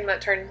that something that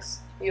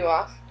turns you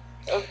off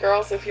of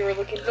girls if you were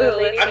looking for a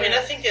lady? I mean, I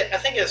think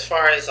as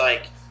far as,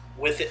 like,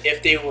 with it,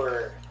 if they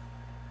were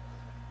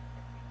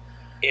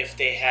in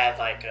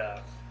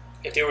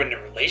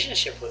a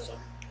relationship with them,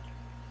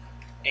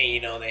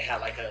 and they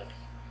had like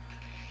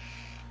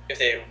if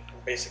they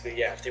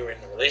were in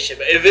a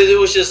relationship, if it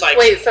was just like,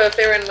 wait, so if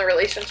they were in a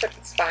relationship,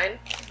 it's fine?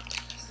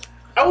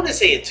 I wouldn't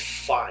say it's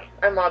fine.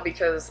 I'm odd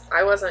because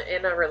I wasn't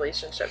in a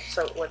relationship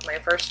with my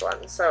first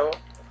one, so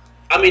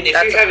I mean,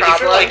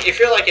 if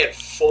you're like at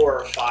 4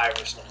 or 5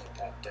 or something like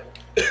that, then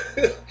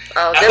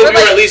I hope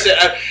you're at least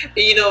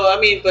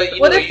but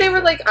what if they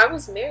were like, I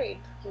was married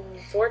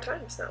 4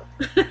 times now?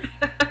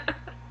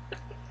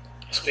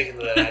 Speaking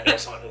of that, I know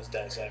someone who's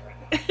does that right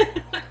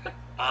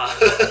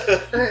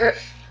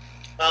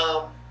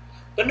now.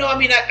 But no, I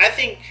mean, I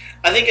think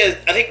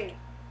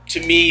to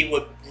me,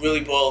 what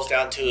really boils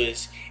down to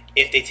is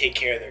if they take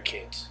care of their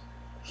kids.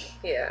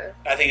 Yeah.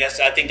 I think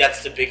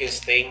that's the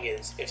biggest thing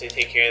is if they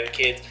take care of the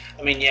kids.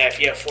 I mean, yeah, if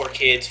you have 4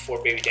 kids,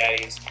 4 baby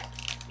daddies,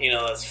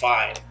 that's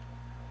fine.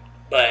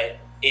 But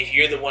if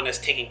you're the one that's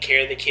taking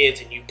care of the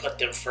kids and you put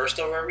them first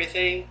over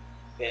everything,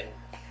 then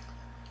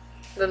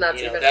that's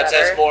even better.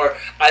 That's more.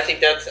 I think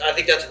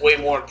that's way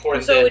more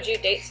important. So would you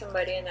date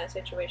somebody in that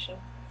situation?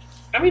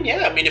 I mean,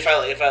 yeah. I mean, if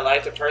I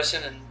liked the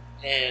person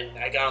and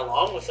I got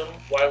along with them,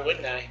 why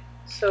wouldn't I?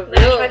 So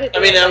really,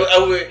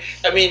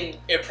 I mean,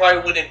 it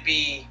probably wouldn't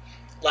be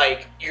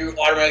like you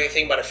automatically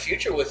think about a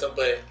future with them,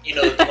 but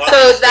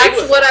So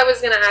that's what I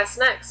was gonna ask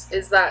next.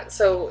 Is that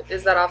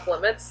off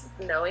limits?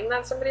 Knowing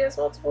that somebody has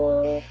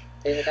multiple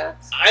baby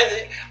dads?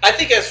 I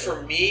think as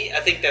for me, I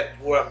think that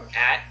where I'm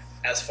at,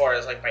 as far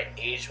as like my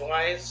age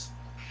wise,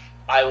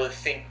 I would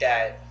think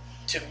that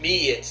to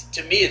me it's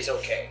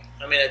okay.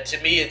 I mean, to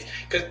me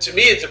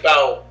it's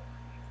about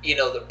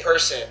the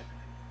person,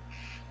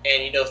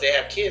 and if they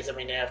have kids, I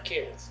mean they have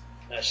kids.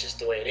 That's just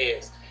the way it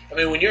is. I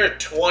mean, when you're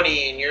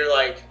 20 and you're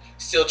like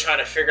still trying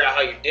to figure out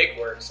how your dick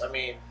works, I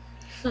mean,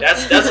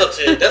 that's up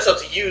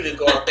to you to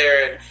go out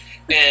there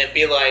and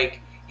be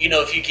like,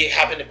 if you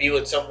happen to be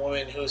with some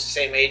woman who's the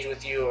same age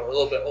with you or a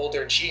little bit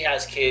older and she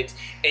has kids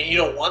and you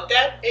don't want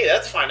that, hey,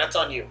 that's fine. That's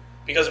on you.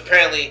 Because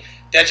apparently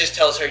that just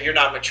tells her you're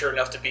not mature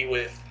enough to be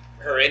with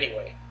her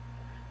anyway.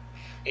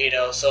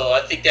 So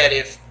I think that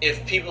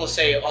if people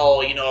say,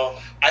 oh,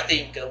 I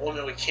think a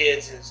woman with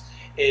kids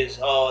is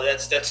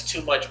that's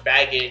too much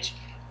baggage,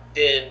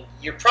 then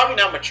you're probably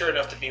not mature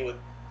enough to be with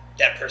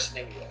that person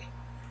anyway.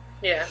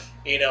 Yeah.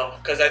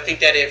 Because I think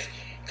that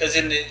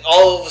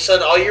all of a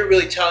sudden, all you're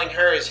really telling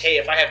her is, hey,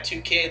 if I have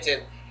 2 kids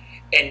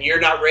and you're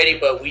not ready,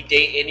 but we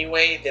date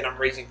anyway, then I'm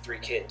raising 3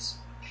 kids.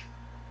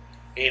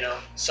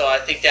 So I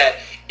think that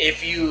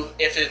if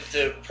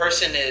the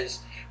person is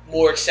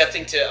more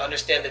accepting to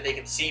understand that they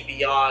can see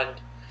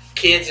beyond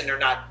kids and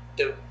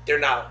they're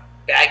not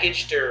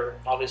baggage, they're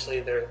obviously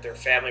their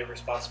family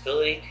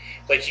responsibility,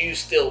 but you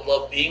still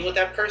love being with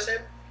that person,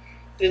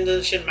 then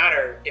it shouldn't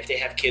matter if they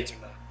have kids or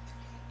not.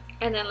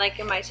 And then, like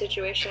in my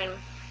situation,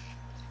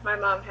 my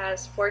mom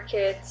has 4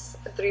 kids,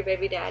 3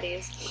 baby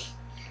daddies,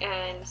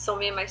 and so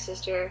me and my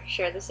sister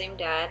share the same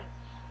dad,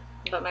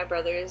 but my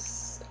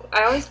brothers,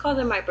 I always call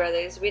them my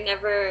brothers. We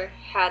never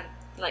had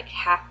like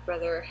half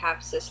brother or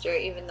half sister,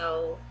 even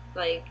though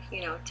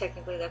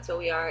technically that's what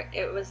we are.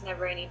 It was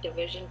never any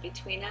division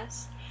between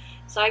us.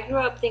 So I grew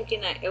up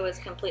thinking that it was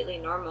completely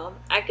normal.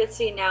 I could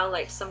see now,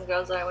 like some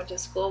girls that I went to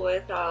school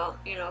with,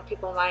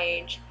 people my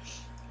age,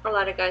 a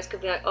lot of guys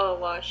could be like, oh,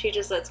 well, she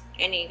just lets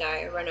any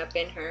guy run up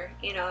in her.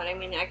 You know what I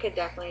mean? I could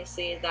definitely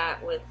see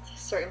that with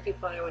certain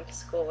people I went to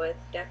school with,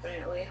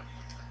 definitely.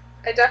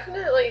 I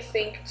definitely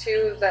think,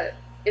 too, that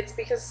it's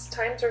because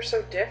times are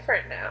so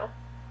different now.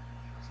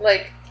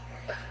 Like,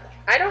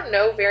 I don't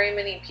know very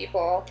many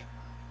people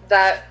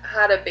that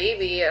had a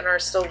baby and are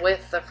still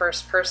with the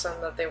first person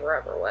that they were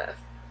ever with.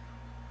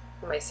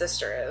 My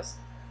sister is.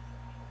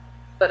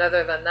 But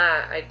other than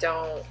that,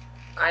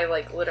 I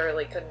like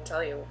literally couldn't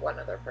tell you one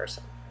other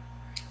person.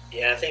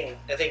 Yeah, I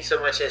think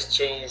so much has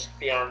changed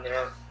beyond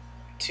that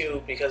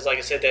too, because like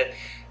I said, that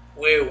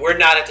we're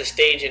not at the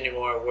stage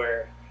anymore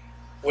where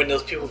when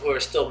those people who are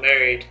still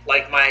married,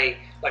 like my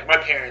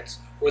parents,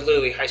 were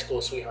literally high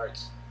school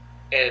sweethearts,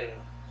 and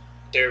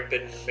they've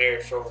been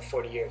married for over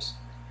 40 years,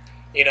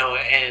 you know,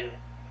 and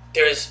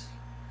there's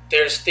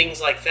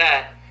things like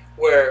that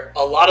where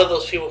a lot of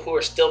those people who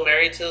are still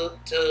married to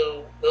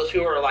those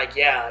people are like,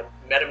 yeah,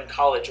 I met them in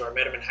college or I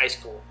met them in high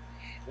school.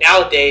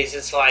 Nowadays,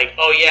 it's like,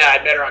 oh yeah,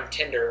 I met her on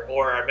Tinder,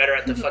 or I met her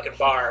at the fucking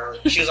bar,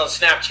 or she was on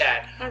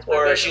Snapchat,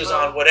 or she was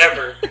on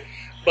whatever.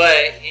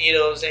 But you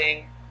know what I'm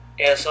saying?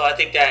 And so I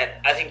think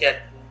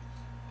that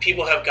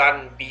people have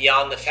gotten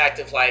beyond the fact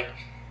of like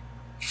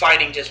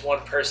finding just one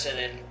person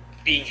and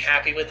being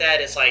happy with that.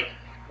 It's like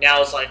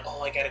now it's like,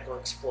 oh, I gotta go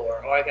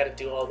explore. Oh, I gotta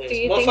do all this.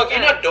 Motherfucker, you're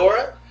not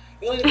Dora.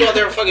 You don't need to go out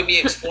there and fucking be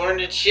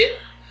exploring and shit.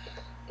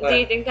 But, do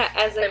you think that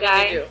as a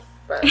guy? You do,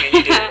 but I mean,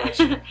 you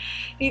do, do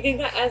you think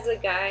that as a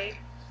guy,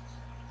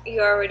 you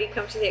already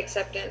come to the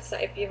acceptance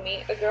that if you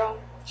meet a girl,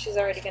 she's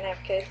already gonna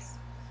have kids?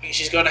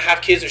 she's gonna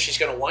have kids, or she's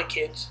gonna want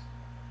kids.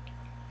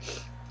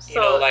 So, you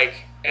know,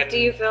 like. And do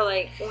you feel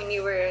like when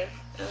you were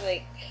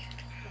like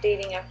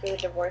dating after the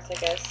divorce, I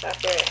guess,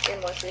 after your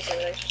most recent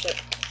relationship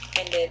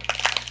ended,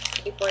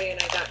 before you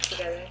and I got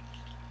together,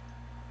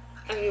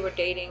 and you were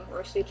dating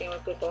or sleeping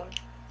with people,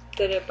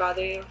 did it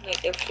bother you,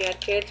 like if she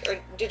had kids, or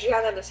did you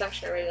have that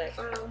assumption already, like,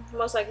 oh,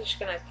 most likely she's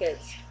gonna have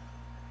kids?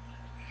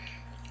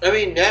 I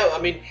mean,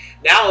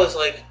 now it's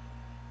like,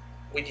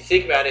 when you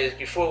think about it, is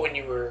before when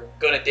you were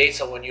gonna date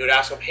someone, you would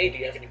ask them, hey, do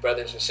you have any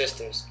brothers or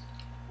sisters?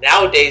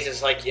 Nowadays,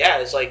 it's like, yeah,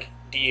 it's like,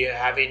 do you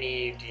have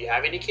any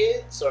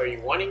kids? Or are you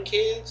wanting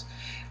kids?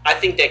 I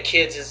think that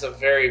kids is a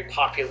very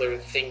popular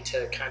thing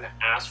to kind of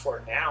ask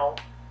for now.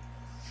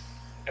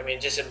 I mean,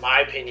 just in my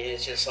opinion,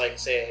 it's just like,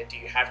 say, do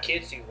you have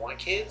kids? Do you want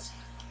kids?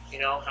 You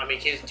know, how many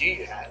kids do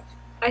you have?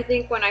 I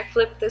think when I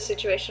flip the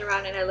situation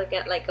around and I look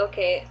at, like,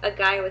 okay, a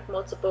guy with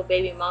multiple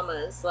baby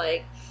mamas,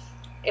 like,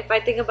 if I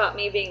think about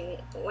me being,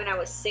 when I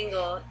was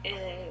single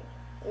and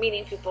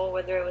meeting people,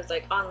 whether it was,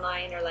 like,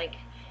 online or, like,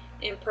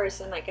 in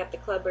person, like, at the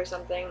club or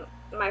something,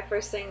 my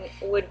first thing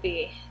would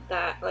be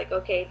that, like,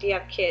 okay, do you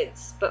have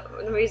kids?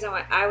 But the reason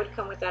why I would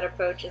come with that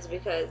approach is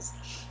because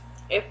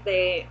if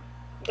they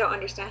don't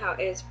understand how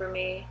it is for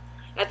me,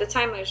 at the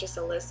time it was just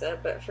Alyssa,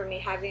 but for me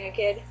having a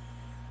kid,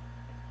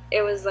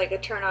 it was like a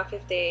turnoff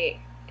if they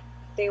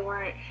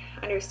weren't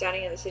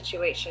understanding of the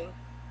situation.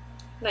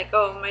 Like,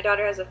 oh, my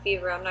daughter has a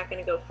fever, I'm not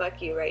gonna go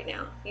fuck you right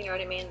now. You know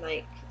what I mean?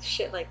 Like,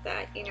 shit like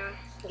that, you know?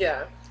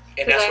 yeah.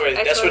 And 'Cause that's where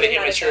totally the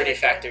had a immaturity bad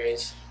factor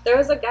is. There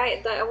was a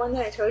guy, the one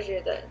that I told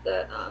you,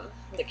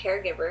 the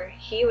caregiver,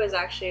 he was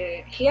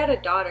actually, he had a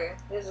daughter.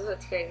 This is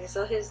what's crazy.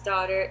 So his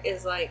daughter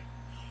is like,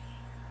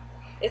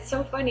 it's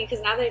so funny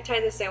because now that I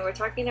tie this in, we're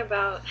talking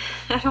about,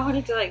 I don't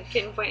want to like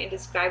pinpoint and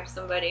describe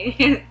somebody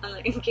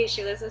in case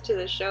she listens to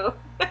the show.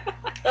 Oh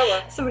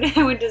well. Somebody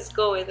I went to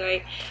school with,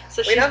 right?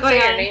 So We don't say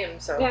your name,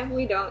 so. Yeah,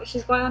 we don't.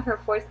 She's going on her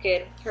fourth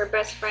kid. Her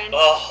best friend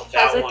Oh,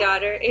 that has a one.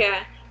 daughter.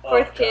 Yeah, Oh,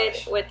 fourth kid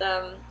gosh. with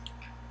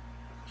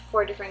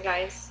 4 different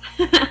guys.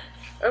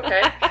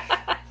 Okay.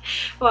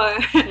 Well,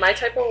 My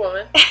type of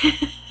woman.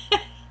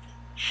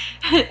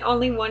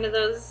 only one of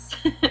those.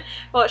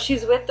 Well,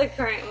 she's with the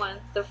current one,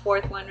 the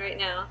 4th one right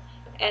now,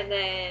 and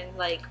then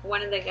like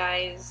one of the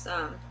guys,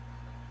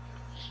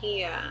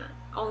 he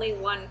only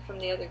one from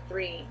the other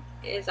 3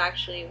 is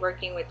actually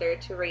working with her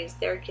to raise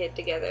their kid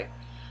together.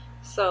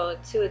 So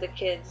 2 of the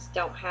kids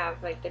don't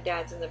have like the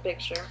dads in the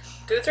picture.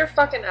 Dudes are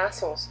fucking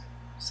assholes.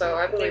 So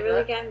I They believe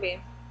really that. can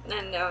be.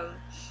 And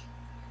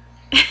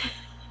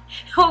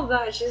oh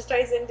gosh, this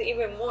ties into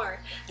even more.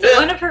 So Yeah.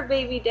 one of her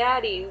baby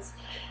daddies,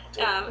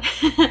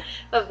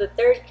 of the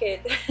 3rd kid,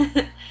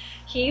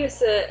 he used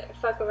to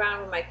fuck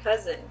around with my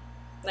cousin.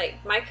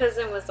 Like, my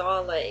cousin was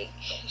all like,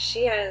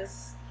 she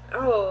has,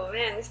 oh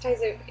man, this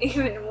ties in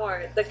even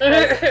more. The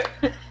cousin.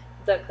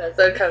 The cousin.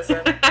 The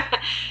cousin.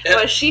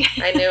 Well, she.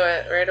 I knew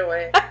it right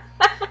away.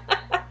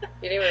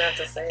 You didn't even have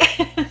to say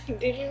it.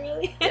 Did you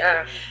really?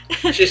 Yeah.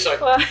 She's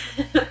like,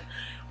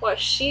 well,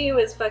 she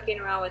was fucking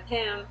around with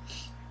him,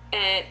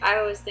 and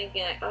I was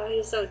thinking like, oh,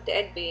 he's so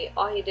deadbeat.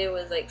 All he did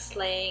was like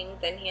slaying.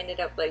 Then he ended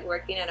up like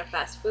working at a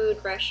fast food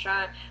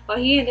restaurant. Well,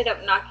 he ended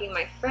up knocking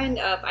my friend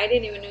up. I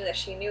didn't even know that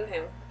she knew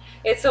him.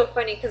 It's so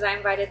funny because I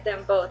invited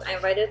them both. I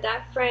invited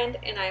that friend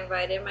and I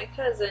invited my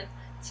cousin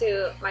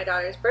to my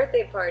daughter's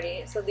birthday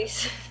party. So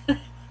these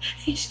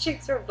these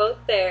chicks were both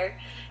there.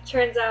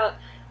 Turns out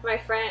my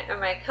friend or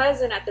my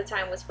cousin at the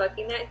time was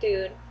fucking that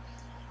dude.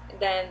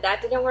 then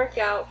that didn't work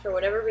out for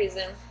whatever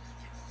reason.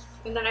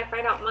 And then I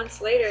find out months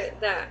later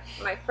that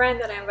my friend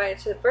that I invited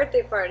to the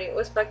birthday party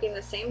was fucking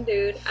the same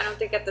dude. I don't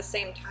think at the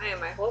same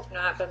time. I hope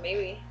not, but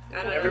maybe.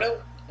 I don't never know.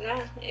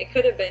 Yeah, it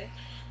could have been.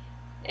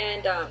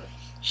 And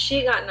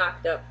she got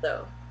knocked up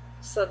though.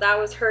 So that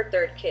was her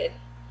third kid.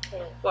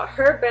 Well,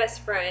 her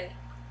best friend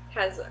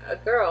has a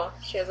girl.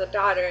 She has a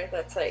daughter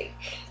that's like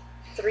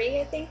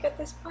 3, I think, at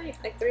this point.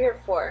 Like 3 or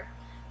 4.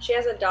 She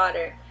has a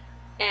daughter.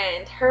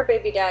 And her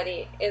baby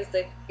daddy is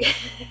the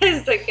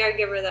is the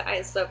caregiver that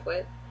I slept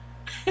with.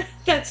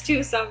 That's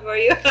too some for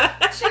you.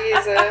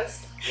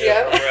 Jesus.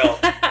 Yeah, Yep. for real.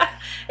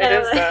 It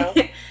is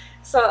though.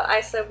 So I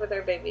slept with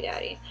her baby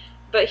daddy.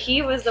 But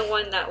he was the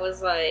one that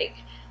was like,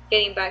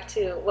 getting back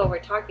to what we're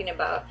talking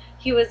about,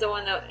 he was the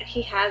one that,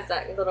 he has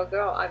that little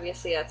girl,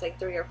 obviously, that's like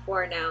 3 or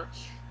 4 now.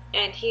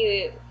 And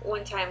he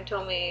one time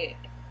told me,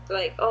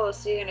 like, oh,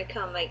 so you're gonna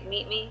come, like,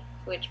 meet me?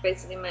 Which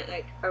basically meant,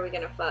 like, are we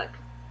gonna fuck?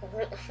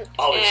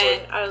 Obviously.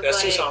 And I was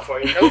That's too like- song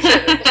for you. No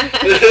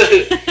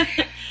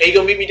shit. Hey, you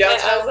gonna meet me And I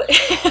downtown?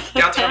 was like-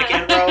 Downtown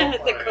again, bro? The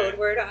Alright. code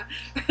word,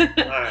 huh?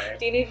 Alright.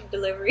 Do you need a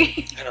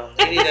delivery? I don't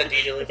know. You need that D I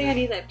think I delivery.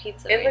 need that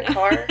pizza In right the now.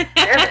 car?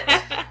 Damn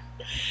it.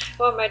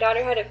 Well, my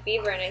daughter had a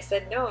fever, and I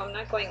said, no, I'm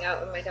not going out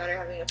with my daughter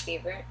having a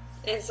fever.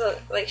 And so,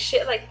 like,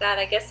 shit like that,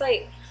 I guess,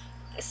 like,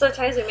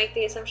 sometimes we make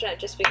the assumption that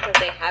just because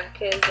they have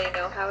kids, they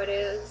know how it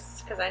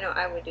is. Because I know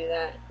I would do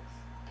that.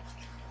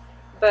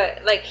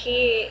 But, like,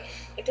 he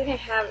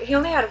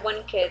only had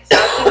 1 kid, so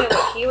I was thinking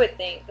what he would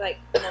think, like,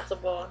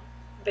 multiple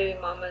baby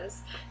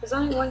mamas. There's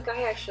only 1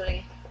 guy,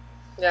 actually.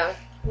 Yeah.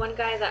 1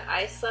 guy that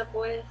I slept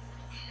with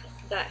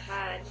that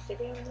had, did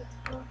he have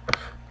multiple?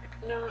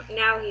 No,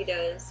 now he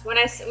does. When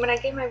I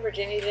gave my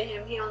virginity to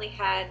him, he only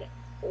had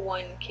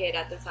 1 kid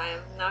at the time.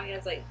 Now he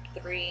has like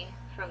 3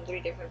 from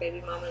 3 different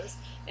baby mamas.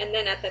 And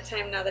then at the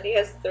time, now that he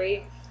has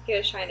 3, he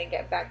was trying to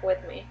get back with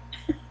me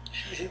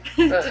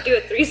to do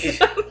a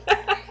threesome.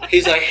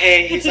 He's like,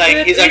 hey, he's To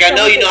like, do a I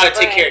know you know how to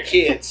threesome take care of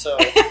kids, so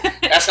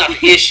that's not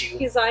the issue.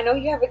 He's like, I know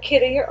you have a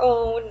kid of your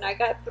own. And I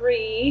got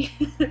 3.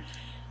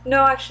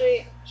 No,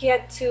 actually, he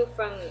had 2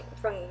 from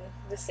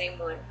the same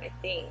one. I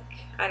think.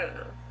 I don't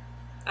know.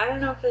 I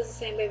don't know if it's the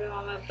same baby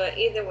mama, but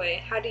either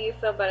way, how do you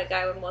feel about a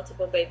guy with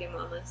multiple baby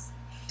mamas?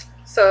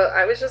 So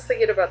I was just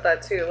thinking about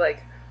that too.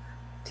 Like,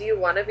 do you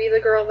want to be the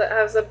girl that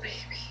has a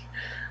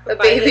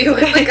baby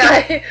with a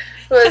guy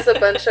who has a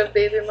bunch of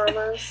baby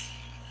mamas?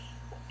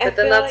 I But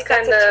then feel that's like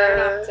that's a kinda-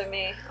 turn off to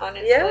me,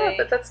 honestly. Yeah,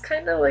 but that's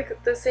kind of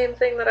like the same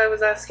thing that I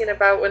was asking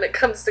about when it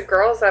comes to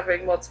girls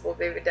having multiple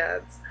baby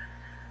dads.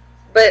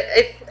 But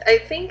I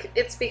think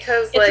it's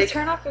because, it's like, a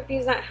turn off if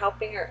he's not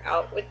helping her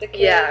out with the kids.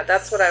 yeah,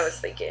 that's what I was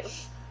thinking.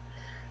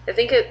 I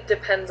think it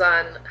depends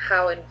on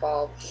how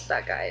involved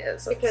that guy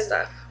is and Because-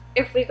 stuff.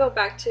 If we go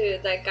back to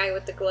that guy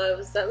with the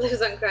gloves that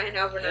lives on Grand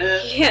Avenue, Yeah.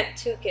 he had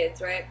 2 kids,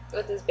 right,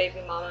 with his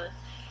baby mama.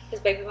 His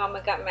baby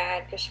mama got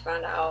mad because she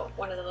found out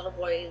one of the little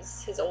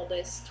boys, his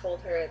oldest,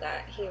 told her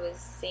that he was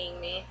seeing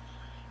me.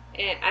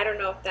 And I don't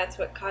know if that's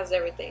what caused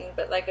everything,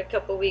 but like a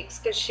couple weeks,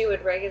 because she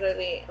would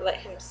regularly let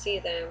him see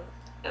them,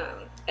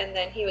 and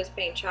then he was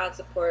paying child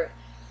support.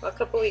 Well, a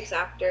couple weeks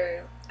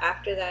after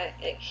that,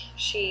 like,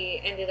 she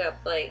ended up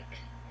like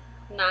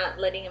not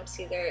letting him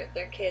see their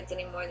kids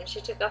anymore. And then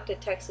she took off to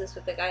Texas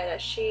with the guy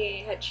that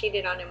she had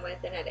cheated on him with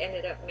and had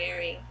ended up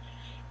marrying.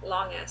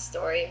 Long ass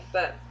story,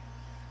 but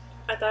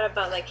I thought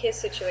about like his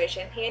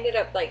situation. He ended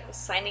up like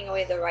signing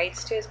away the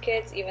rights to his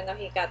kids, even though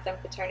he got them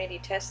paternity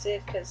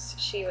tested because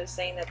she was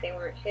saying that they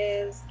weren't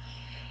his.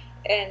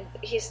 And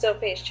he still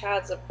pays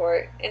child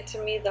support. And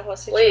to me, the whole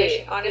situation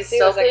Wait, honestly he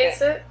still was like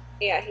pays it?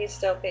 yeah, he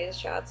still pays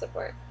child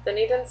support. Then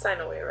he didn't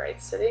sign away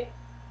rights, did he?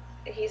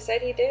 He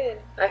said he did.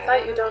 I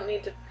thought you know. don't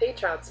need to pay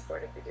child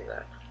support if you do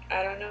that.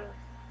 I don't know.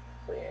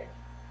 Weird.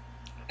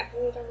 I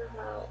really don't know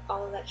how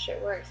all of that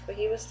shit works, but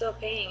he was still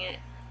paying it.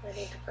 I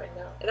need to find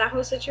out. That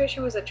whole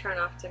situation was a turn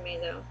off to me,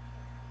 though.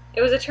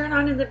 It was a turn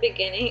on in the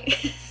beginning.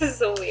 It's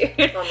so weird.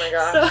 Oh my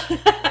gosh.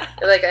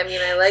 So, Like, I mean,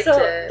 I liked so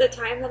it. the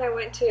time that I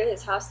went to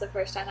his house the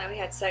first time that we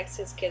had sex,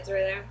 his kids were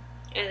there,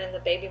 and then the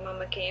baby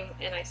mama came,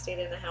 and I stayed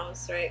in the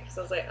house, right? Because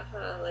I was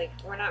like,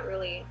 we're not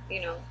really,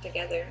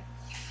 together.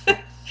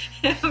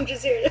 I'm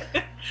just here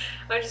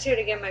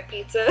to get my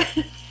pizza.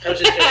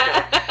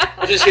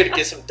 I'm just here to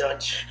get some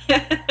Dutch.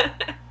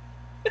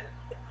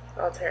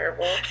 All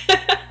terrible.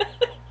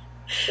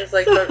 She was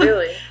like, but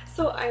really?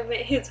 So I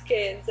met his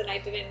kids, and I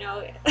didn't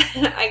know.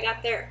 I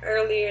got there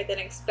earlier than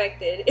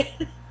expected.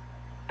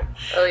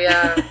 Oh,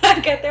 yeah. I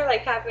got there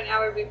like half an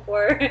hour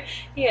before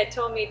he had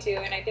told me to,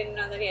 and I didn't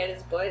know that he had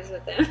his boys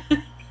with him.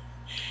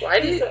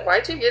 Why'd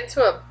you get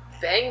to a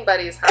bang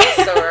buddy's house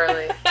so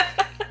early?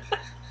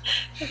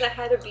 Because I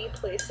had to be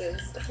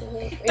places.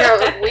 Yeah,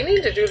 like, we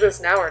need to do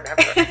this now or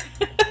never.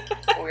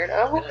 Weirdo. And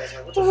I was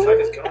like, what the fuck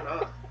is going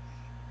on?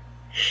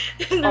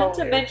 Not Oh,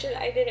 to weird. mention,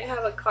 I didn't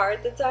have a car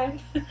at the time,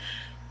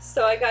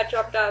 so I got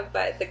dropped off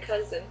by the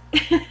cousin.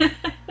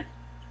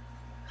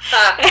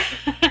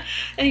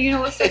 And you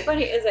know what's so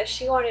funny is that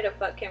she wanted to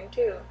fuck him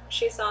too.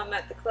 She saw him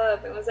at the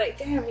club and was like,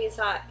 "Damn, he's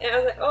hot." And I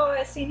was like, "Oh,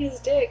 I seen his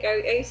dick. I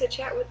used to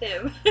chat with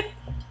him."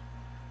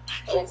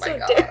 Oh He's my so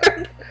god.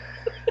 daring.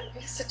 I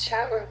used to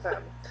chat with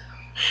them.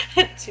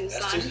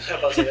 Tucson.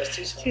 That's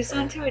Tucson.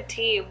 Tucson to a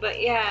T.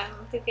 But yeah,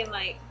 I'm thinking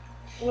like,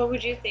 what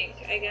would you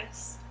think? I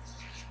guess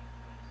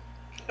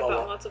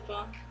about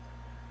multiple.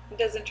 It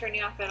doesn't turn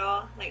you off at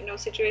all. Like no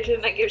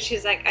situation. Like if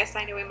she's like, I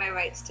signed away my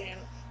rights to him.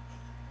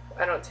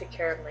 I don't take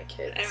care of my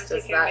kids. I don't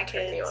Does take care of that my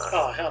turn you kids. off?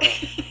 Oh, hell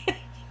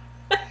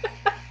no.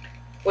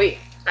 Wait,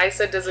 I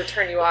said, does it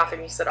turn you off?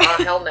 And you said,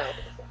 oh, hell no.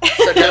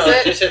 So does No,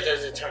 it? you said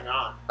does it turn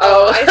on?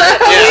 Oh, I said-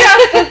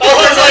 yeah.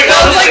 I was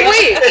like,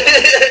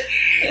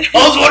 wait.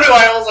 I was wondering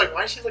why. I was like,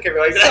 why is she looking at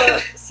me like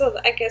that? So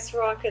I guess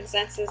we're all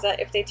consensus that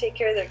if they take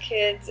care of their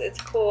kids, it's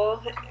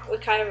cool. We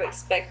kind of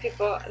expect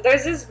people.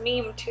 There's this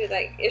meme too,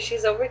 like if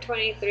she's over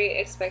 23,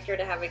 expect her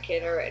to have a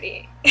kid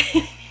already.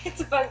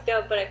 It's fucked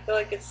up, but I feel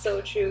like it's so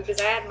true because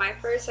I had my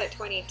first at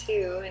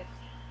 22,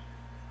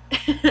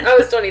 and I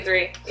was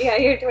 23. yeah,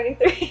 you're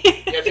 23.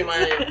 Yeah, I think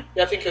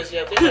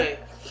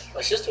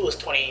my sister was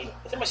 20.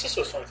 I think my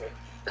sister was 23.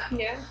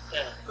 Yeah.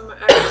 Yeah.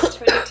 I was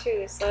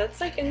 22, so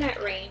it's like in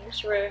that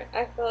range where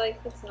I feel like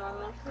it's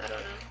normal. I don't know.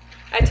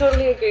 I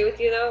totally agree with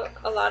you though.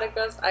 A lot of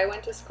girls I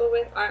went to school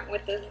with aren't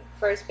with the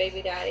first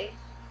baby daddy.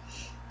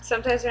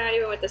 Sometimes they're not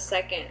even with the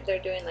second. They're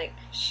doing like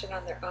shit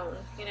on their own,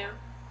 you know?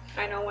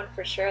 I know one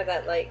for sure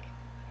that like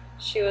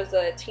she was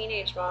a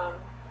teenage mom.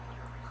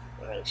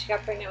 Like, she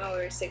got pregnant when we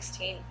were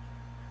 16.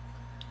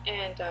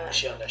 And Is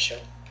she on that show?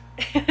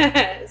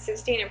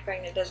 16 and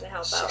pregnant doesn't help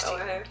out 16. on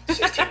her.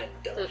 16 and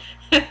done.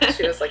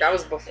 She was like, I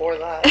was before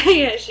that.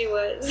 Yeah, she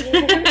was.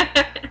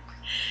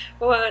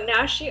 Well,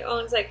 now she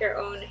owns like her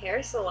own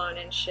hair salon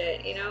and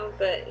shit, you know,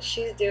 but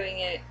she's doing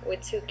it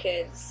with 2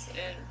 kids,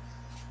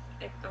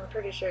 and I'm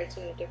pretty sure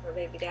 2 different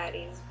baby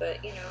daddies,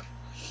 but you know,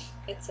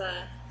 it's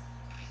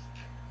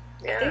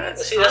Yeah.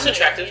 it's See, that's common,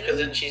 attractive you because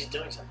know? then she's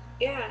doing something.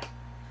 Yeah.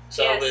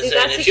 So Yeah, I was see,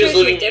 saying, that if she was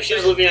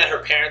situation's living different. at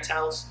her parents'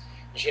 house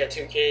and she had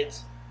 2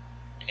 kids,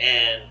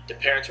 and the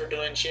parents were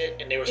doing shit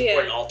and they were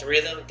supporting Yeah. all 3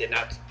 of them, then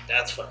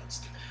that's fucking.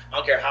 I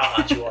don't care how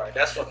hot you are.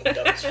 That's fucking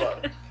dumb as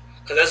fuck.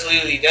 Because that's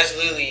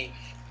literally.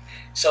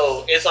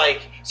 So it's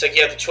like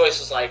you have the choice.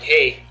 It's like,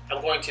 hey,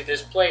 I'm going to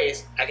this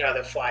place. I can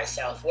either fly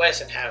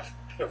Southwest and have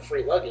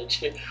free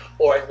luggage,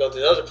 or I can go to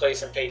the other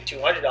place and pay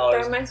 $200.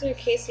 That reminds me of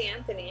Casey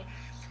Anthony.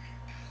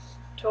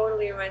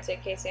 Totally reminds me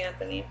of Casey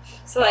Anthony.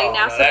 So like Oh,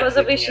 now no, that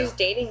supposedly could- yeah. she's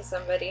dating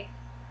somebody,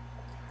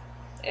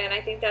 and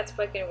I think that's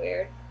fucking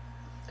weird,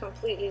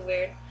 completely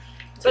weird.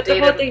 But the date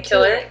whole a thing too,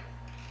 killer? like,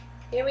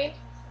 You mean?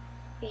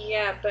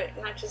 yeah, but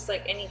not just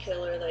like any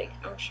killer. Like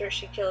I'm sure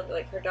she killed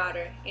like her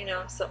daughter, you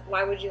know. So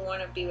why would you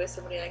want to be with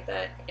somebody like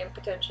that and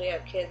potentially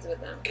have kids with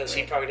them? Because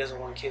he probably doesn't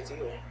want kids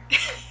either.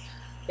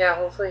 Yeah,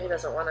 hopefully he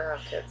doesn't want to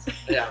have kids.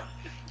 Yeah.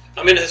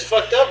 I mean, it's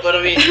fucked up, but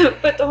I mean,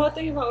 But the whole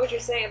thing about what you're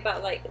saying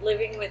about like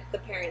living with the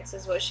parents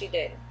is what she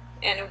did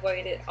and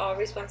avoided all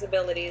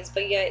responsibilities.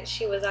 But yet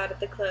she was out at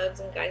the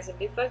clubs and guys would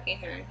be fucking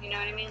her. You know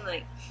what I mean?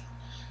 Like.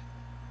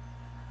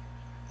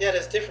 yeah,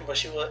 that's different.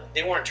 But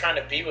they weren't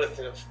trying to be with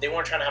her. They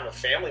weren't trying to have a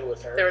family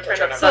with her. They were trying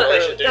to have fuck a her.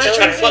 relationship. They're That just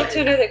trying to brings me fuck to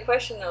her. another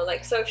question though.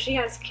 Like, so if she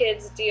has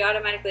kids, do you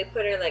automatically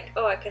put her like,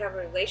 oh, I could have a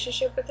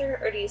relationship with her,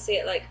 or do you see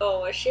it like,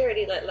 oh, well, she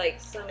already let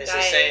like some It's guy,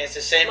 the same. It's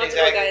the same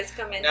multiple exact. guys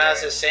come in? No, it's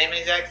here? the same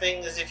exact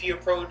thing as if you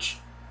approach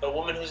a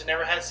woman who's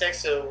never had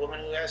sex to a woman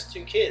who has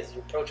 2 kids. You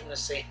approach them the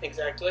same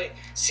exact way.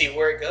 See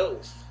where it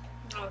goes.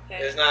 Okay.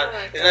 It's not.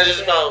 I like It's that, not just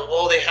yeah.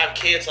 about they have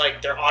kids.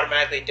 Like they're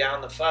automatically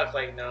down the fuck.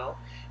 Like no.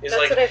 It's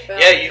That's like what I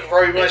felt. yeah, you can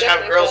probably I much have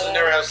definitely girls feel who that.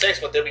 never have sex,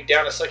 but they'll be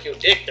down to suck your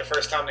dick the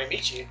first time they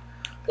meet you.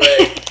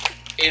 But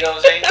you know what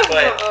I'm saying?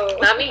 But Oh.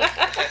 Not me. I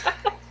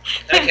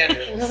can't do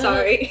it.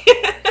 Sorry.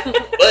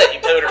 But you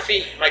play with her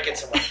feet, you might get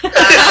someone.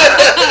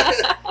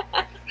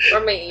 Or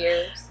my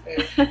ears.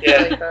 Yeah,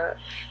 Like that.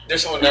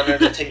 there's someone down there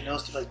that take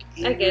notes to like.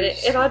 I get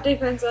it. It all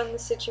depends on the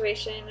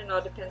situation and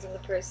all depends on the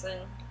person.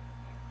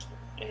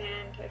 And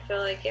I feel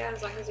like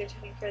as long as you're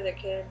taking care of the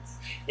kids.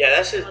 Yeah,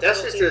 that's just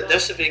Multiple people.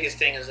 that's the biggest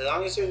thing is as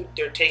long as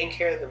they're taking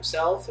care of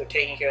themselves, they're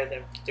taking care of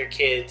their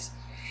kids,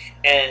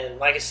 and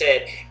like I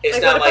said, it's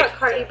Like not what about like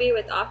Cardi B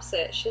with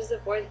Offset? She's the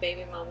 4th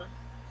baby mama.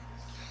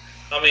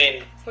 I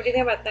mean, What do you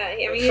think about that? I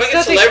mean, you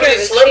fucking still take care of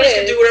his celebrities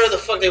can kids. do whatever the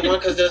fuck they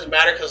want because it doesn't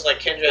matter. Because like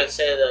Kendra had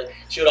said,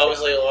 she would always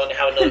let alone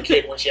have another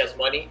kid when she has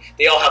money.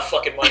 They all have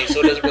fucking money,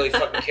 so it doesn't really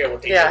fucking care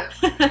what they Yeah.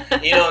 do.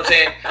 You know what I'm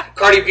saying?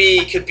 Cardi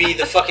B could be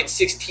the fucking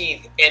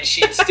 16th, and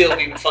she'd still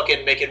be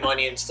fucking making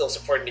money and still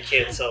supporting the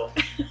kids. So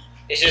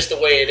it's just the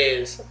way it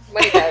is.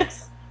 Money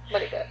bags.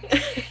 Money bags.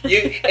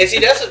 And see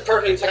that's a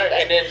perfect time.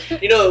 And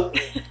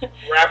then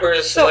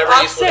rappers, So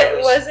celebrities, Offset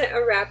whatever. wasn't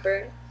a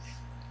rapper.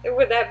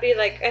 Would that be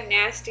like a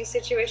nasty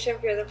situation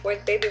if you're the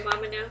 4th baby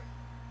mama now?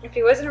 If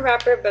he wasn't a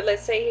rapper, but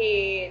let's say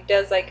he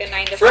does like a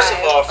 9 to 5. First of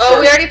all, Oh,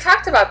 we already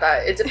talked about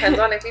that. It depends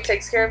on if he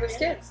takes care of his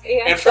kids.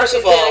 Yeah, and so first if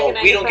of he did, like, all, a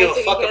 9 we to don't 5 give a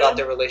fuck together. about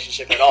their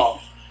relationship at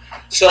all.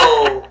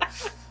 So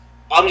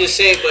I'm just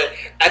saying, but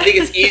I think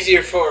it's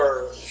easier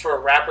for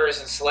rappers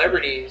and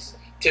celebrities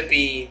to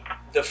be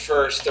the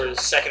first or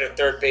second or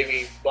third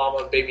baby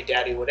mama, baby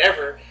daddy,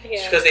 whatever,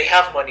 Yeah. because they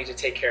have money to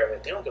take care of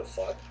it. They don't give a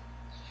fuck.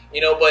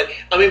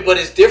 But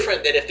it's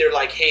different than if they're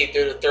like, hey,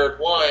 they're the third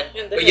one,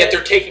 but yet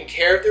they're taking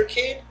care of their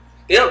kid.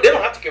 They don't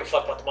have to give a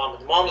fuck about the mom.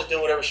 The mom is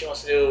doing whatever she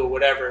wants to do, or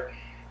whatever.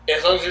 And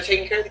as long as they're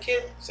taking care of the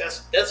kid,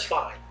 that's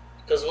fine.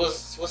 Because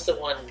what's the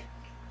one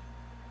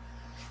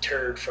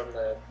turd from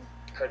the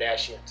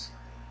Kardashians?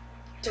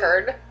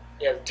 Turd?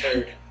 Yeah, the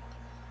turd.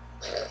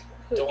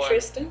 Who, the one-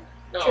 Tristan?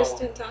 No.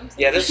 Tristan Thompson?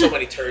 Yeah, there's so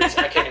many turds.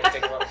 I can't even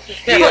think of them.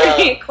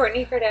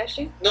 Kourtney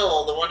Kardashian?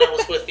 No, the one that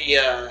was with the.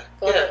 Yeah,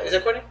 is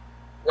that Kourtney?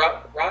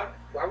 Robert?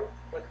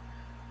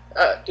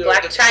 What?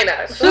 Black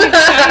China.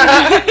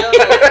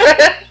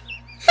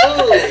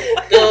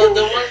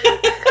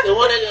 The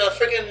one that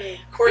freaking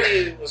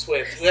Courtney was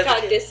with.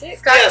 Scott Disick?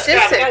 Scott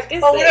Yeah, Disick.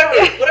 Oh, whatever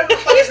the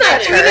fuck He's is that? not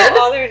We turd.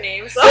 know all their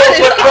names. No,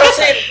 but I'm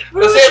saying,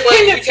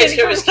 but he takes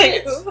care of his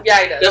kids.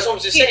 Yeah, he does. That's what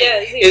I'm just He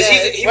saying. does,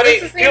 he What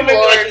is his name? People make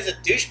me Lord- like he's a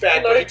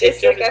douchebag, but Lord he takes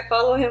care of Disick, his I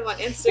follow him on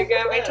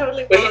Instagram. I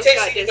totally But follow he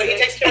Scott Disick.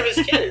 takes care of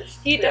his kids.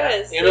 He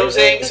does. You know what I'm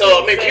saying?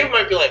 So people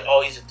might be like,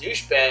 "Oh, he's a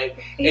douchebag,"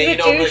 He's and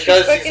a douche.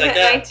 because He's he's fucking like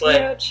that that.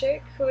 19-year-old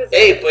chick. Who is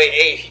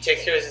He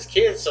takes care of his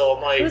kids. So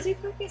I'm like, Who's he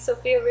fucking?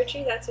 Sophia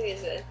Richie? That's who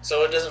he's with.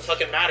 so it doesn't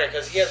fucking matter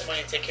because he has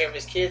money to take care of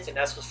his kids, and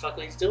that's what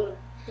fucking he's doing.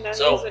 That's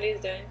So- what he's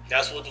doing.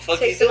 That's what the fuck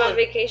Takes he's him on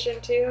doing. vacation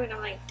too, and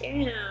I'm like,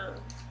 damn.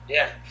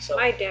 Yeah. So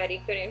My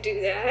daddy couldn't do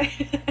that.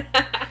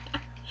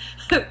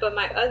 But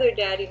my other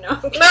daddy, no.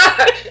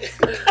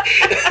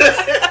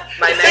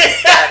 My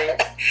next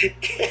daddy.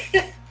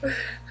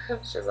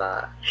 She's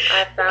I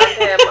found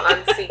him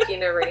on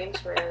Seeking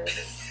Arrangement.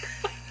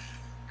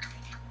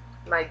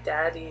 My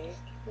daddy.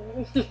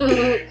 And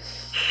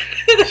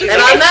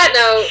on that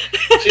note,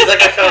 she's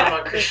like, I found him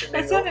on Christian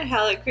That Mingle. sounded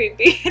hella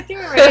creepy. I think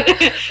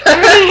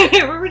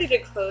we're ready to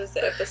close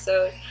the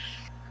episode.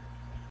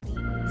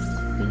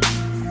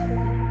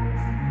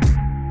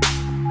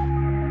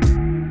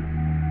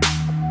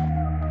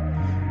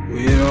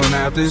 We don't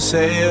have to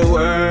say a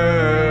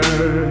word.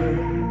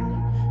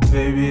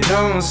 Baby,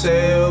 don't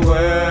say a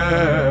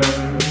word.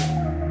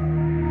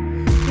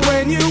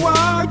 When you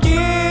walk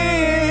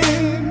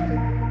in,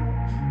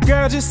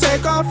 girl, just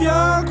take off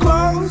your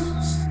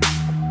clothes.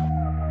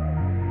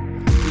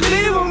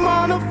 Leave them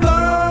on the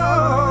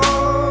floor.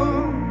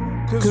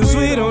 Cause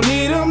we don't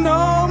need them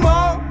no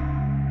more.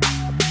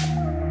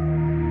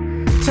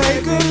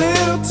 Take a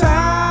little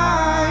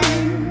time.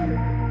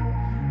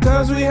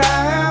 Cause we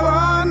have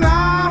all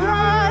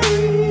night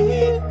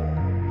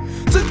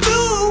to do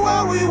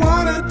what we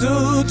wanna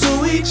do to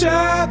each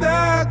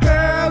other,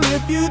 girl,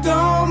 if you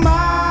don't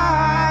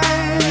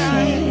mind.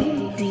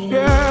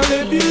 Girl,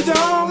 if you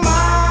don't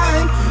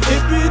mind,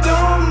 if you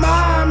don't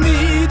mind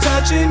me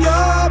touching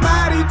your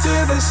body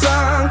till the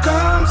sun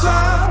comes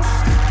up,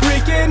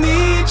 freaking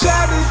each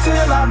other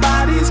till our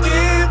bodies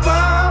give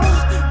up.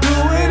 Do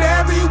it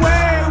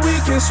everywhere, we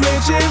can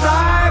switch it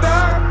right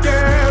up,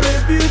 girl,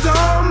 if you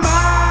don't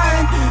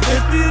mind.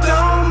 If you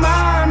don't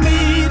mind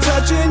me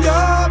touching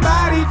your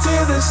body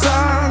till the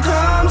sun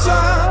comes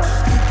up,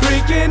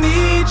 freaking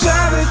each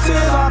other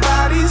till our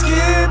bodies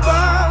give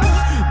up.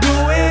 Do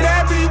it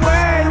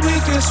everywhere, we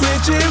can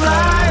switch it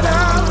right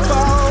up.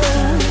 Oh.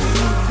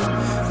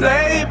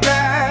 Lay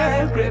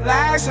back,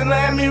 relax and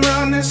let me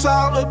run this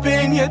all up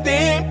in your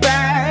think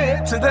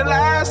back to the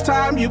last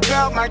time you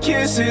felt my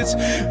kiss. It's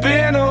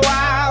been a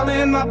while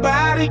and my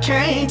body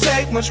can't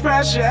take much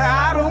pressure.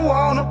 I don't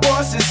wanna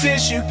force this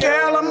issue,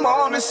 girl, I'm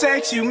on a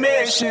sexy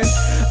mission.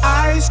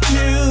 Ice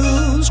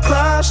cubes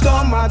crushed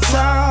on my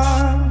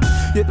tongue,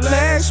 your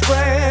legs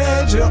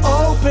spread, you're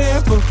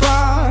open for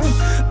fun.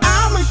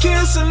 I'ma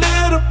kiss a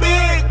little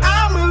bit,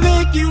 I'ma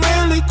lick you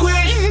really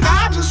quick.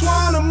 I just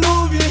wanna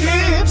move your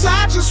hips,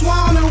 I just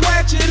wanna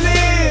wet your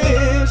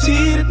lips.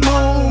 Heated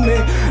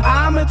moment,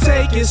 I'ma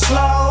take it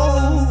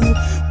slow.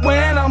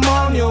 When I'm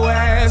on your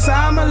ass,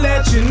 I'ma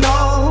let you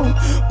know.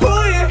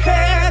 Pull your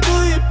hair, do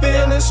you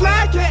feel it?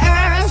 Smack your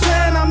ass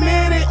when I'm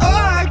in it.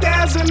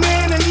 Orgasm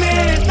in a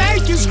minute,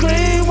 make you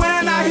scream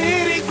when I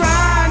hit it.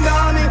 Grind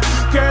on it,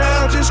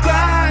 girl, just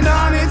grind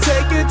on it.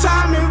 Take your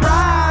time and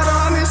ride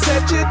on it.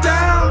 Set you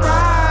down,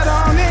 ride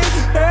on it.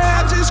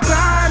 Girl, just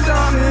grind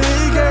on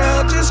it,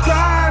 girl, just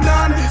grind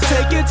on it.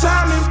 Take your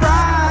time and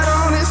ride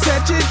on it.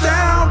 Set you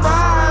down,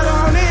 ride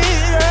on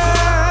it,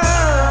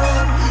 girl.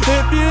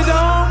 If you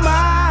don't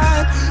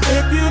mind,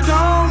 if you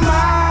don't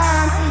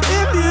mind,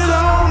 if you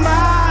don't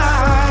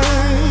mind.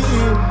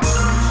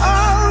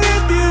 Oh,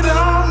 if you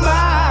don't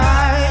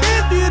mind,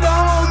 if you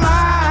don't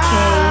mind.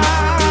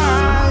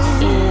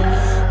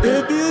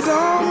 If you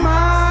don't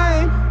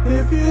mind,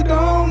 if you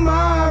don't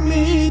mind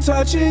me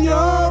touching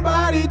your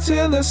body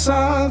till the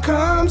sun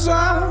comes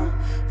up,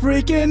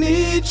 freaking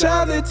each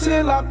other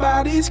till our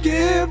bodies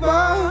give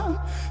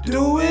up.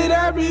 Do it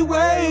every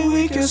way,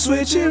 we can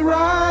switch it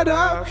right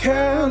up,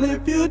 girl,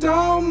 if you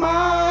don't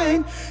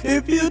mind.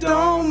 If you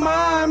don't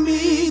mind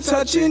me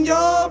touching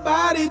your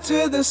body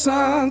till the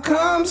sun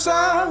comes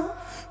up,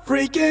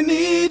 freaking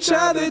each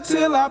other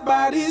till our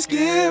bodies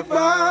give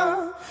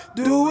up.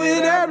 Do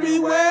it every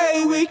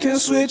way, we can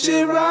switch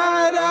it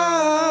right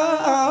out.